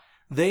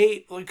 Yeah.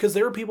 Because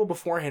there were people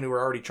beforehand who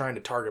were already trying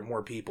to target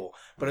more people,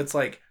 but it's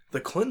like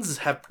the Clintons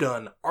have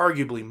done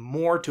arguably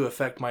more to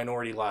affect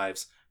minority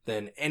lives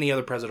than any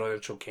other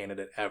presidential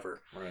candidate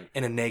ever,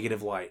 in a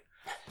negative light.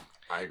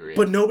 I agree.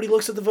 But nobody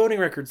looks at the voting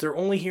records. They're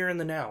only here in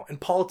the now.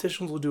 And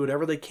politicians will do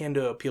whatever they can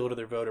to appeal to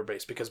their voter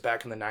base, because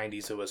back in the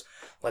 90s it was,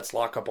 let's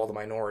lock up all the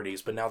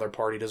minorities, but now their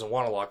party doesn't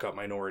want to lock up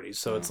minorities.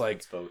 So it's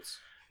like, votes.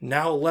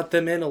 Now let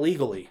them in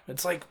illegally.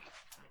 It's like,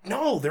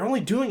 no, they're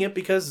only doing it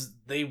because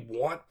they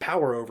want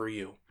power over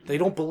you. They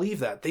don't believe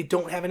that. They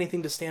don't have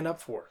anything to stand up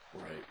for.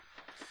 Right.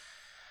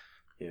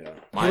 Yeah.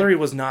 Hillary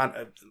was not...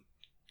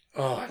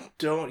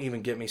 don't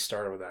even get me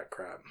started with that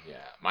crap. Yeah,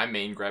 my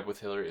main gripe with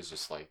Hillary is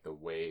just like the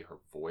way her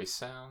voice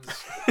sounds.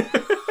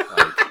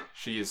 Like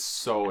she is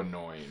so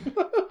annoying.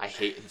 I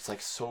hate it. It's like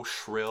so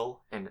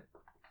shrill and.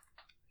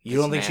 You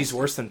don't think nasty. she's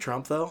worse than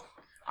Trump though?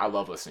 I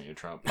love listening to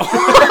Trump.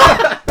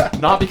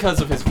 Not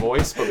because of his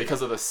voice, but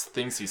because of the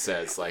things he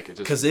says. Like it just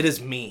because it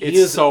is me.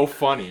 It's so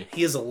funny.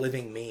 He is a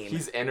living meme.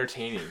 He's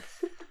entertaining.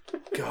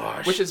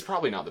 Gosh, which is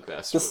probably not the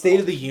best. The State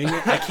of the Union.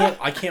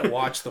 I can't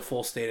watch the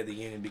full State of the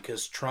Union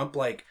because Trump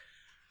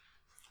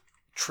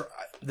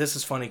this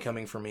is funny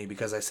coming from me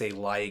because I say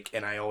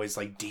and I always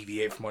like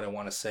deviate from what I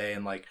want to say,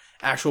 and like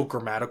actual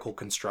grammatical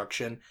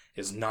construction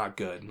is not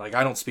good. Like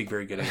I don't speak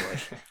very good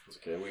English. It's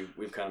okay.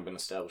 We've kind of been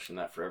establishing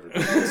that for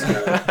everybody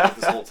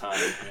this whole time.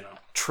 You know,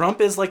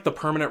 Trump is like the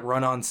permanent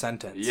run-on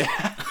sentence.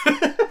 Yeah.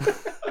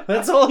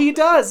 That's all he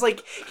does.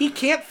 Like, he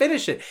can't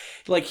finish it.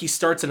 Like, he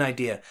starts an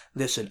idea.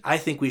 Listen, I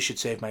think we should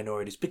save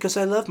minorities because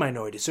I love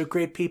minorities. They're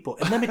great people.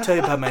 And let me tell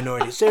you about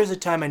minorities. There was a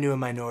time I knew a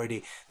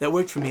minority that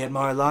worked for me at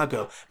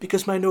Mar-a-Lago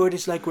because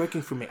minorities like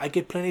working for me. I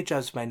get plenty of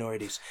jobs with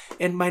minorities.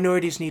 And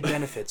minorities need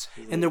benefits.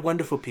 And they're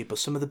wonderful people.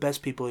 Some of the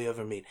best people you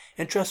ever meet.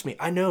 And trust me,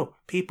 I know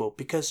people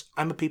because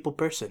I'm a people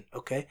person,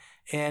 okay?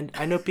 And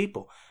I know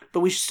people. But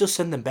we should still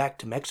send them back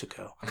to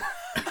Mexico.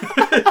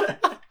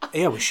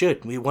 Yeah, we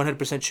should. We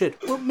 100% should.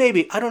 Well,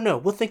 maybe. I don't know.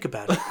 We'll think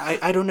about it.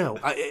 I don't know.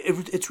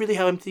 It's really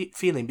how I'm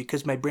feeling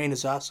because my brain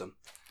is awesome.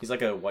 he's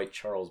like a white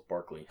Charles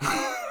Barkley.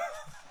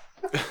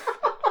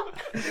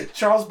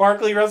 Charles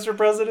Barkley runs for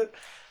president?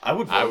 I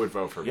would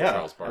vote for Yeah,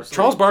 Charles Barkley.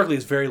 Charles Barkley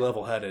is very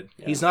level-headed.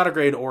 Yeah. He's not a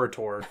great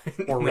orator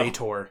or No.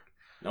 rhetor.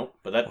 Nope,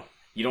 but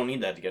you don't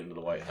need that to get into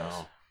the White House.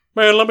 No.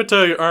 Man, let me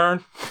tell you,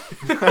 Ern.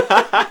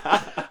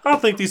 I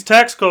think these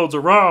tax codes are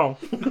wrong.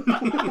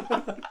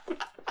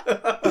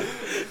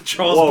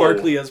 Charles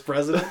Barkley as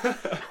president?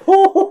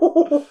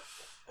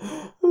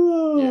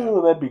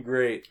 Yeah. That'd be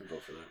great. I'd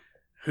vote for that.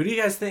 Who do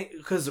you guys think?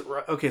 Because,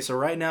 okay, so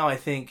right now I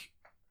think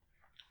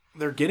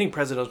they're getting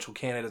presidential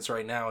candidates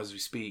right now as we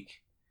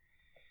speak.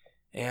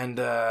 And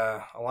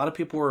a lot of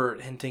people were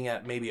hinting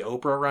at maybe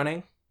Oprah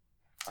running.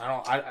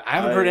 I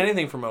haven't heard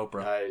anything from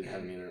Oprah. I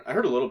haven't either. I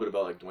heard a little bit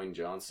about like Dwayne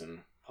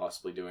Johnson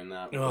possibly doing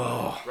that.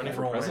 Oh, Running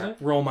for roll president?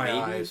 roll my Maybe.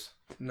 eyes.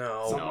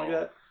 No. Something like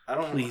that. I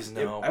don't. Please,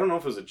 no. I don't know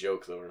if it was a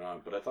joke though or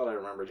not, but I thought I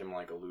remembered him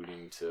like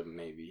alluding to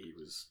maybe he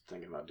was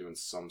thinking about doing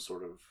some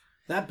sort of.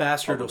 That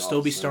bastard will Public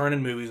still be office, starring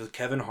in movies with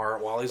Kevin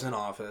Hart while he's in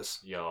office.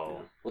 Yo.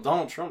 Yeah. Well,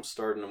 Donald Trump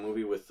starred in a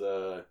movie with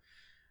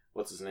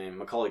what's his name,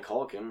 Macaulay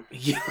Culkin.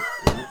 Yeah.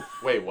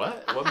 Wait,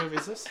 what? What movie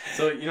is this?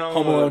 So you know,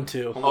 Home Alone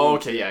 2. Home Oh, Alone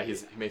okay, 2. yeah, he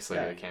makes like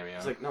Yeah, a cameo.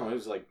 It's like no, it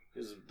was like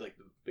the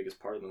biggest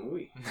part of the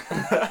movie.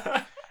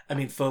 I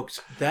mean, folks,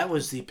 that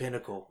was the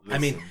pinnacle. I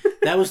Listen. mean,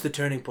 that was the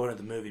turning point of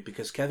the movie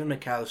because Kevin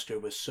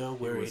McAllister was so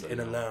worried was and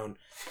alone. alone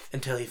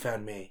until he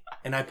found me,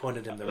 and I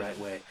pointed him the right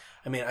way.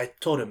 I mean, I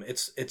told him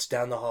it's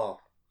down the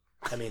hall.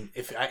 I mean,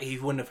 if he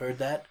wouldn't have heard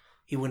that,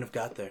 he wouldn't have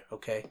got there.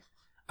 Okay,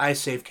 I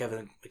saved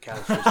Kevin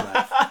McAllister's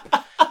life.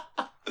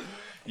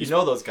 You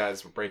know those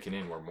guys were breaking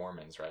in were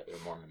Mormons, right? They were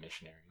Mormon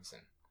missionaries.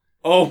 And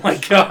Oh my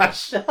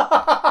gosh,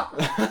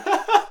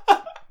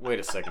 Wait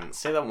a second,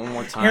 say that one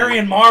more time. Harry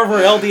and Marv were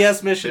LDS they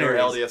were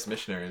missionaries. LDS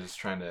missionaries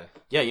trying to...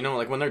 Yeah, you know,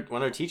 like when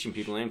they're teaching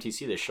people in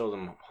MTC, they show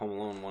them Home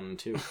Alone 1 and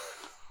 2.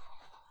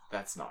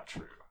 That's not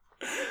true.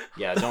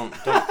 Yeah, don't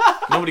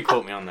nobody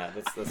quote me on that.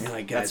 You're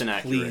like, That's guys,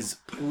 inaccurate.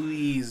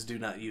 please do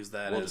not use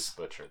that We'll as just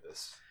butcher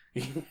this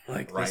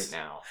like right this.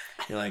 now.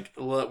 You're like,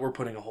 we're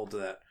putting a hold to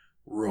that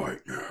right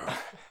now.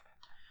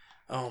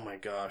 Oh my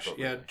gosh. But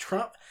Yeah, really.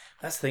 Trump.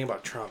 That's the thing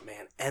about Trump,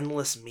 man.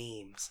 Endless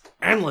memes.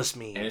 Endless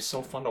memes. And it's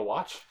so fun to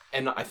watch.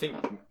 And I think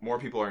more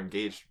people are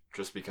engaged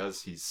just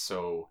because he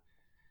pisses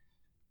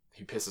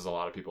a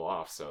lot of people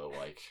off. So,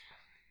 like,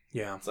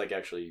 Yeah. It's like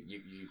actually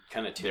you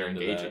kind of They're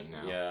into engaging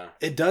that. now. Yeah.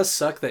 It does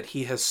suck that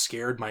he has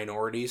scared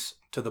minorities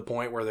to the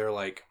point where they're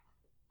like,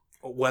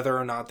 whether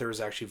or not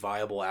there's actually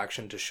viable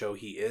action to show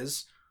he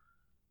is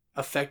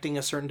affecting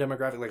a certain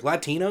demographic. Like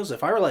Latinos,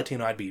 if I were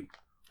Latino, I'd be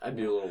a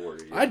little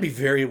worried. Yeah. I'd be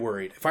very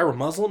worried. If I were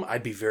Muslim,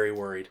 I'd be very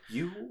worried.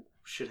 You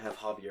should have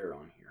Javier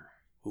on here.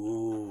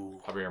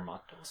 Ooh. Javier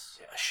Matos.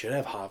 I should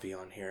have Javi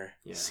on here.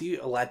 Yeah. See,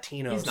 a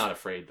Latino. He's not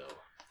afraid, though.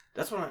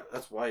 That's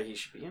why he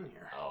should be in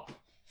here. Oh.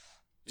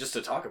 Just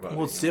to talk about it.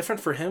 Well, it's different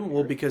for him.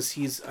 Well, because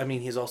he's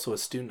also a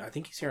student. I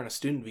think he's here on a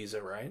student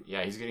visa, right?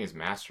 Yeah, he's getting his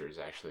master's,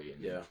 actually.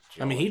 In Yeah.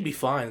 I mean, he'd be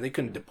geology. fine. They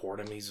couldn't deport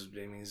him. He's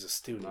a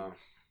student. No.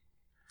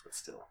 But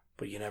still.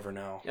 But you never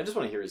know. I would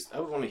want to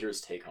hear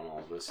his take on all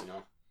of this, you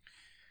know?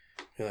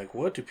 You're like,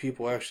 what do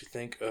people actually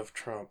think of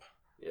Trump?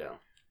 Yeah.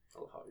 I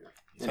love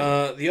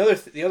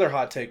Javier. The other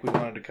hot take we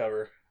wanted to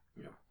cover.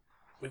 Yeah.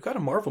 We've got a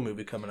Marvel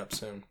movie coming up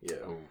soon. Yeah.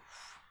 Ooh.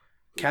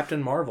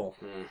 Captain Marvel.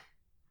 Mm.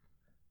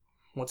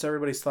 What's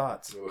everybody's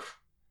thoughts? Oof.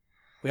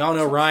 We all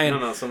know Ryan.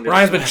 No, somebody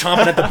Ryan's else. been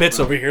chomping at the bits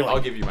over here. I'll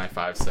Like, give you my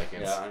 5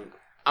 seconds. Yeah.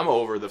 I'm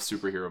over the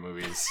superhero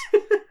movies.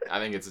 I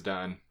think it's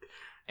done.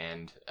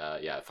 And,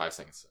 5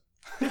 seconds.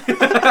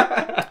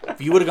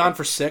 if you would have gone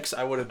for 6,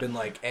 I would have been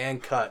like,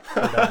 and cut.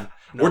 We're done.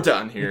 No. We're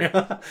done here.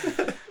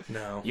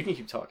 No. You can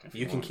keep talking. if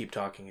You can want. keep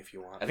talking if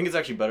you want. I think it's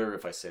actually better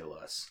if I say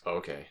less.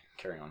 Okay.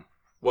 Carry on.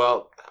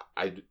 Well,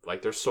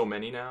 there's so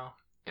many now,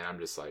 and I'm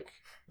just like,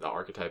 the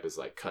archetype is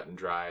like cut and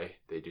dry.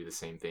 They do the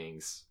same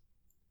things.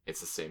 It's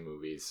the same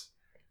movies.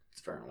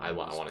 It's fair enough. I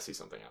want to see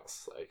something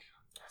else. Like,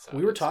 that's how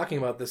We it were is. talking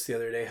about this the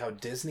other day, how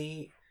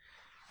Disney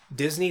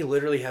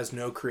literally has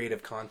no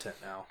creative content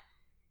now.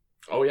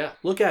 Oh yeah,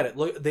 Look at it.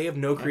 Look, they have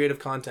no creative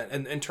content,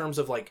 and in terms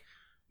of like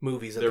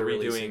movies that they're they're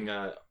redoing releasing.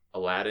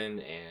 Aladdin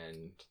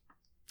and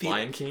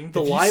Lion King.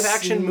 The live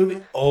action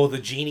movie. Oh, the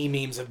genie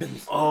memes have been.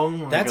 Oh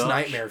my That's gosh.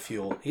 nightmare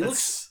fuel. He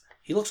looks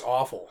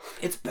awful.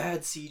 It's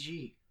bad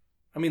CG.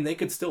 I mean, they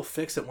could still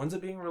fix it. When's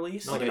it being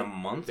released? Like in a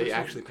month. They or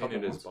actually something?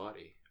 painted his Couple months?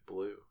 body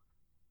blue.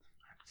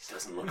 It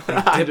doesn't look They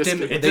like I'm dipped just him.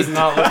 kidding. it. Does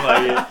not look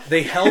like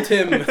They held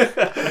him.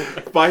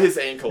 By his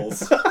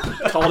ankles.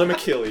 Called him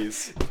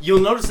Achilles. it. You'll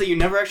notice that you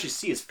never actually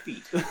see his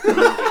feet.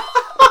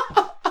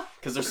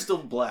 Because they're still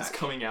He's black.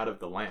 coming out of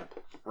the lamp.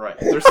 Right.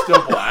 They're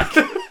still black.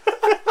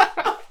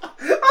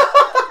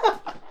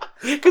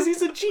 Because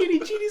he's a genie.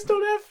 Genies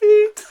don't have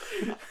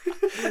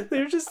feet.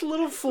 They're just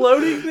little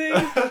floating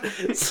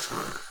things.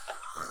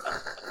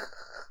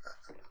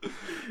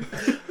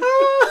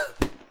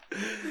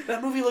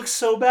 That movie looks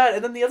so bad.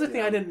 And then the other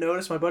thing I didn't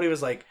notice, my buddy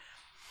was like,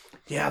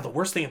 yeah, the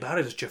worst thing about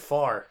it is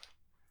Jafar.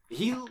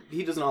 He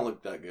does not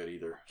look that good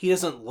either. He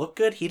doesn't look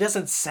good. He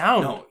doesn't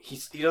sound. No,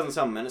 he doesn't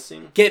sound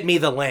menacing. Get me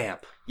the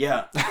lamp.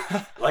 Yeah.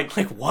 Like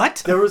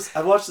what?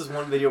 I watched this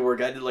one video where a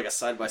guy did like a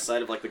side by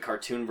side of like the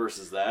cartoon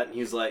versus that, and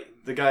he was like,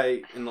 the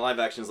guy in the live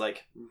action is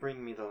like,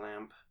 bring me the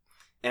lamp.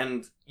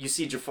 And you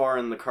see Jafar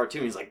in the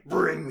cartoon, he's like,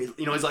 bring me,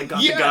 he's like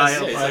got the guy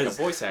up he's by like a his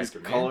voice actor,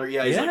 man. collar.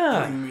 Yeah, he's Yeah.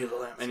 like, bring me the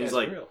lamp. And This he's guy's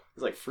like, real.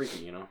 he's like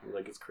freaky,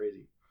 like it's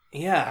crazy.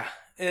 Yeah,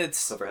 it's.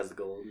 Suffer has the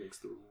gold, makes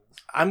the rules.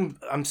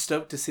 I'm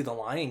stoked to see the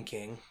Lion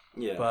King,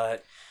 Yeah.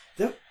 but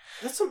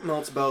That's something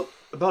else about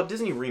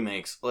Disney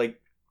remakes.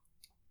 Like,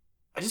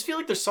 I just feel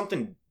like there's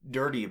something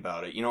dirty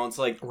about it. It's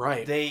like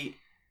right.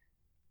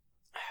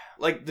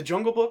 like the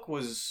Jungle Book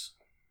was.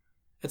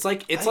 It's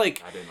like I didn't like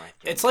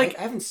that. it's like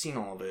I haven't seen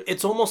all of it.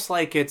 it's almost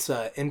like it's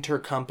a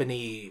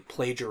intercompany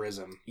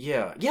plagiarism.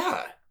 Yeah,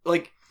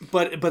 like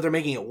But they're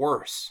making it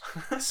worse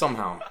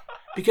somehow.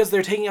 because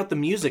they're taking out the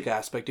music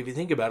aspect. If you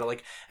think about it,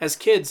 like as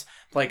kids,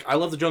 like I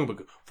love the Jungle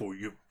Book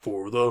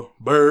for the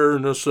bare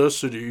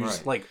necessities.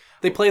 Right. Like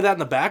they play that in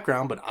the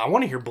background, but I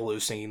want to hear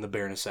Baloo singing the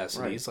bare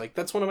necessities. Like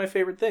that's one of my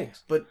favorite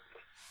things. But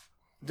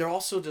they're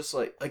also just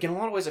like in a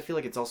lot of ways, I feel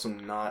like it's also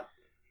not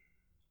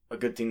a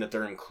good thing that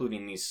they're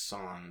including these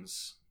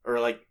songs, or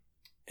like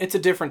It's a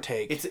different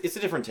take. it's a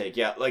different take.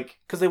 Yeah, like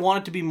Because they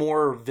want it to be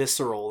more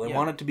visceral. They Yeah.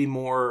 want it to be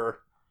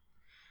more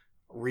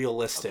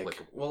realistic.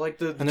 well, like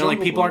the And they're like,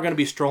 Jungle people aren't Book- going to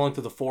be strolling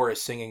through the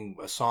forest singing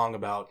a song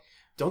about...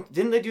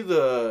 didn't they do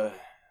the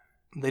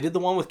They did the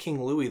one with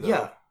King Louis, though.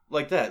 yeah,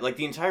 like that, like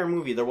the entire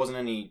movie there wasn't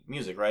any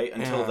music, right,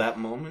 until Yeah. that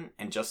moment,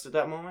 and just at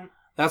that moment.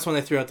 That's when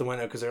they threw out the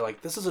window, because they're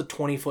like, this is a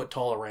 20-foot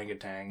tall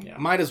orangutan. Yeah.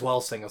 Might as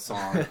well sing a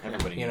song.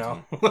 Everybody you needs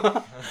know?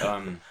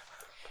 one.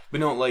 But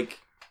no, like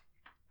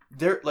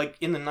they're like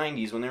in the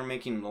 90s when they were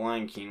making The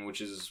Lion King, which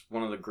is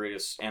one of the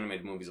greatest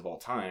animated movies of all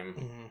time.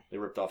 Mhm. They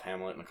ripped off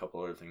Hamlet and a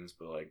couple other things,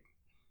 but like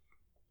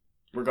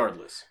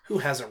regardless, Who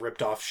hasn't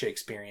ripped off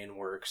Shakespearean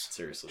works?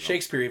 seriously, no.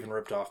 Shakespeare even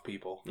ripped off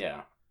people.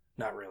 Yeah,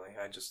 Not really.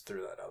 I just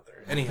threw that out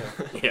there. Anyhow.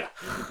 yeah.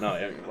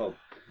 No, well,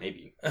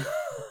 maybe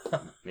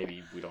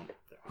we don't.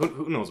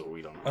 Who knows what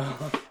we don't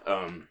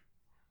know?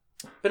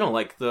 But no,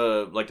 like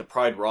the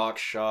Pride Rock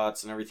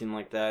shots and everything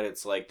like that.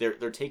 It's like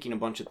they're taking a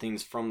bunch of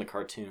things from the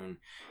cartoon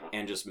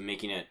and just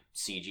making it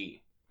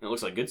CG. And it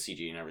looks like good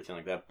CG and everything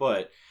like that.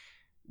 But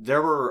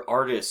there were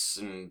artists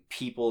and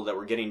people that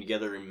were getting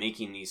together and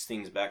making these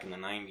things back in the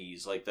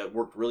 90s, like that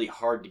worked really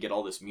hard to get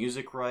all this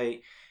music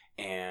right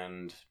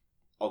and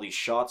all these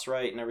shots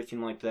right and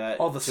everything like that.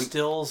 All the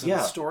stills and yeah.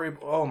 the story.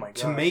 Oh my god.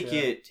 To make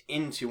it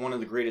into one of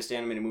the greatest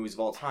animated movies of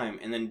all time,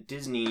 and then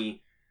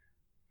Disney.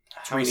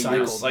 How many recycled.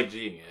 years, like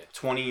CGing it.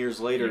 20 years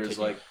later, You're is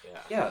taking- like,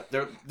 yeah.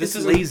 this is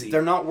isn't lazy.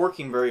 They're not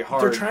working very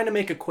hard. They're trying to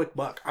make a quick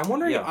buck. I'm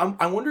wondering. Yeah.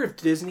 I wonder if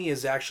Disney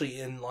is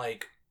actually in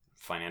like,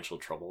 financial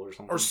trouble or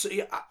something. or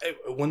it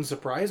wouldn't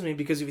surprise me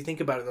because if you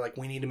think about it, they're like,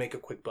 we need to make a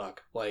quick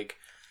buck. Like,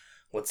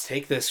 let's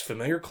take this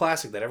familiar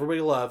classic that everybody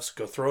loves,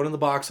 go throw it in the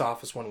box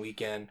office one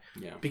weekend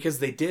Yeah, because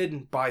they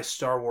did buy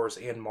Star Wars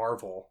and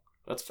Marvel.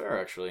 that's fair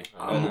actually.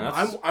 I'm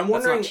That's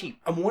wondering. not cheap.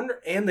 I'm wondering,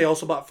 and they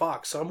also bought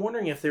Fox. So I'm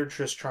wondering if they're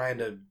just trying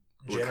to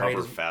generate.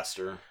 Recover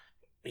faster.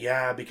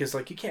 Yeah, because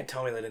like you can't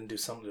tell me they didn't do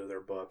something to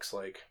their books.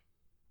 Like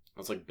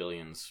That's like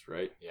billions,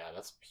 right? Yeah,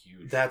 that's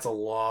huge. that's a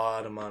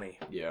lot of money.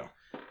 Yeah,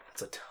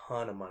 That's a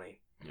ton of money.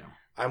 yeah,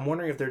 I'm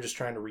wondering if they're just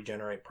trying to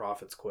regenerate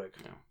profits quick.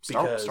 yeah.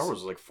 Because- Star Wars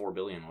was like $4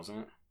 billion, wasn't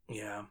it?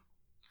 Yeah.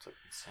 It's like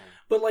insane.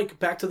 But like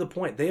back to the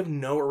point, they have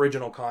no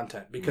original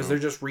content because No. they're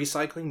just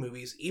recycling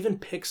movies. Even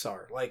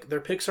Pixar, like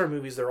their Pixar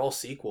movies, they're all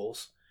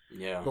sequels.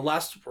 Yeah, The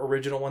last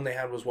original one they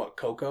had was what,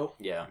 Coco?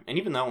 yeah, and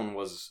even that one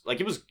was like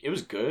it was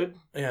good,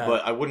 Yeah,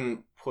 but I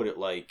wouldn't put it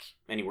like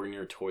anywhere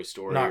near Toy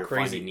Story Not or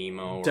crazy. Finding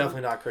Nemo. or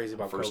definitely not crazy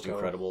about First Coco.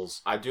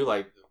 Incredibles. I do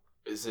like.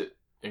 Is it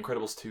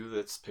Incredibles 2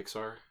 that's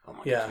Pixar? Oh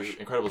my Yeah. gosh.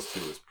 Incredibles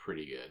 2 is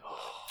pretty good.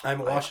 I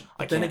haven't watched it,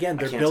 I but then can't- again, I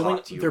they're can't building.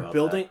 talk to you They're about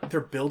building.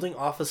 They're building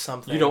off of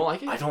something. You don't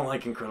like it? I don't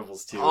like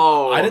Incredibles 2.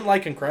 Oh, I didn't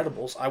like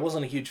Incredibles. I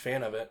wasn't a huge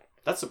fan of it.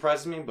 That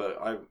surprises me, but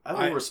I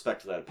I- will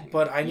respect that opinion.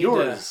 but I need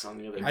Yours, on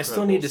the other I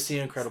still need to Incredibles. see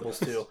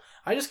Incredibles too.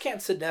 I just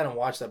can't sit down and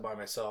watch that by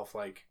myself.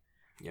 Like,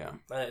 Yeah.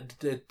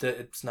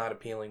 it's not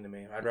appealing to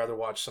me. I'd rather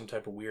watch some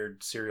type of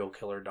weird serial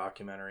killer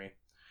documentary.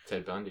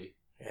 Ted Bundy.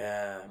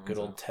 Yeah, good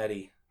old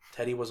Teddy.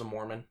 Teddy was a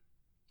Mormon.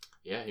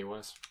 Yeah, he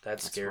was.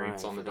 That's scary. right.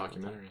 It's on the I forgot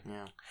documentary.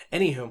 Yeah.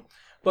 Anywho,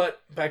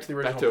 but back to the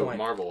original Back to point.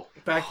 Marvel.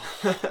 But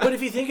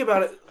if you think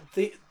about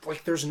it,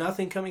 there's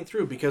nothing coming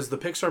through because the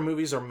Pixar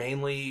movies are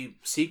mainly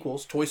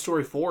sequels. Toy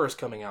Story 4 is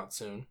coming out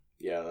soon.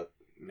 Yeah, that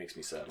makes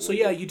me sad. So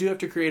yeah, you do have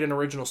to create an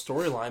original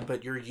storyline,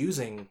 but you're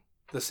using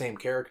the same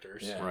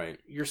characters. Yeah. Right.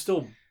 You're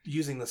still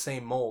using the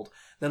same mold.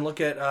 Then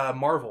look at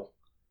Marvel.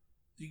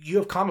 You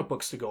have comic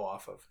books to go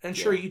off of. And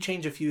sure, you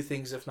change a few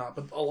things if not,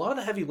 but a lot of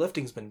the heavy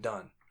lifting's been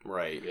done.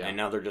 Right. Yeah. And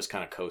now they're just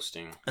kind of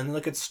coasting. And then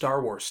look at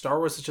Star Wars. Star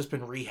Wars has just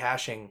been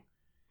rehashing.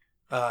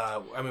 I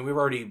mean, we've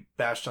already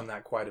bashed on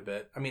that quite a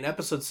bit. I mean,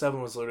 Episode 7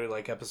 was literally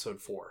like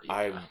Episode 4.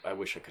 Yeah. I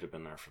wish I could have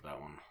been there for that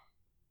one.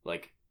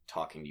 Like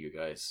talking to you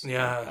guys.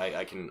 Yeah.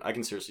 I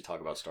can seriously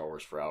talk about Star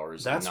Wars for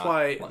hours. That's not-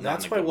 why not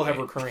that's in a why good we'll have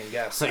way. recurring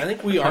guests. I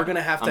think we are going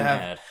to have to I'm have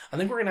mad. I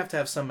think we're going to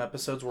have some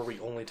episodes where we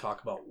only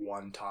talk about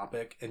one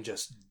topic and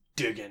just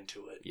dig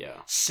into it. Yeah.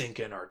 Sink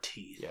in our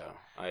teeth. Yeah.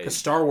 Because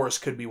Star Wars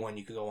could be one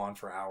you could go on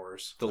for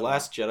hours. The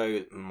Last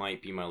Jedi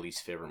might be my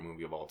least favorite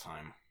movie of all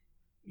time.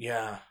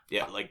 Yeah.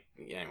 Yeah,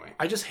 anyway.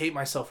 I just hate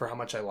myself for how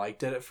much I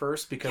liked it at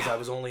first because I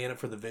was only in it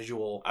for the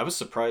visual. I was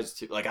surprised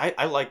too. Like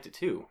I liked it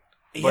too.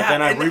 But Yeah,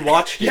 then I and-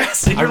 rewatched it.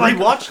 Yes, and I you're like-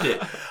 rewatched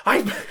it.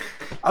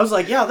 I was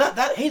like, yeah,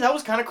 that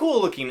was kind of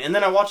cool looking. And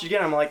then I watched it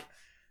again. I'm like,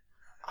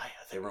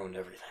 they ruined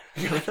everything.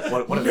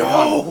 What have they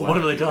done? What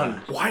have they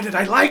done? Why did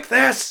I like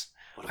this?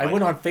 What have I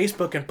went done? on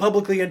Facebook and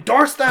publicly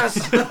endorsed this.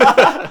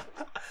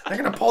 They're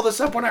gonna pull this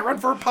up when I run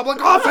for public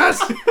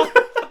office.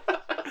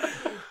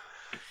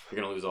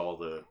 You're gonna lose all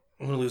the.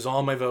 I'm gonna lose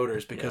all my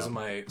voters because Yeah. of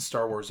my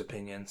Star Wars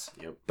opinions.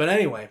 Yep. But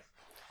anyway,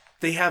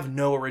 they have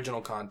no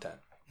original content.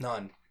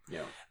 None.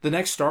 Yeah. The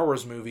next Star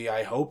Wars movie,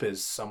 I hope,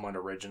 is somewhat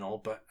original.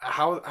 But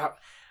how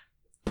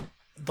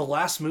the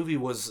last movie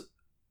was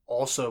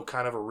also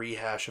kind of a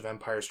rehash of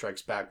Empire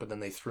Strikes Back, but then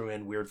they threw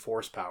in weird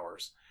force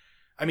powers.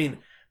 I mean,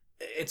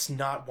 it's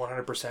not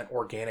 100%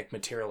 organic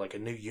material like a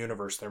new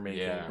universe they're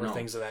making or no.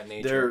 things of that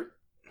nature.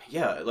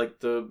 Like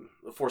the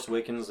Force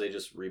Awakens, they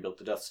just rebuilt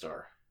the Death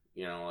Star.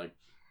 You know, like,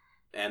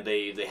 and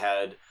they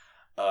had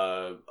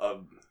a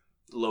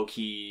low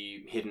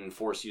key hidden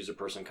Force user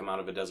person come out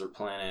of a desert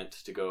planet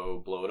to go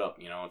blow it up.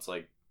 You know, it's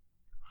like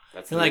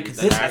That's You're like, that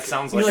this-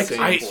 sounds You're like like,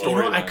 the I, same you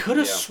know, I storyline. could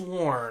have Yeah.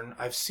 sworn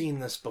I've seen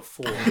this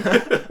before.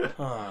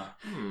 Huh.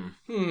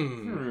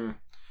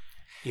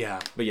 Yeah.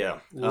 But yeah,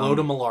 Load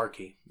of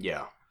malarkey.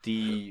 yeah. But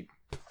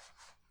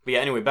yeah.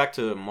 Anyway, back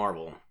to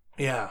Marvel.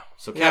 Yeah.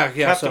 So Yeah,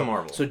 Captain so,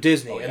 Marvel. So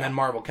Disney, Oh, and yeah. then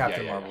Marvel,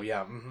 Captain Yeah. Marvel. Yeah.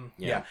 Mm-hmm.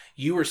 Yeah. Yeah.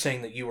 You were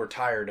saying that you were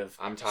tired of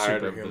I'm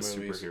tired of the superhero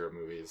movies. superhero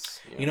movies.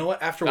 Yeah. You know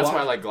what? After That's why I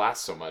watching... like Glass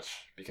so much,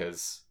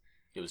 because,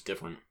 It was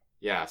different.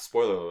 yeah,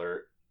 spoiler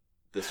alert,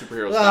 the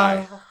superheroes Ah.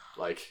 die.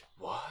 Like,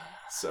 what?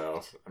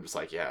 So, I'm just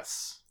like,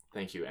 yes.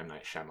 Thank you, M.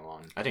 Night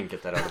Shyamalan. I didn't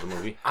get that out of the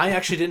movie. I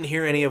actually didn't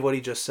hear any of what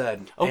he just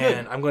said. Oh, good.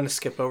 and I'm going to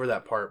skip over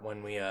that part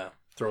when we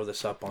throw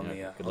this up on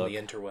Yeah, good the luck.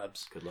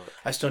 interwebs. Good luck.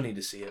 I still need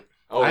to see it.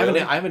 Oh, I really?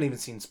 haven't even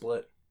seen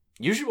Split.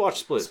 You should watch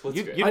Split. Split's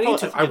You- good. you'd I need probably-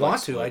 to. think I you'd like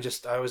want to.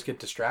 Split. I always get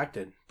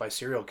distracted by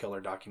serial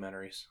killer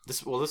documentaries.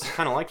 This is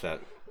kind of like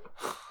that.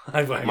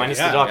 Minus Minus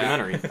yeah. the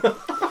documentary.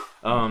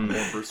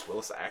 More Bruce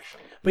Willis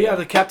action. But yeah,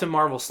 the Captain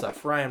Marvel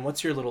stuff. Ryan,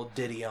 what's your little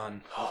ditty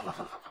on?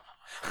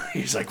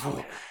 He's like,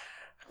 "Oh,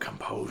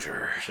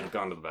 composure. I should have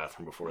gone to the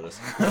bathroom before this.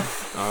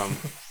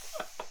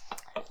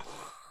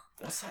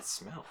 What's that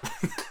smell?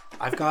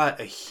 I've got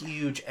a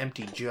huge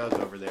empty jug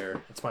over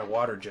there. It's my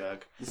water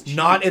jug.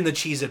 Not in the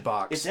Cheez-It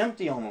box. It's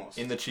empty almost.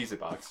 In the Cheez-It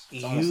box.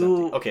 almost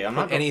You empty. Okay, I'm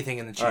not put anything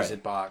in the All right.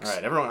 Cheez-It box. All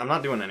right, everyone. I'm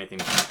not doing anything.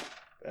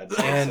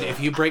 And if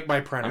you break my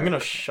printer, I'm gonna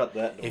shut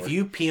that door. if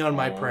you pee on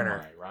my Oh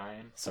printer, my,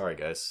 Ryan. Sorry,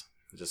 guys.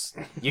 Just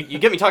you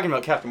get me talking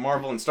about Captain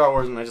Marvel and Star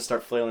Wars, and I just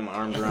start flailing my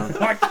arms around.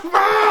 Yeah,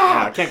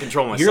 I can't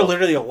control myself. you're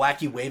literally a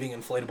wacky waving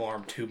inflatable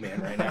arm tube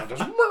man right now.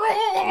 Just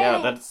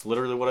Yeah, that's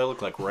literally what I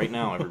look like right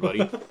now,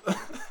 everybody.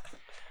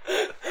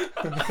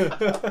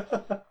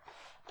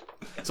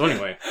 So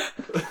anyway,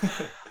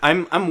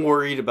 I'm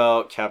worried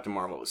about Captain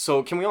Marvel.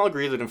 So can we all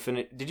agree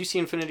that Did you see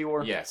Infinity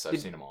War? Yes, I've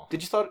seen them all.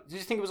 Did you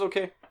think it was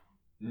okay?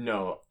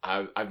 No,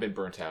 I've been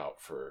burnt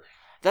out for...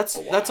 That's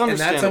while. understandable. and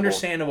that's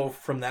understandable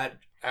from that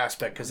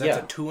aspect because that's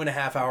Yeah. a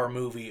 2.5 hour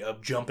movie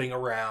of jumping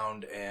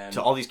around and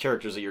To all these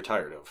characters that you're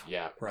tired of.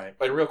 Yeah. right.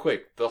 But real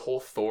quick, the whole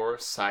Thor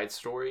side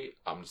story,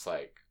 I'm just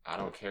like, I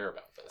don't care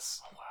about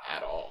this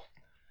at all.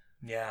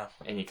 Yeah,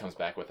 And he comes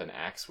back with an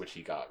axe, which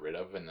he got rid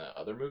of in the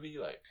other movie.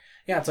 Like,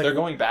 yeah. It's like they're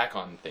going back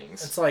on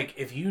things. It's like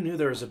if you knew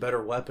there was a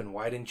better weapon,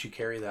 why didn't you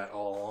carry that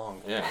all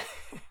along? Yeah,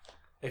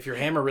 If your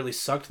hammer really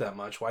sucked that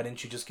much, why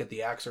didn't you just get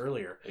the axe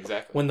earlier?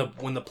 exactly.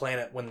 When the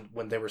planet when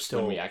they were still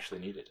When we actually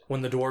needed it.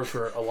 when the dwarves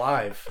were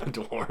alive,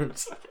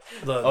 Dwarves.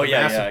 the Oh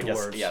yeah, massive I guess.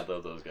 dwarves. Yeah,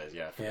 those guys.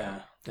 Yeah. I forgot. yeah,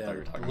 I thought you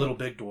were talking little about-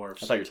 big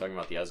dwarves. I thought you were talking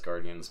about the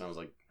Asgardians, and I was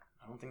like,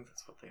 I don't think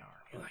that's what they are.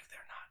 You're like they're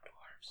not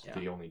dwarves. Yeah.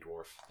 The only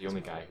dwarf. The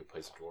only guy who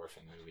plays a dwarf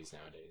in movies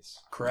nowadays.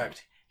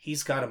 Correct.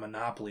 He's got a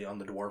monopoly on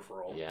the dwarf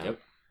role. Yeah. Yep.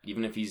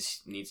 Even if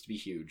he's needs to be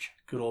huge.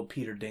 Good old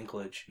Peter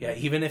Dinklage. Yeah,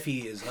 even if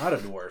he is not a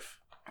dwarf,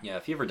 Yeah,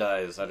 if he ever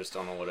dies, I just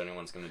don't know what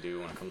anyone's going to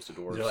do when it comes to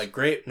dwarves. They're like,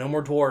 great, no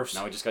more dwarves.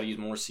 Now we just got to use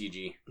more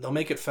CG. They'll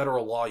make it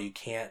federal law you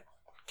can't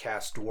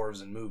cast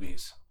dwarves in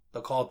movies.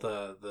 They'll call it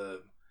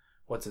the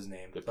what's his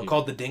name? They'll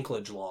call it the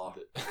Dinklage law.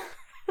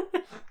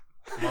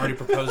 I'm already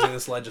proposing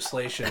this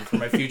legislation for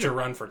my future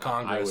run for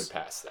Congress. I would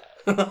pass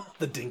that.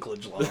 The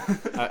Dinklage law.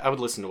 I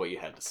would listen to what you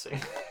had to say.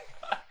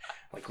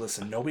 Like,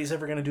 listen, nobody's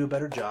ever going to do a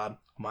better job.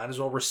 Might as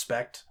well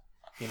respect,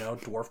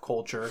 dwarf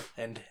culture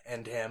and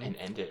him. And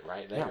end it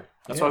right there. Yeah.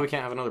 That's why we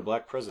can't have another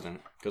black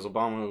president, because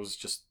Obama was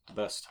just the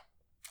best.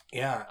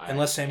 Yeah,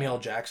 unless Samuel L.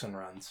 Jackson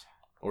runs.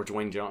 Or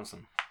Dwayne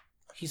Johnson.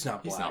 He's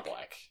not black. He's not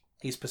black.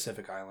 He's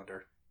Pacific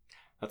Islander.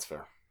 That's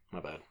fair. My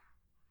bad.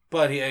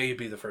 But he'd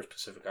be the first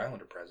Pacific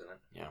Islander president.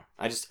 Yeah.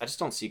 I just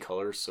don't see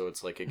colors, so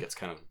it's like it gets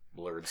kind of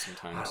blurred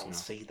sometimes. I don't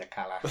see the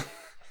color.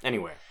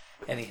 Anyway.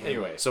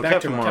 So back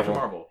Captain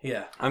Marvel.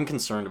 Yeah. I'm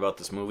concerned about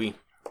this movie.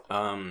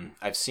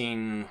 I've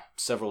seen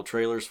several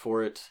trailers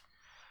for it.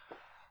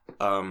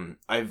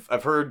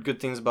 I've heard good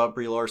things about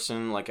Brie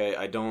Larson. Like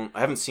I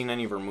haven't seen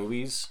any of her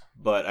movies,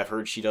 but I've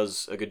heard she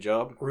does a good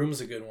job.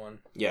 Room's a good one.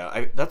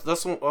 Yeah,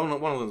 that's one of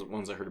the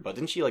ones I heard about.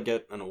 Didn't she like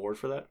get an award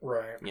for that?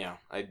 Right. Yeah,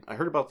 I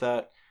heard about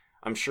that.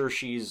 I'm sure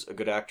she's a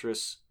good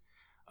actress.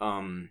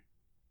 I'm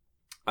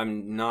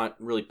not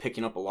really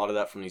picking up a lot of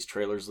that from these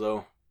trailers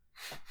though.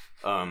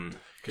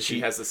 Because she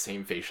has the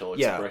same facial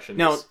yeah. expressions.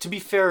 Now, to be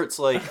fair, it's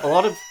like a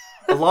lot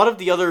of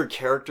the other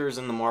characters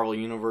in the Marvel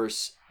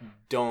universe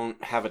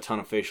don't have a ton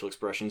of facial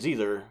expressions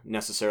either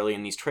necessarily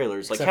in these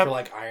trailers. Except for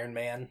like Iron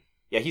Man.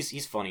 Yeah,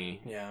 he's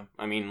funny. Yeah.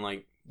 I mean,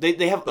 like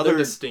they have other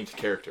distinct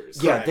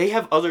characters. Yeah, they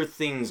have other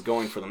things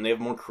going for them. They have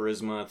more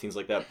charisma, things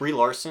like that. Brie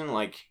Larson,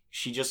 like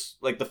she just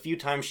like the few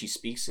times she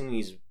speaks in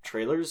these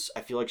trailers,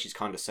 I feel like she's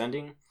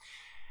condescending.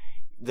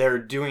 They're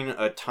doing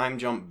a time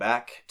jump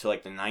back to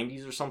like the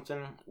 90s or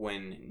something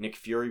when Nick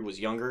Fury was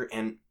younger,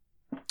 and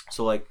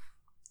so like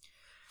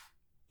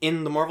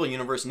in the Marvel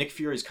universe, Nick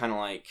Fury is kind of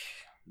like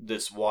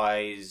this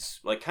wise,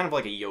 like kind of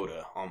like a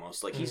Yoda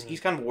almost. Like he's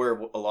kind of aware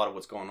of a lot of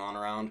what's going on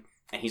around,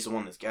 and he's the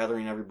one that's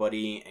gathering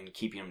everybody and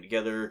keeping them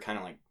together, kind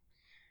of like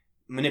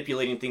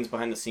manipulating things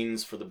behind the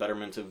scenes for the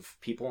betterment of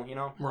people,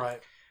 Right.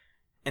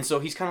 And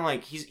so he's kind of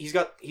like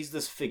he's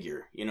this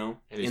figure, in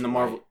the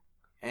Marvel. White.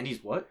 And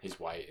he's what? He's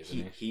white,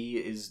 isn't he? He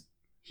is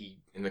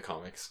in the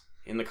comics.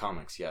 In the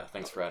comics, yeah.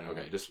 Thanks for adding.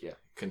 Okay, just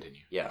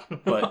continue. Yeah,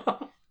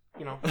 but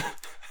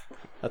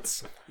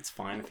it's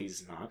fine if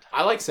he's not.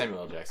 I like Samuel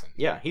L. Jackson.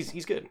 Yeah,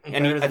 he's good.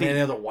 And I think any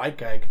other white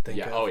guy I could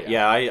think of. Oh yeah.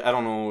 Yeah, I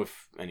don't know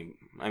if any.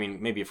 I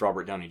mean, maybe if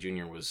Robert Downey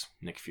Jr. was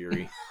Nick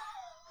Fury.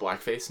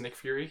 Blackface Nick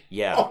Fury.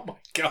 Yeah. Oh my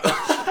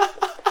god.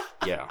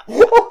 Yeah.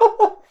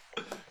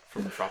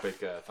 From Tropic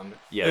Thunder.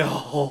 Yeah.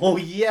 Oh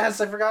yes,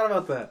 I forgot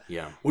about that.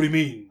 Yeah. What do you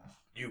mean,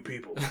 you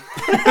people?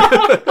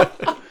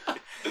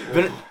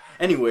 But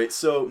anyway,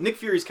 so Nick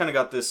Fury's kind of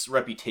got this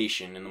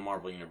reputation in the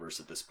Marvel universe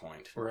at this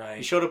point. Right.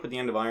 He showed up at the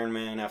end of Iron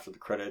Man after the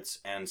credits,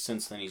 and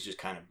since then he's just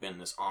kind of been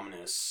this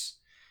ominous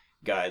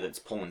guy that's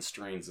pulling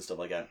strings and stuff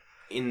like that.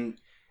 In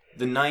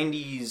the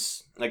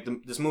 90s, like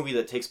this movie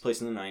that takes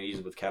place in the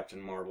 90s with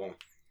Captain Marvel,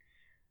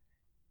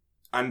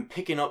 I'm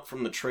picking up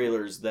from the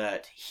trailers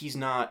that he's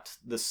not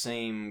the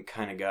same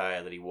kind of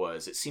guy that he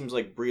was. It seems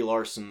like Brie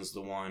Larson's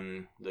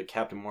the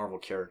Captain Marvel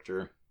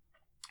character,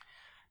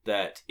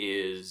 that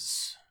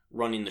is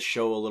running the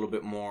show a little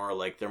bit more,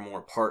 like they're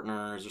more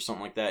partners or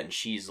something like that, and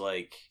she's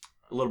like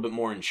a little bit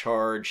more in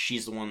charge.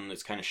 She's the one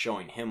that's kind of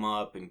showing him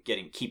up and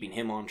keeping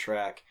him on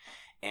track,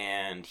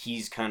 and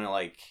he's kind of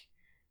like,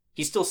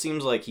 he still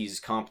seems like he's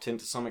competent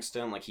to some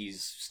extent, like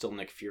he's still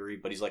Nick Fury,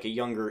 but he's like a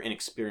younger,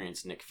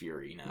 inexperienced Nick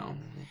Fury now.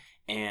 Mm-hmm.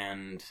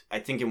 And I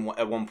think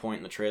at one point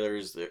in the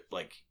trailers that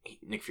like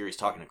Nick Fury's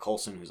talking to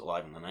Coulson, who's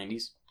alive in the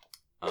 90s,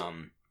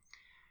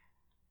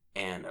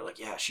 and they're like,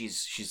 yeah,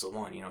 she's the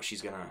one,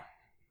 she's gonna,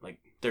 like,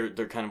 they're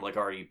kind of like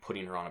already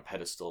putting her on a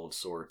pedestal of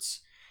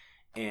sorts.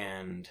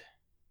 And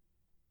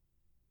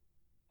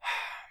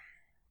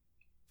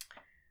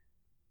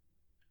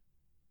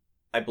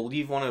I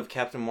believe one of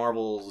Captain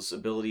Marvel's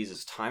abilities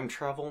is time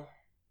travel.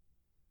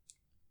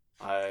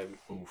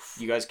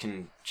 You guys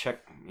can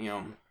check,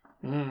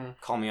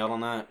 call me out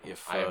on that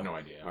if I have no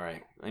idea. All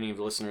right, any of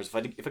the listeners, if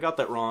I got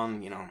that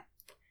wrong,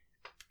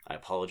 I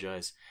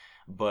apologize.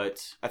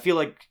 But I feel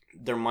like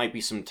there might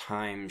be some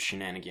time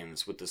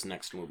shenanigans with this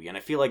next movie, and I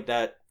feel like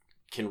that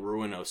can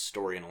ruin a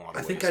story in a lot of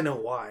ways. I think I know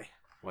why.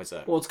 Why is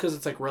that? Well, it's because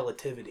it's like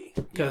relativity.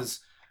 Because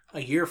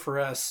a year for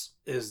us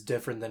is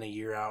different than a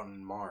year out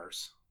in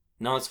Mars.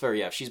 No, it's fair.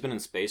 Yeah, if she's been in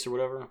space or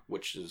whatever,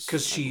 which is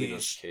because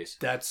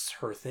that's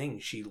her thing.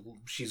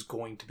 She's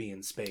going to be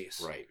in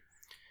space. Right.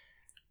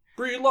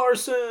 Brie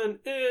Larson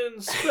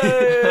in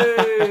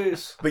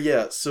space. But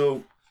yeah,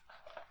 so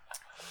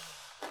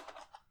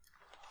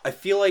I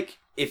feel like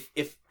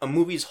if a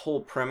movie's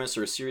whole premise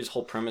or a series'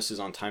 whole premise is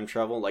on time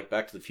travel, like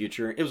Back to the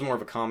Future, it was more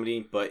of a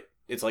comedy, but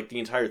it's like the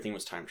entire thing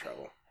was time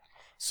travel.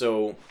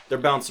 So they're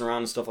bouncing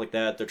around and stuff like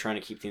that. They're trying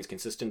to keep things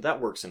consistent. That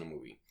works in a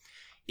movie.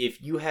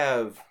 If you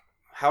have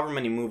however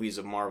many movies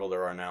of Marvel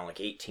there are now, like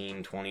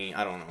 18, 20,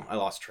 I don't know. I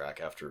lost track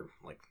after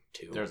like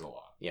 2. There's a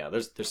lot. Yeah,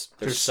 there's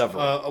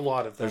several. A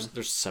lot of them.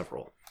 There's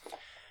several.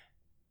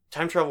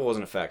 Time travel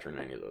wasn't a factor in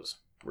any of those,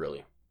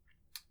 really.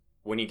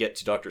 When you get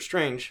to Doctor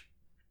Strange,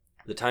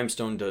 the Time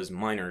Stone does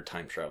minor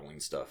time traveling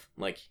stuff.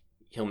 Like,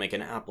 he'll make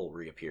an apple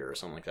reappear or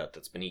something like that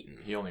that's been eaten.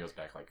 He only goes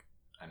back like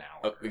an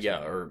hour.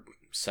 Or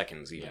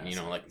seconds even.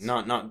 Yeah, like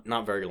seconds.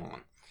 not very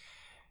long.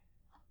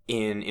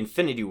 In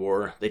Infinity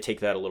War, they take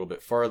that a little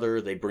bit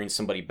farther. They bring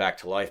somebody back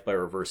to life by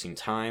reversing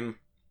time.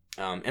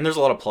 And there's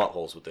a lot of plot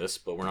holes with this,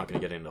 but we're not going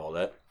to get into all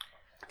that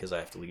because I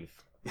have to leave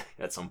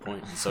at some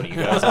point, and so do you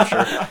guys, I'm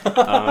sure.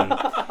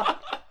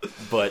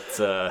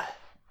 But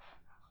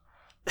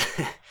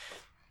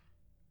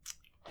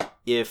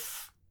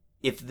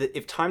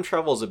if time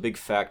travel is a big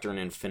factor in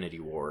Infinity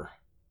War,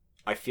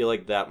 I feel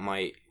like that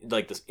might,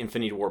 like this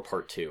Infinity War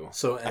Part 2.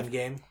 So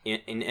Endgame?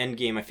 In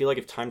Endgame, I feel like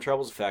if time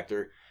travel is a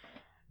factor,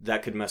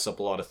 that could mess up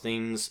a lot of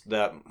things.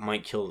 That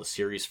might kill the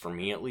series for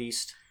me, at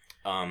least.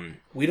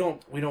 We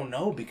don't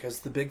know,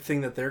 because the big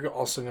thing that they're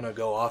also going to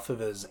go off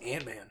of is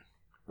Ant-Man.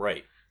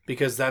 Right.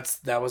 Because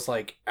that was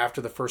like after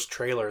the first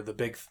trailer, the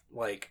big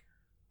like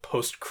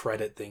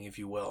post-credit thing, if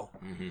you will.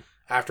 Mm-hmm.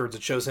 Afterwards,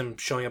 it shows him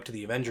showing up to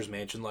the Avengers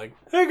Mansion like,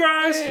 "Hey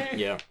guys!"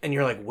 Yeah. And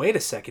you're like, "Wait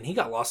a second, he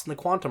got lost in the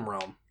quantum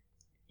realm."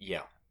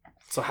 Yeah.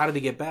 So how did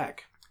he get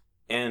back?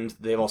 And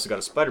they've also got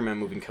a Spider-Man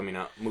movie coming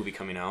out,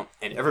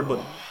 and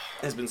everybody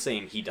has been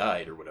saying he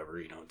died or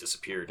whatever,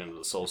 disappeared into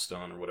the Soul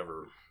Stone or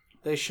whatever.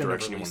 They shouldn't have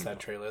direction you released wanna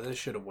that trailer. They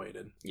should have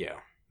waited. Yeah,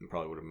 it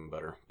probably would have been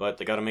better. But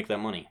they got to make that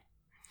money.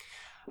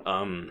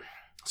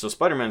 So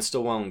Spider-Man's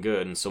still well and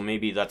good, and so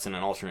maybe that's in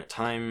an alternate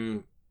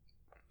time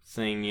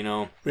thing,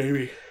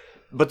 Maybe.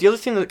 But the other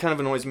thing that kind of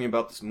annoys me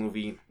about this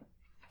movie,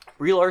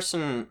 Brie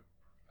Larson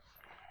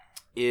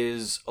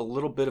is a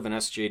little bit of an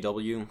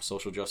SJW,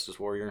 social justice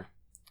warrior.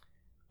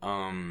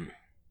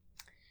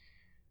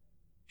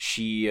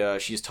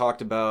 She's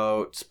talked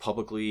about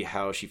publicly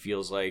how she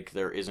feels like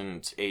there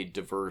isn't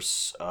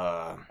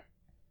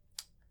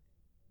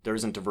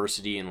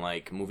diversity in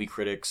like movie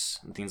critics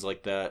and things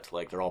like that.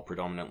 Like they're all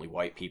predominantly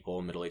white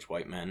people, middle-aged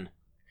white men.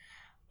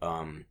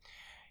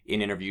 In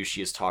interviews,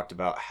 she has talked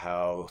about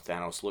how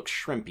Thanos looks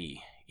shrimpy,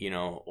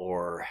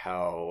 or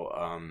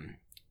how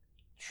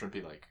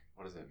Shrimpy, like,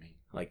 what does that mean?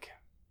 like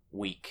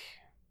weak,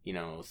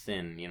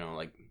 thin,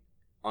 like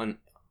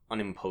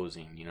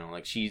unimposing,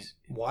 like she's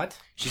What?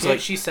 She's like,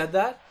 she said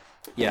that?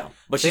 yeah,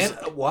 but she's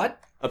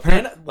what?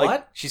 apparently what?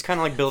 like, she's kind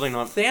of like building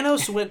on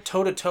Thanos went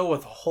toe to toe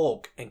with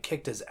Hulk and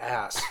kicked his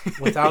ass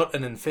without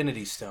an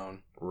Infinity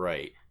Stone,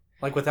 right.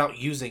 like without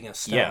using a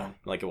stone. Yeah,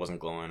 like it wasn't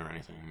glowing or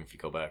anything. If you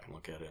go back and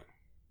look at it,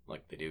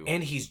 like they do,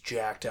 And he's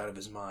jacked out of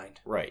his mind.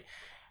 right.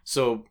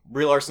 So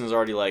Brie Larson is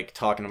already like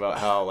talking about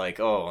how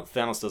like, oh,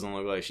 Thanos doesn't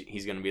look like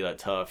he's gonna be that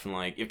tough, and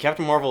like if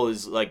Captain Marvel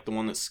is like the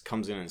one that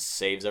comes in and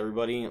saves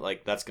everybody,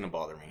 like that's gonna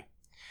bother me.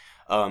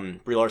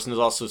 Brie Larson has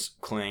also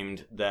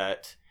claimed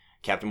that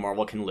Captain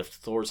Marvel can lift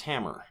Thor's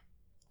hammer.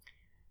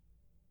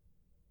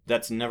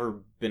 That's never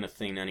been a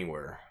thing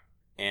anywhere,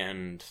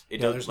 and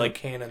There's no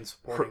canon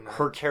supporting that.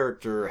 her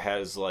character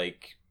has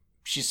like,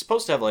 she's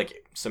supposed to have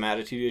like some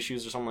attitude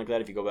issues or something like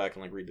that. If you go back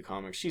and like read the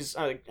comics, she's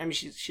an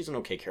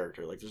okay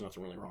character. Like there's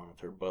nothing really wrong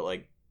with her, but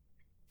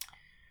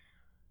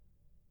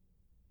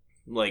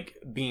like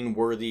being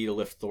worthy to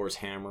lift Thor's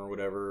hammer or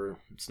whatever,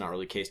 it's not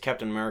really the case.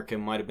 Captain America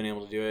might have been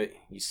able to do it.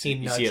 You see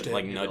it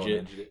like nudge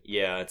it.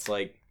 Yeah, it's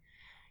like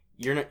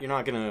you're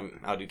not gonna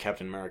outdo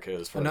Captain America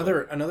as far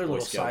Another as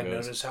little side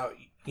note is how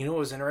what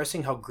was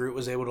interesting, how Groot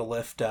was able to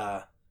lift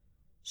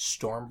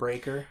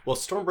Stormbreaker. Well,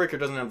 Stormbreaker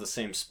doesn't have the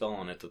same spell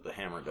on it that the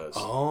hammer does.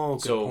 Oh,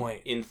 good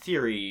point. In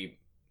theory,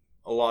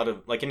 a lot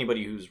of like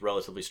anybody who's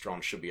relatively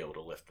strong should be able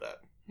to lift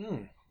that.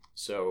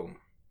 So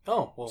the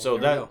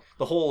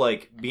whole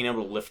like being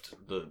able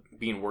to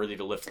being worthy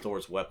to lift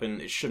Thor's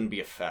weapon, it shouldn't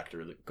be a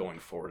factor going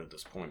forward at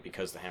this point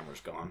because the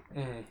hammer's gone.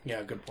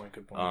 Yeah, good point.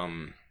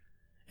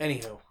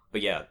 Anywho,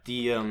 but yeah,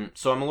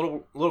 so I'm a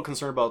little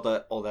concerned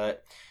about all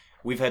that.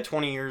 We've had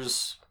 20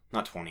 years,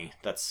 not 20.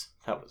 That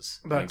was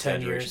about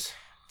 10 years.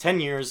 10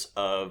 years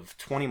of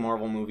 20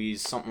 Marvel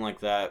movies, something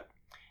like that.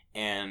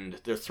 And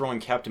they're throwing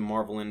Captain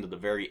Marvel into the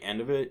very end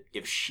of it.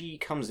 If she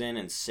comes in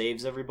and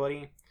saves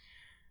everybody,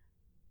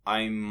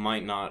 I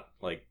might not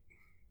like.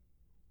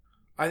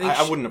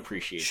 I wouldn't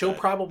appreciate. She'll that.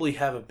 probably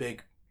have a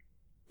big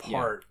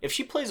part. Yeah. If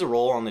she plays a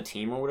role on the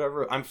team or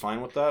whatever, I'm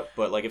fine with that.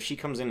 But like, if she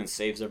comes in and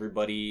saves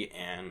everybody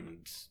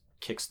and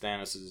kicks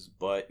Thanos'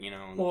 butt,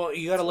 Well,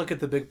 you got to look at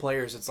the big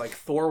players. It's like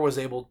Thor was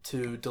able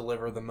to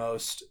deliver the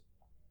most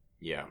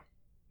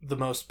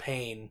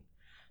pain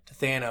to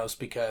Thanos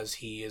because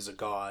he is a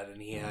god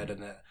and he had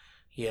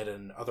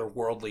an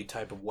otherworldly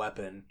type of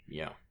weapon.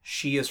 Yeah.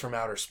 She is from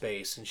outer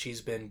space and she's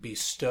been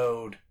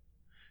bestowed.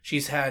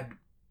 She's had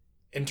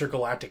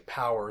intergalactic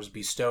powers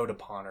bestowed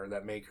upon her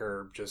that make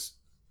her just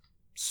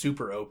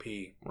super OP.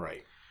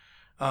 Right.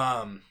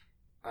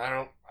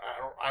 I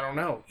don't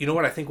know. You know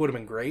what I think would have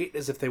been great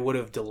is if they would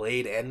have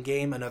delayed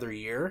Endgame another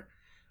year,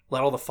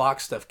 let all the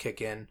Fox stuff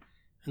kick in,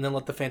 and then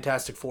let the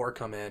Fantastic Four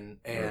come in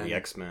and or the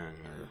X-Men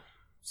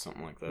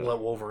something like that. Let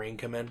Wolverine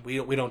come in.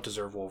 We don't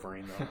deserve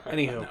Wolverine though.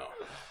 Anywho, No.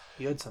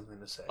 you had something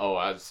to say. Oh,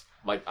 I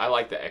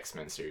like the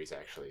X-Men series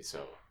actually.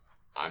 So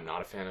I'm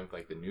not a fan of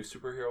like the new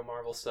superhero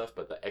Marvel stuff,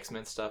 but the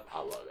X-Men stuff, I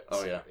love it.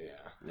 Oh So,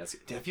 yeah.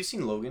 Have you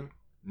seen Logan?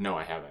 No,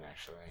 I haven't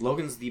actually.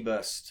 Logan's the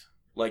best.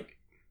 Like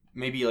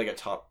maybe like a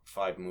top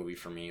 5 movie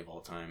for me of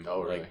all time.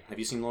 Oh, really? Like, have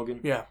you seen Logan?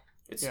 Yeah.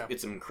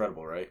 It's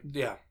incredible, right?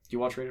 Yeah. Do you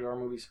watch rated R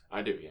movies?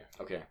 I do, yeah.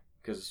 Okay,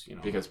 because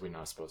Because we're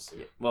not supposed to.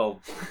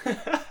 well,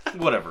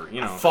 whatever,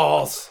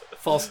 False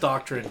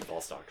doctrine.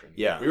 False doctrine.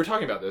 Yeah. We were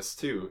talking about this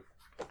too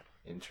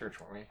in church,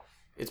 weren't we?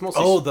 It's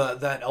mostly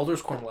that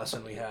Elders Quorum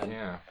lesson we had.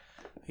 Yeah.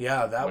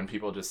 Yeah, When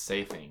people just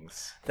say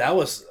things. that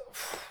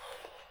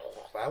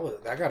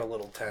got a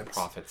little tense.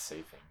 Prophets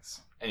say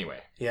things. Anyway.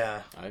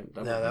 Yeah. that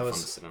was fun to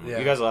sit on. yeah.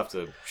 You guys will have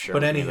to share.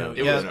 But with me anywho,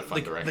 that. was in a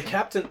fun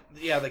direction.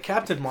 the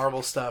Captain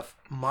Marvel stuff.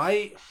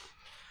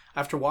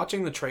 After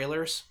watching the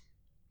trailers,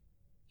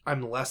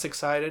 I'm less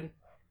excited,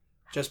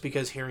 just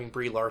because hearing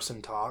Brie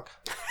Larson talk.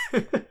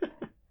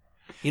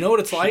 You know what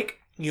it's like?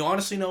 You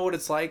honestly know what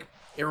it's like?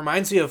 It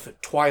reminds me of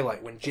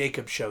Twilight when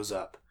Jacob shows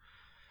up,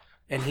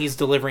 and he's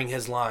delivering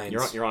his lines.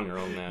 You're on your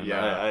own, man.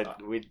 Yeah.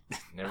 We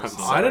Never seen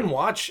I that. didn't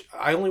watch.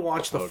 I only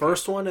watched the Okay.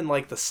 first one and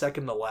like the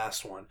second to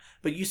last one.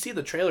 But you see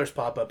the trailers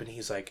pop up, and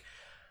he's like,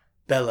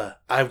 "Bella,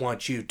 I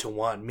want you to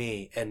want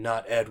me and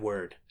not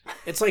Edward."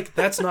 It's like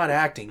that's not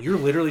acting. You're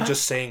literally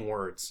just saying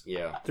words.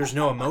 Yeah. There's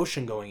no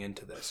emotion going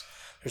into this.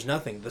 There's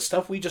nothing. The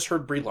stuff we just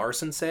heard Brie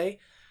Larson say,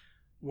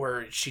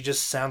 where she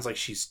just sounds like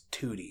she's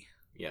Tootie,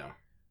 Yeah.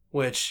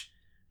 which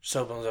just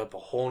opens up a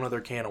whole nother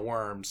can of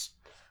worms.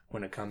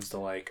 When it comes to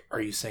like,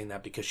 are you saying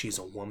that because she's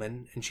a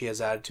woman and she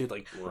has attitude?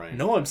 Like, Right.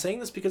 no, I'm saying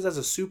this because as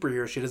a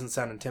superhero, she doesn't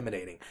sound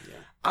intimidating. Yeah.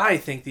 I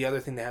think the other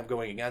thing they have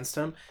going against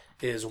him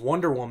is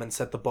Wonder Woman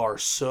set the bar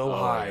so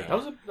high. yeah.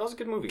 That was a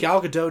good movie.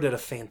 Gal Gadot did a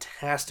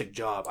fantastic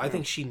job. I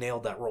think she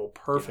nailed that role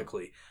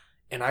perfectly.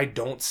 And I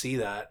don't see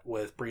that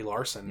with Brie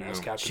Larson as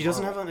Captain She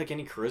doesn't Marvel. have like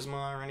any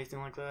charisma or anything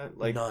like that.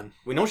 Like None.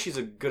 we know she's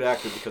a good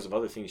actor because of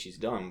other things she's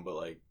done, but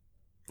like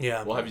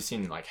Yeah. Well, have you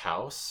seen like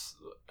House?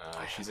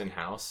 She's in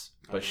House,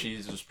 but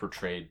she's just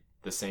portrayed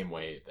the same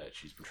way that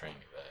she's portraying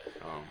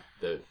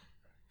the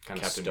kind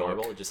of Captain stoic.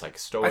 Marvel, just like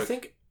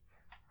stoic.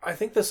 I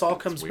think this all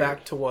comes weird.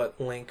 back to what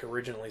Link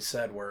originally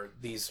said, where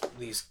these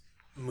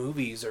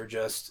movies are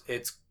just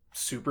it's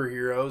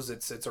superheroes.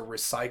 It's a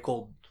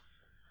recycled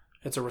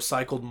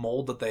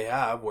mold that they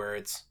have, where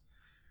it's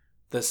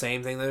the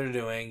same thing that they're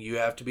doing. You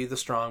have to be the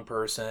strong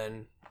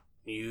person.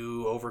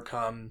 You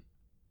overcome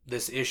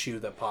this issue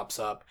that pops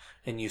up,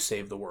 and you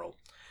save the world.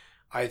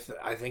 I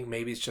think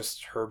maybe it's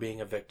just her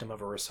being a victim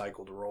of a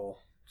recycled role.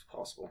 It's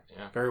possible.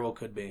 Yeah. Very well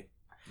could be.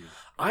 Yeah.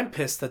 I'm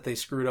pissed that they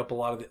screwed up a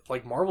lot of the...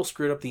 Like, Marvel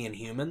screwed up the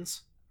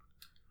Inhumans.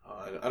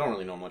 I don't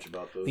really know much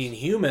about those. The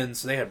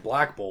Inhumans, they had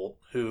Black Bolt,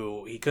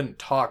 who he couldn't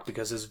talk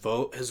because his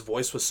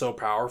voice was so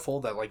powerful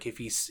that, like, if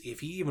he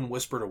even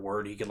whispered a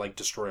word, he could, like,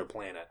 destroy a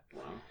planet.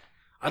 Wow.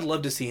 I'd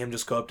love to see him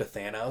just go up to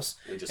Thanos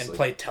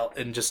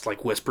and just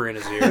like whisper in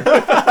his ear,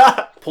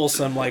 pull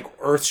some like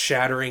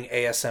earth-shattering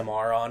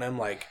ASMR on him,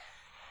 like,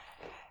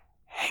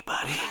 "Hey,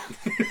 buddy,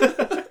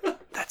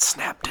 that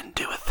snap didn't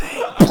do a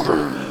thing."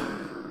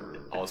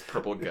 all his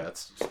purple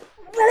guts.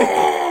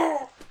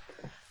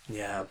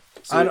 Yeah,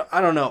 So-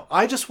 I don't know.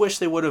 I just wish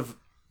they would have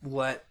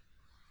let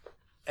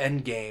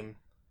Endgame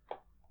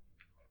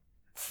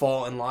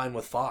fall in line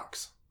with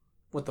Fox,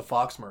 with the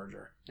Fox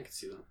merger. I can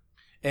see that.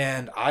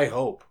 And I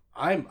hope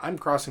I'm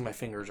crossing my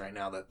fingers right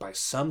now that by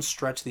some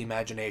stretch of the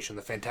imagination,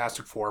 the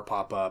Fantastic Four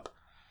pop up,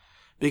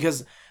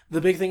 because the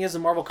big thing is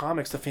in Marvel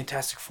Comics, the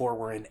Fantastic Four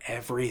were in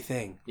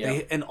everything. Yeah.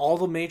 In all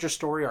the major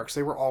story arcs,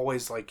 they were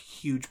always like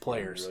huge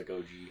players, Like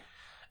OG.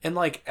 and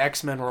like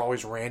X-Men were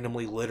always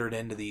randomly littered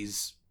into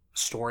these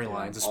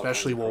storylines, Yeah,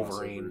 especially all kinds of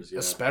Wolverine. crossovers, yeah.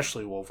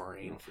 Especially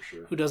Wolverine. No, for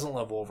sure. Who doesn't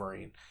love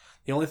Wolverine?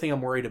 The only thing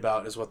I'm worried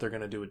about is what they're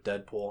going to do with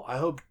Deadpool. I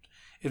hope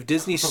if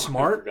Disney's I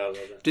smart, forgot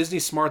about that.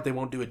 Disney's smart, they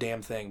won't do a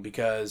damn thing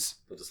because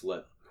They'll just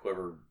let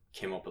whoever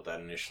came up with that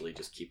initially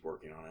just keep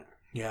working on it,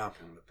 yeah,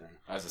 kind of a thing.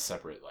 As a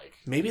separate like.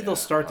 maybe yeah, they'll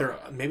start okay.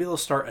 maybe they'll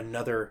start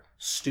another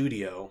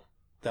studio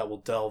that will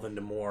delve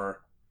into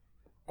more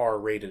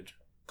R-rated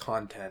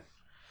content.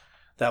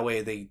 That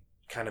way they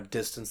kind of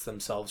distance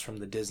themselves from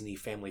the Disney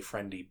family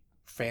friendly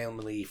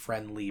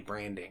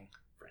branding.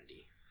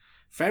 Friendy.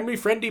 Family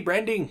friendly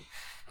branding.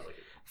 I like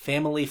it.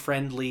 Family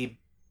friendly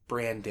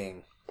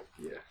branding.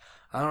 Yeah.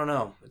 I don't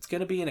know. It's going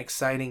to be an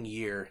exciting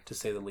year, to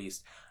say the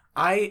least.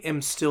 I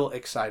am still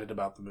excited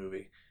about the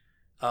movie.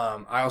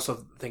 I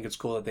also think it's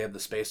cool that they have the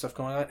space stuff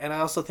going on, and I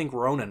also think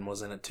Ronan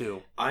was in it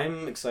too.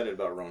 I'm excited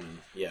about Ronan.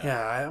 Yeah.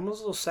 Yeah, I'm a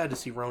little sad to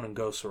see Ronan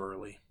go so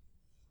early.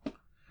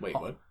 Wait,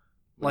 what?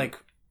 Like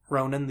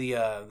Ronan, the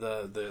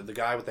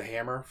guy with the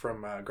hammer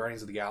from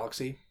Guardians of the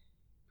Galaxy.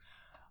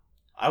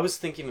 I was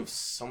thinking of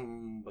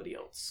somebody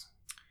else.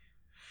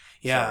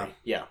 Yeah, Sorry.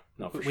 Yeah.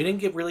 No, for we sure.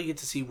 didn't really get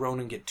to see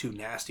Ronan get too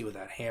nasty with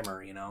that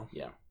hammer, you know.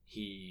 Yeah.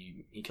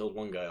 He killed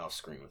one guy off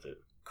screen with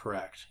it.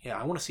 Correct. Yeah,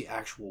 I want to see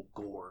actual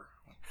gore.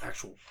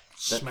 actual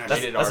That- smash.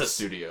 Made it in that's our a-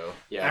 studio.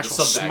 Yeah, Actual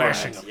just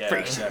smashing back. of Yeah,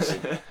 face.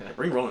 exactly. Yeah,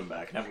 bring Roman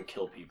back and have him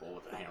kill people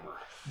with a hammer.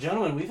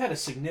 Gentlemen, we've had a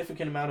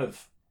significant amount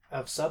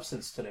of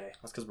substance today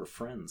That's because we're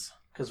friends.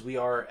 because we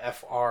are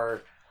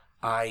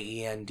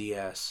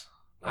FRIENDS.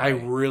 I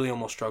really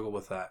almost struggled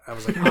with that. I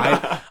was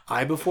like,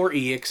 I before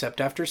E except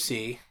after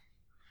C.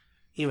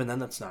 Even then,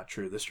 that's not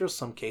true. There's just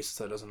some cases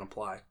that doesn't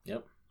apply.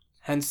 Yep.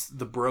 Hence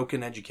the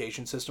broken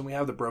education system we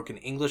have, the broken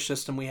English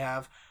system we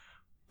have,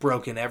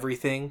 broken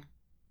everything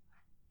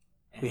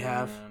we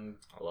have,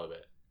 I love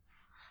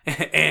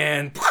it.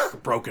 and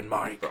broken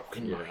Mike.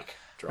 Broken Yeah. mic.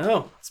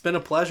 Oh, it's been a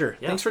pleasure.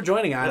 Yeah. Thanks for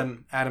joining,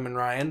 Adam and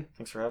Ryan.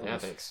 Thanks for having Yeah,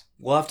 us. thanks.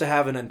 We'll have to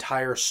have an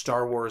entire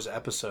Star Wars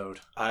episode.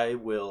 I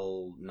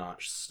will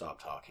not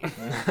stop talking,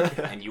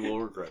 and you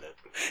will regret it.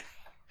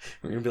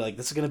 We're going to be like,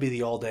 this is going to be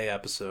the all-day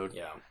episode,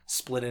 Yeah,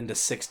 split into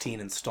 16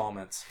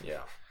 installments.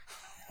 yeah.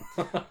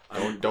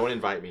 Don't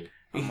invite me.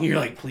 You're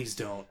like, please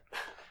don't.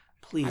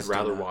 Please I'd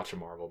rather do not. watch a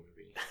Marvel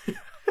movie.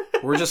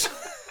 We're just...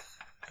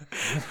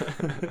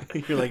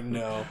 You're like,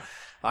 no,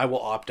 I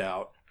will opt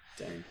out.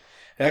 Dang.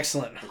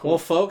 Excellent. Well,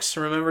 folks,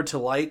 remember to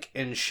like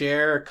and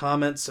share,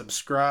 comment,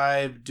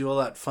 subscribe, do all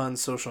that fun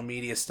social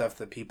media stuff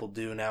that people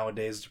do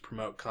nowadays to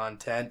promote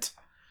content.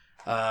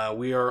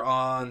 We are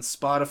on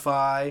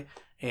Spotify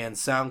and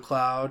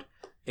SoundCloud,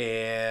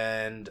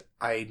 and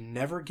I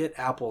never get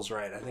Apple's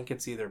right. I think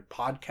it's either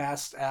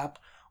podcast app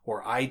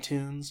or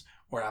iTunes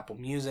or Apple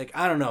Music.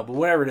 I don't know, but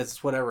whatever it is,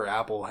 it's whatever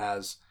Apple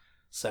has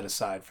set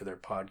aside for their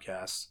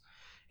podcasts.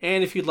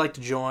 And if you'd like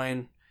to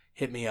join,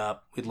 hit me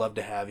up. We'd love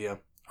to have you.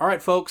 All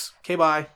right, folks. Okay, bye.